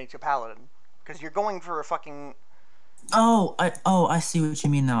without committing to paladin. Because you're going for a fucking. I see what you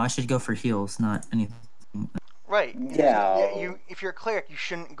mean now. I should go for heals, not anything. Right. Yeah. If you're a cleric, you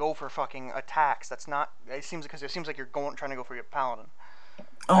shouldn't go for fucking attacks. That's not. It seems like you're trying to go for your paladin.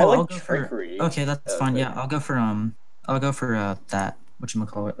 Oh, I'll go trickery. Okay, that's fine. Yeah, I'll go for that.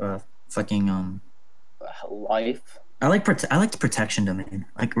 Whatchamacallit? Fucking life. I like the protection domain.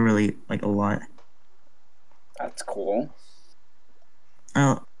 Like really, like a lot. That's cool.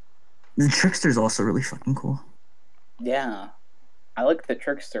 The trickster's also really fucking cool. Yeah, I like the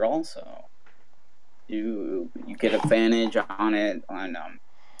trickster also. You get advantage on it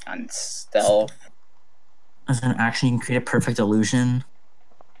on stealth. As an action, you can create a perfect illusion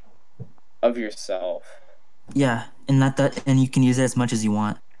of yourself. Yeah, and and you can use it as much as you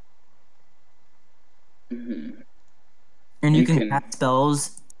want. Mm-hmm. And you can cast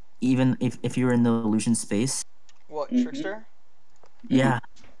spells even if you're in the illusion space. What, trickster? Yeah.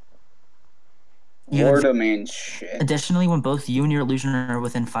 War domain shit. Additionally, when both you and your illusion are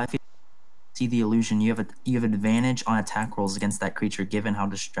within 5 feet, see the illusion, you have advantage on attack rolls against that creature, given how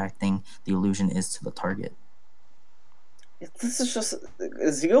distracting the illusion is to the target. This is just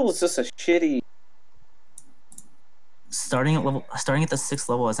Zeal is just a shitty. Starting at the 6th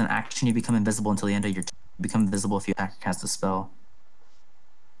level as an action, you become invisible until the end of your turn. You become invisible if you cast a spell.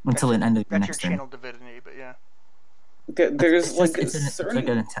 Until the end of your next turn. Channel divinity, but yeah. There's it's like just, it's certain. like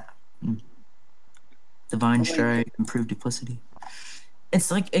an attack. Divine Strike, improved duplicity. It's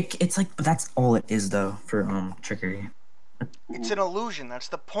like but that's all it is though for trickery. It's an illusion. That's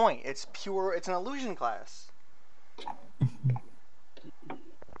the point. It's an illusion class.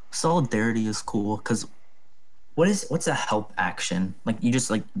 Solidarity is cool because what's a help action? Like you just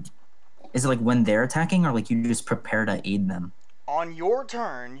like, is it like when they're attacking or like you just prepare to aid them? On your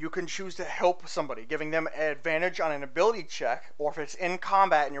turn, you can choose to help somebody, giving them advantage on an ability check, or if it's in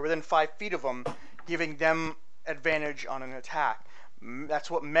combat and you're within 5 feet of them, giving them advantage on an attack.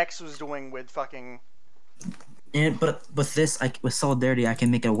 That's what Mex was doing with fucking. But with this, with Solidarity, I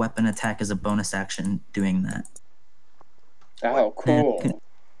can make a weapon attack as a bonus action doing that. Oh, cool.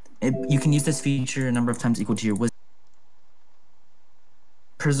 You can use this feature a number of times equal to your wisdom.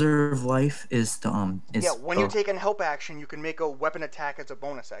 Preserve life is the when you take an help action, you can make a weapon attack as a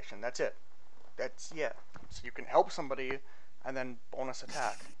bonus action. That's it. So you can help somebody, and then bonus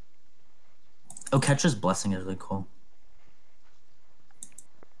attack. Oh, Catcher's Blessing is really cool.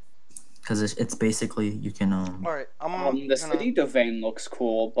 Because it's basically you can All right, the City Domain looks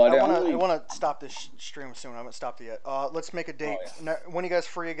cool, but I want to stop this stream soon. I haven't stopped it yet. Let's make a date. Oh, yeah. When are you guys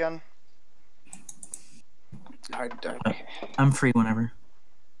free again? I'm free whenever.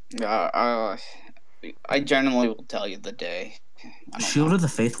 I generally will tell you the day. Shield of the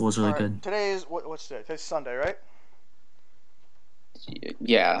Faithful is really good. Today is what's today? Today's Sunday, right?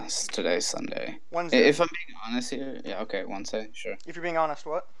 Yeah, today's Sunday. Wednesday. If I'm being honest here, yeah, okay, Wednesday, sure. If you're being honest,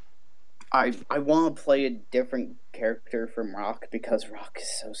 what? I want to play a different character from Rock because Rock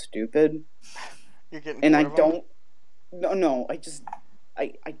is so stupid. You're getting and I don't. No, I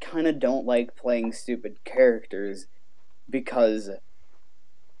kind of don't like playing stupid characters because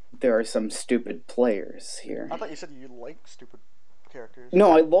there are some stupid players here. I thought you said you like stupid characters.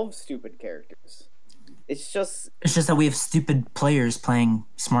 No, I love stupid characters. It's just that we have stupid players playing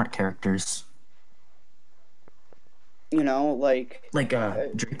smart characters. You know, like Drake.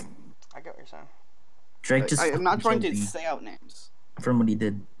 I get what you're saying. Drake just. I'm not trying to say out names. From what he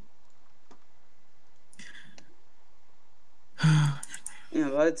did. Yeah,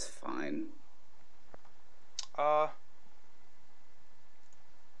 but it's fine. Well,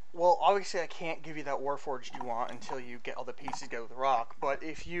 obviously I can't give you that Warforged you want until you get all the pieces together with Rock, but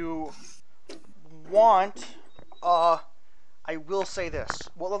if you want, I will say this.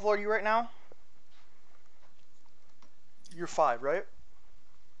 What level are you right now? You're 5, right?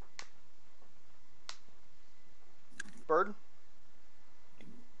 Bird?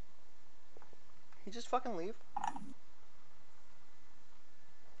 He just fucking leave?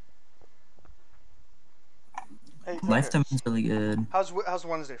 Hey, Lifetime is really good. How's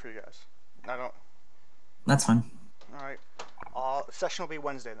Wednesday for you guys? I don't. That's fine. All right. Session will be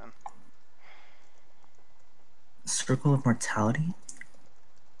Wednesday then. Circle of Mortality.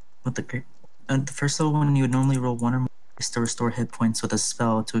 With the first level, when you would normally roll 1 or more to restore hit points with a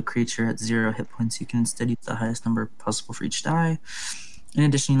spell to a creature at 0 hit points, you can instead use the highest number possible for each die. In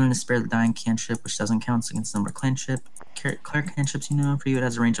addition, you learn to spare the dying cantrip, which doesn't count against the number of clanship. Cleric cantrips, for you, it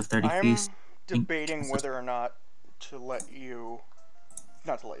has a range of 30 feet. I'm debating whether or not to let you.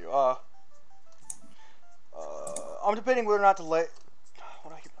 Not to let you. I'm debating whether or not to let.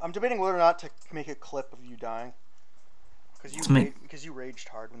 I'm debating whether or not to make a clip of you dying. Because you raged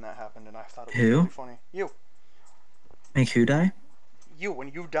hard when that happened, and I thought it was really funny. You. Make who die? You, when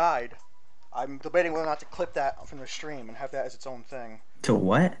you died. I'm debating whether or not to clip that from the stream and have that as its own thing. To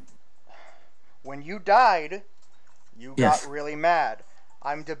what? When you died, you got really mad.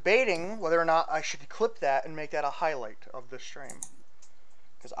 I'm debating whether or not I should clip that and make that a highlight of the stream.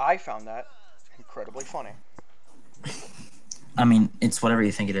 Because I found that incredibly funny. I mean, it's whatever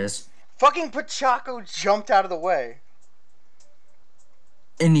you think it is. Fucking Pachaco jumped out of the way.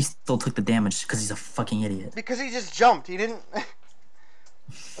 And he still took the damage because he's a fucking idiot. Because he just jumped. He didn't... I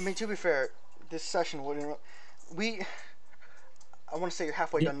mean, to be fair, this session wouldn't... I want to say you're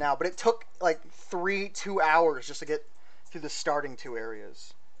halfway done now, but it took like 2 hours just to get through the starting 2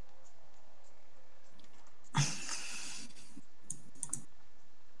 areas. It's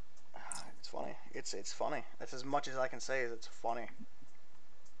funny. It's funny. That's as much as I can say is it's funny.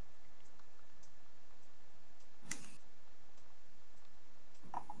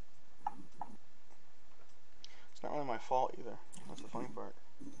 It's not really my fault either. That's the funny part.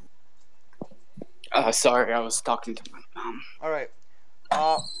 Sorry, I was talking to my mom. All right.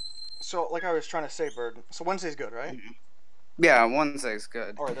 So like I was trying to say, Bird. So Wednesday's good, right? Yeah, Wednesday's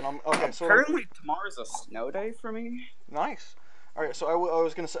good. All right, then I'm okay. So Apparently tomorrow's a snow day for me. nice. All right, so I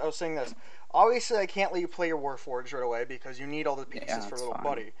was gonna say, I was saying this. Obviously, I can't let you play your Warforged right away because you need all the pieces Yeah, for that's little fine.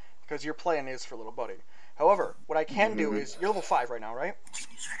 buddy. Because your plan is for little buddy. However, what I can do is you're level 5 right now, right?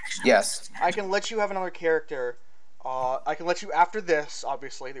 Yes. I can let you have another character. I can let you after this,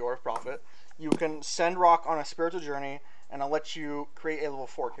 obviously, the Order of Prophet. You can send Rock on a spiritual journey, and I'll let you create a level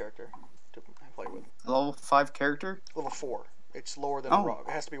 4 character to play with. Level 5 character? Level 4. It's lower than Oh. Rock.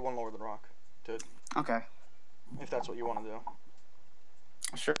 It has to be one lower than Rock. Okay. If that's what you want to do.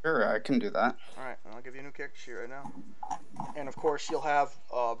 Sure, I can do that. Alright, I'll give you a new character sheet right now. And of course, you'll have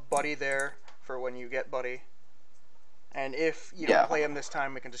Buddy there for when you get Buddy. And if you don't play him this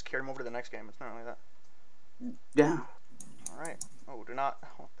time, we can just carry him over to the next game. It's not really that. Yeah. Alright. Oh, do not...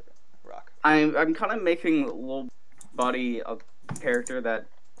 Oh, Rock. I'm kind of making little Buddy a character that,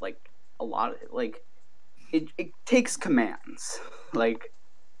 like, a lot of, like, it takes commands. Like,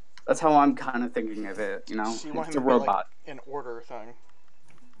 that's how I'm kind of thinking of it, you know? So you want It's him a to be, robot. like, an order thing.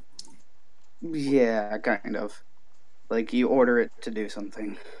 Yeah, kind of. Like, you order it to do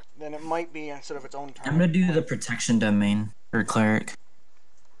something. Then it might be instead of its own turn. I'm gonna do the protection domain for cleric.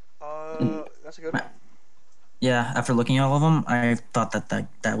 That's a good one. Yeah, after looking at all of them, I thought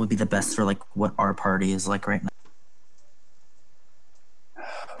that would be the best for like what our party is like right now.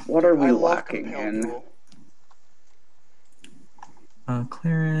 What are we I love lacking Compel in? Duel.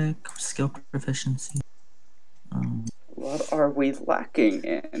 Cleric, skill proficiency. What are we lacking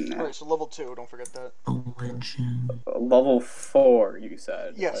in? Alright, so level 2, don't forget that. Religion. Level 4, you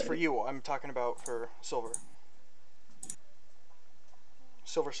said. Yes, right? for you. I'm talking about for Silver.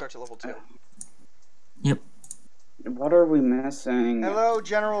 Silver starts at level 2. Yep. What are we missing? Hello,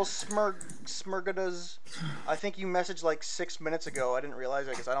 General Smurgadas. I think you messaged like 6 minutes ago. I didn't realize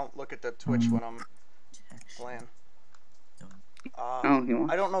it because I don't look at the Twitch when I'm playing. I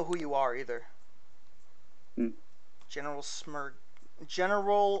don't know who you are either. General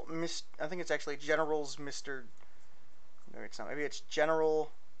General I think it's actually General's Mr. No, it's not. Maybe it's General's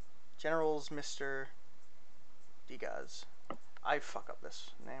Mr. Digaz. I fuck up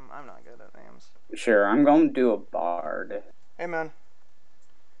this name. I'm not good at names. Sure, I'm going to do a bard. Hey, man.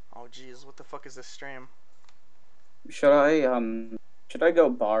 Oh, jeez. What the fuck is this stream? Should I go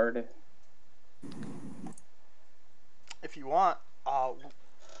bard? If you want,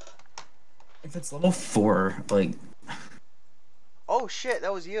 If it's level 4, like... Oh, shit.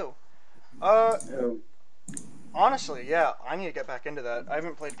 That was you. Honestly, yeah. I need to get back into that. I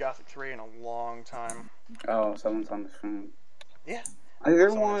haven't played Gothic 3 in a long time. Oh, someone's on the phone. Yeah. I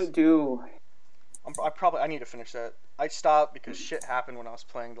either want to do... I need to finish that. I stopped because shit happened when I was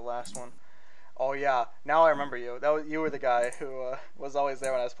playing the last one. Oh yeah, now I remember you. You were the guy who was always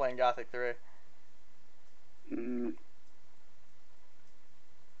there when I was playing Gothic 3.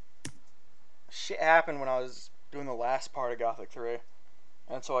 Shit happened when I was doing the last part of Gothic 3,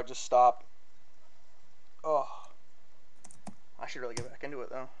 and so I just stopped. Oh, I should really get back into it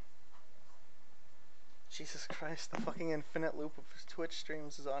though. Jesus Christ, the fucking infinite loop of Twitch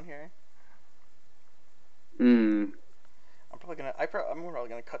streams is on here. I'm probably gonna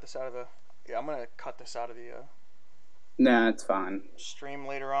cut this out of the. Yeah, I'm gonna cut this out of the. Nah, it's fine. Stream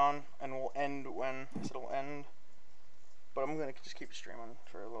later on, and we'll end when I said it'll end. But I'm gonna just keep streaming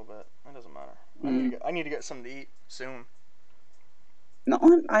for a little bit. It doesn't matter. I need to get something to eat soon. No,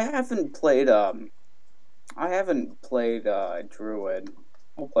 I haven't played Druid.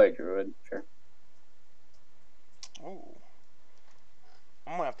 I'll play Druid, sure. Oh.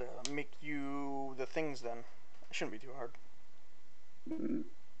 I'm gonna have to make you the things then. It shouldn't be too hard.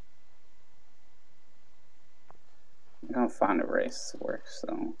 I don't find a race that works,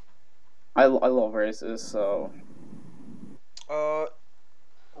 so... I love races, so...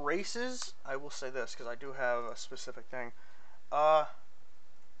 Races, I will say this, because I do have a specific thing.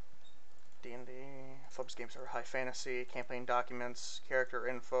 D&D, Phobos games are high fantasy, campaign documents, character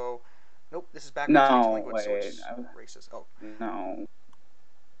info. Nope, this is backwards language, so it's races. Oh. No.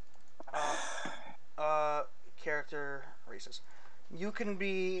 Character, races. You can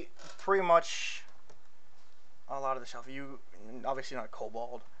be pretty much a lot of the stuff. You, obviously not a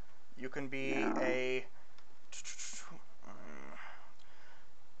kobold. You can be a...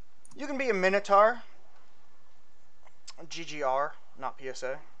 You can be a Minotaur. GGR, not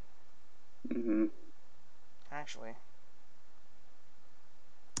PSA. Actually.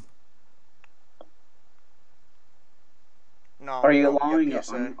 No. Are you allowing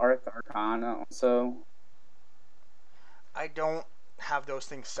Arth Arcana also? I don't have those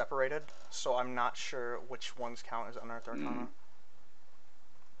things separated, so I'm not sure which ones count as Unearthed Arcana.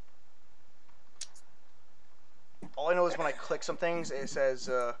 All I know is when I click some things, it says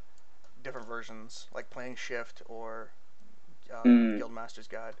different versions, like Playing Shift or Guildmaster's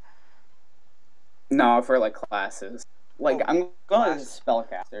Guide. No, for like classes. Like, I'm going as a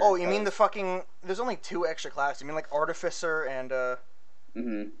spellcaster. Oh, you mean the fucking... There's only 2 extra classes. You mean like Artificer and,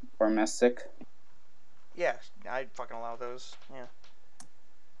 Or Mystic. Yeah, I'd fucking allow those, yeah.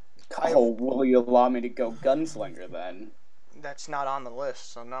 Oh, will you allow me to go Gunslinger, then? That's not on the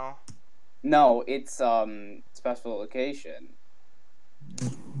list, so no. No, it's, special location.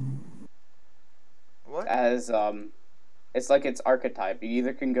 What? As, it's like its archetype. You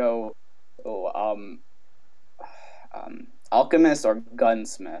either can go, Alchemist or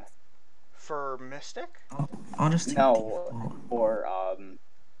Gunsmith. For Mystic? I'll just take No, or,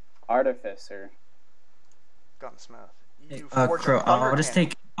 Artificer. Gunsmith. You Crow,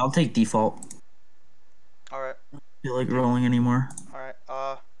 I'll take default. Alright. I don't feel like rolling anymore. Alright,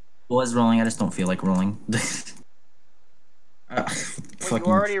 Was rolling, I just don't feel like rolling. Wait, you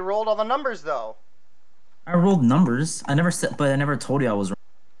already rolled all the numbers, though. I rolled numbers. I never said, but I never told you I was wrong.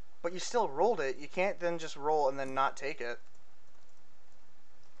 But you still rolled it. You can't then just roll and then not take it.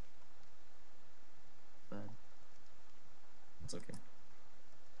 It's okay.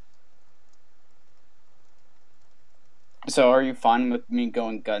 So are you fine with me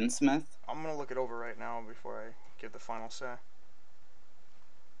going Gunsmith? I'm gonna look it over right now before I give the final say.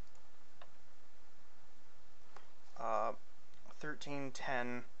 13,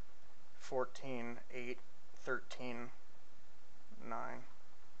 10, 14, 8, 13, 9,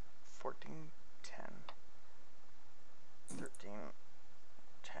 14, 10, 13,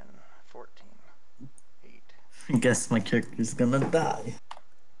 10, 14, 8. I guess my character's gonna die.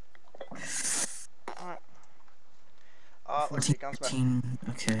 Let's see, Gunsmith.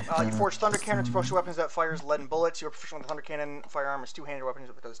 Okay. You forge Thunder Cannon, special weapons that fires lead and bullets. You're proficient with Thunder Cannon. Firearm is two-handed weapons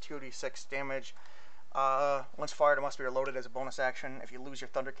that does 2d6 damage. Once fired, it must be reloaded as a bonus action. If you lose your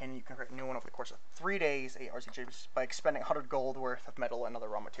Thunder Cannon, you can create a new one over the course of 3 days, 8 RCJs, by expending 100 gold worth of metal and other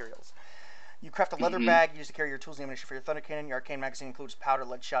raw materials. You craft a leather bag used to carry your tools and ammunition for your Thunder Cannon. Your arcane magazine includes powder,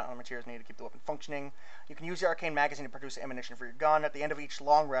 lead shot, and other materials needed to keep the weapon functioning. You can use your arcane magazine to produce ammunition for your gun. At the end of each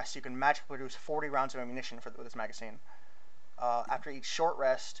long rest, you can magically produce 40 rounds of ammunition with this magazine. After each short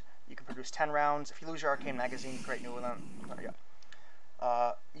rest, you can produce 10 rounds. If you lose your arcane magazine, you create new one.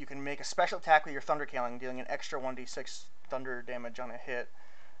 You can make a special attack with your Thunder Cannon, dealing an extra 1d6 thunder damage on a hit.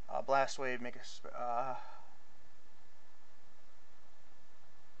 Blast Wave, make a...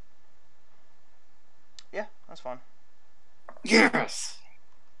 yeah, that's fun. Yes!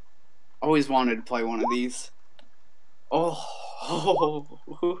 Always wanted to play one of these. Oh.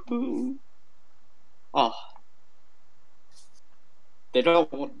 Oh. They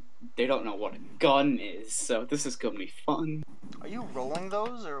don't know what a gun is, so this is gonna be fun. Are you rolling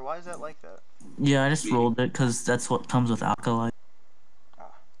those, or why is that like that? Yeah, I just rolled it because that's what comes with Alkali.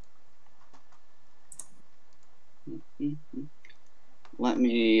 Let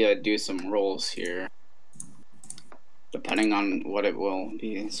me do some rolls here, depending on what it will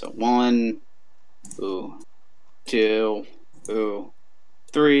be. So 1, 2,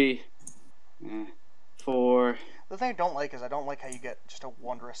 3, 4. The thing I don't like is I don't like how you get just a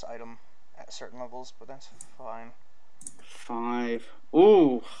wondrous item at certain levels, but that's fine. 5.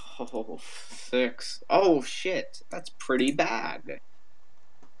 Ooh, 6. Oh shit, that's pretty bad.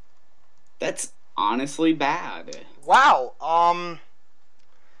 That's honestly bad. Wow.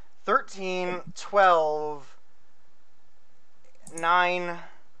 13, 12, 9,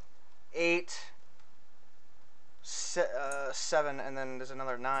 8, 7, and then there's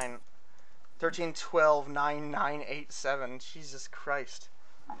another 9. 13, 12, 9, 9, 8, 7. Jesus Christ.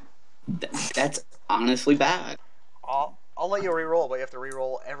 That's honestly bad. I'll let you reroll, but you have to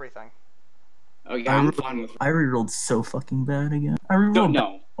reroll everything. Oh yeah, I'm fine with. I rerolled so fucking bad again. I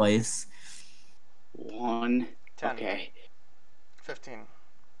rerolled twice. 1. 10. Okay. 15.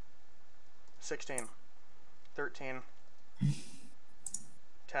 16. 13.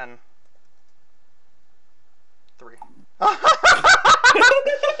 10. 3.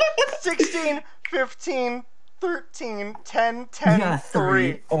 16, 15, 13, 10, 10, Yeah,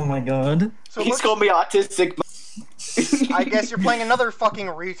 3. Oh my god. So He's gonna be autistic. I guess you're playing another fucking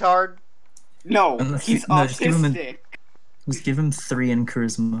retard. No, he's autistic. Just give him 3 in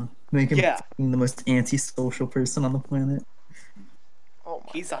charisma. Make him the most antisocial person on the planet. Oh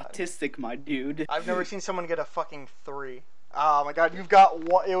my He's god. autistic, my dude. I've never seen someone get a fucking 3. Oh my god, you've got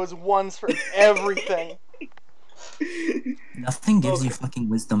one. It was ones for everything. Nothing gives you fucking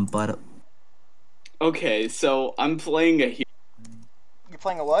wisdom but... Okay, so I'm playing a hero.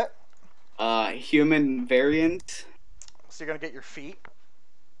 playing a what? Human variant. So you're gonna get your feet.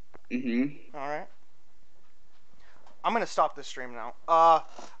 Mm-hmm. All right. I'm gonna stop this stream now. I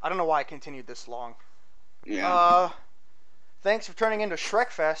don't know why I continued this long. Yeah. Thanks for turning into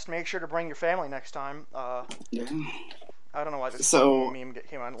Shrekfest. Make sure to bring your family next time. Yeah. I don't know why this meme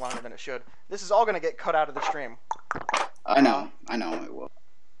came on longer than it should. This is all gonna get cut out of the stream. I know it will.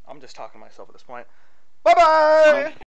 I'm just talking to myself at this point. Bye bye.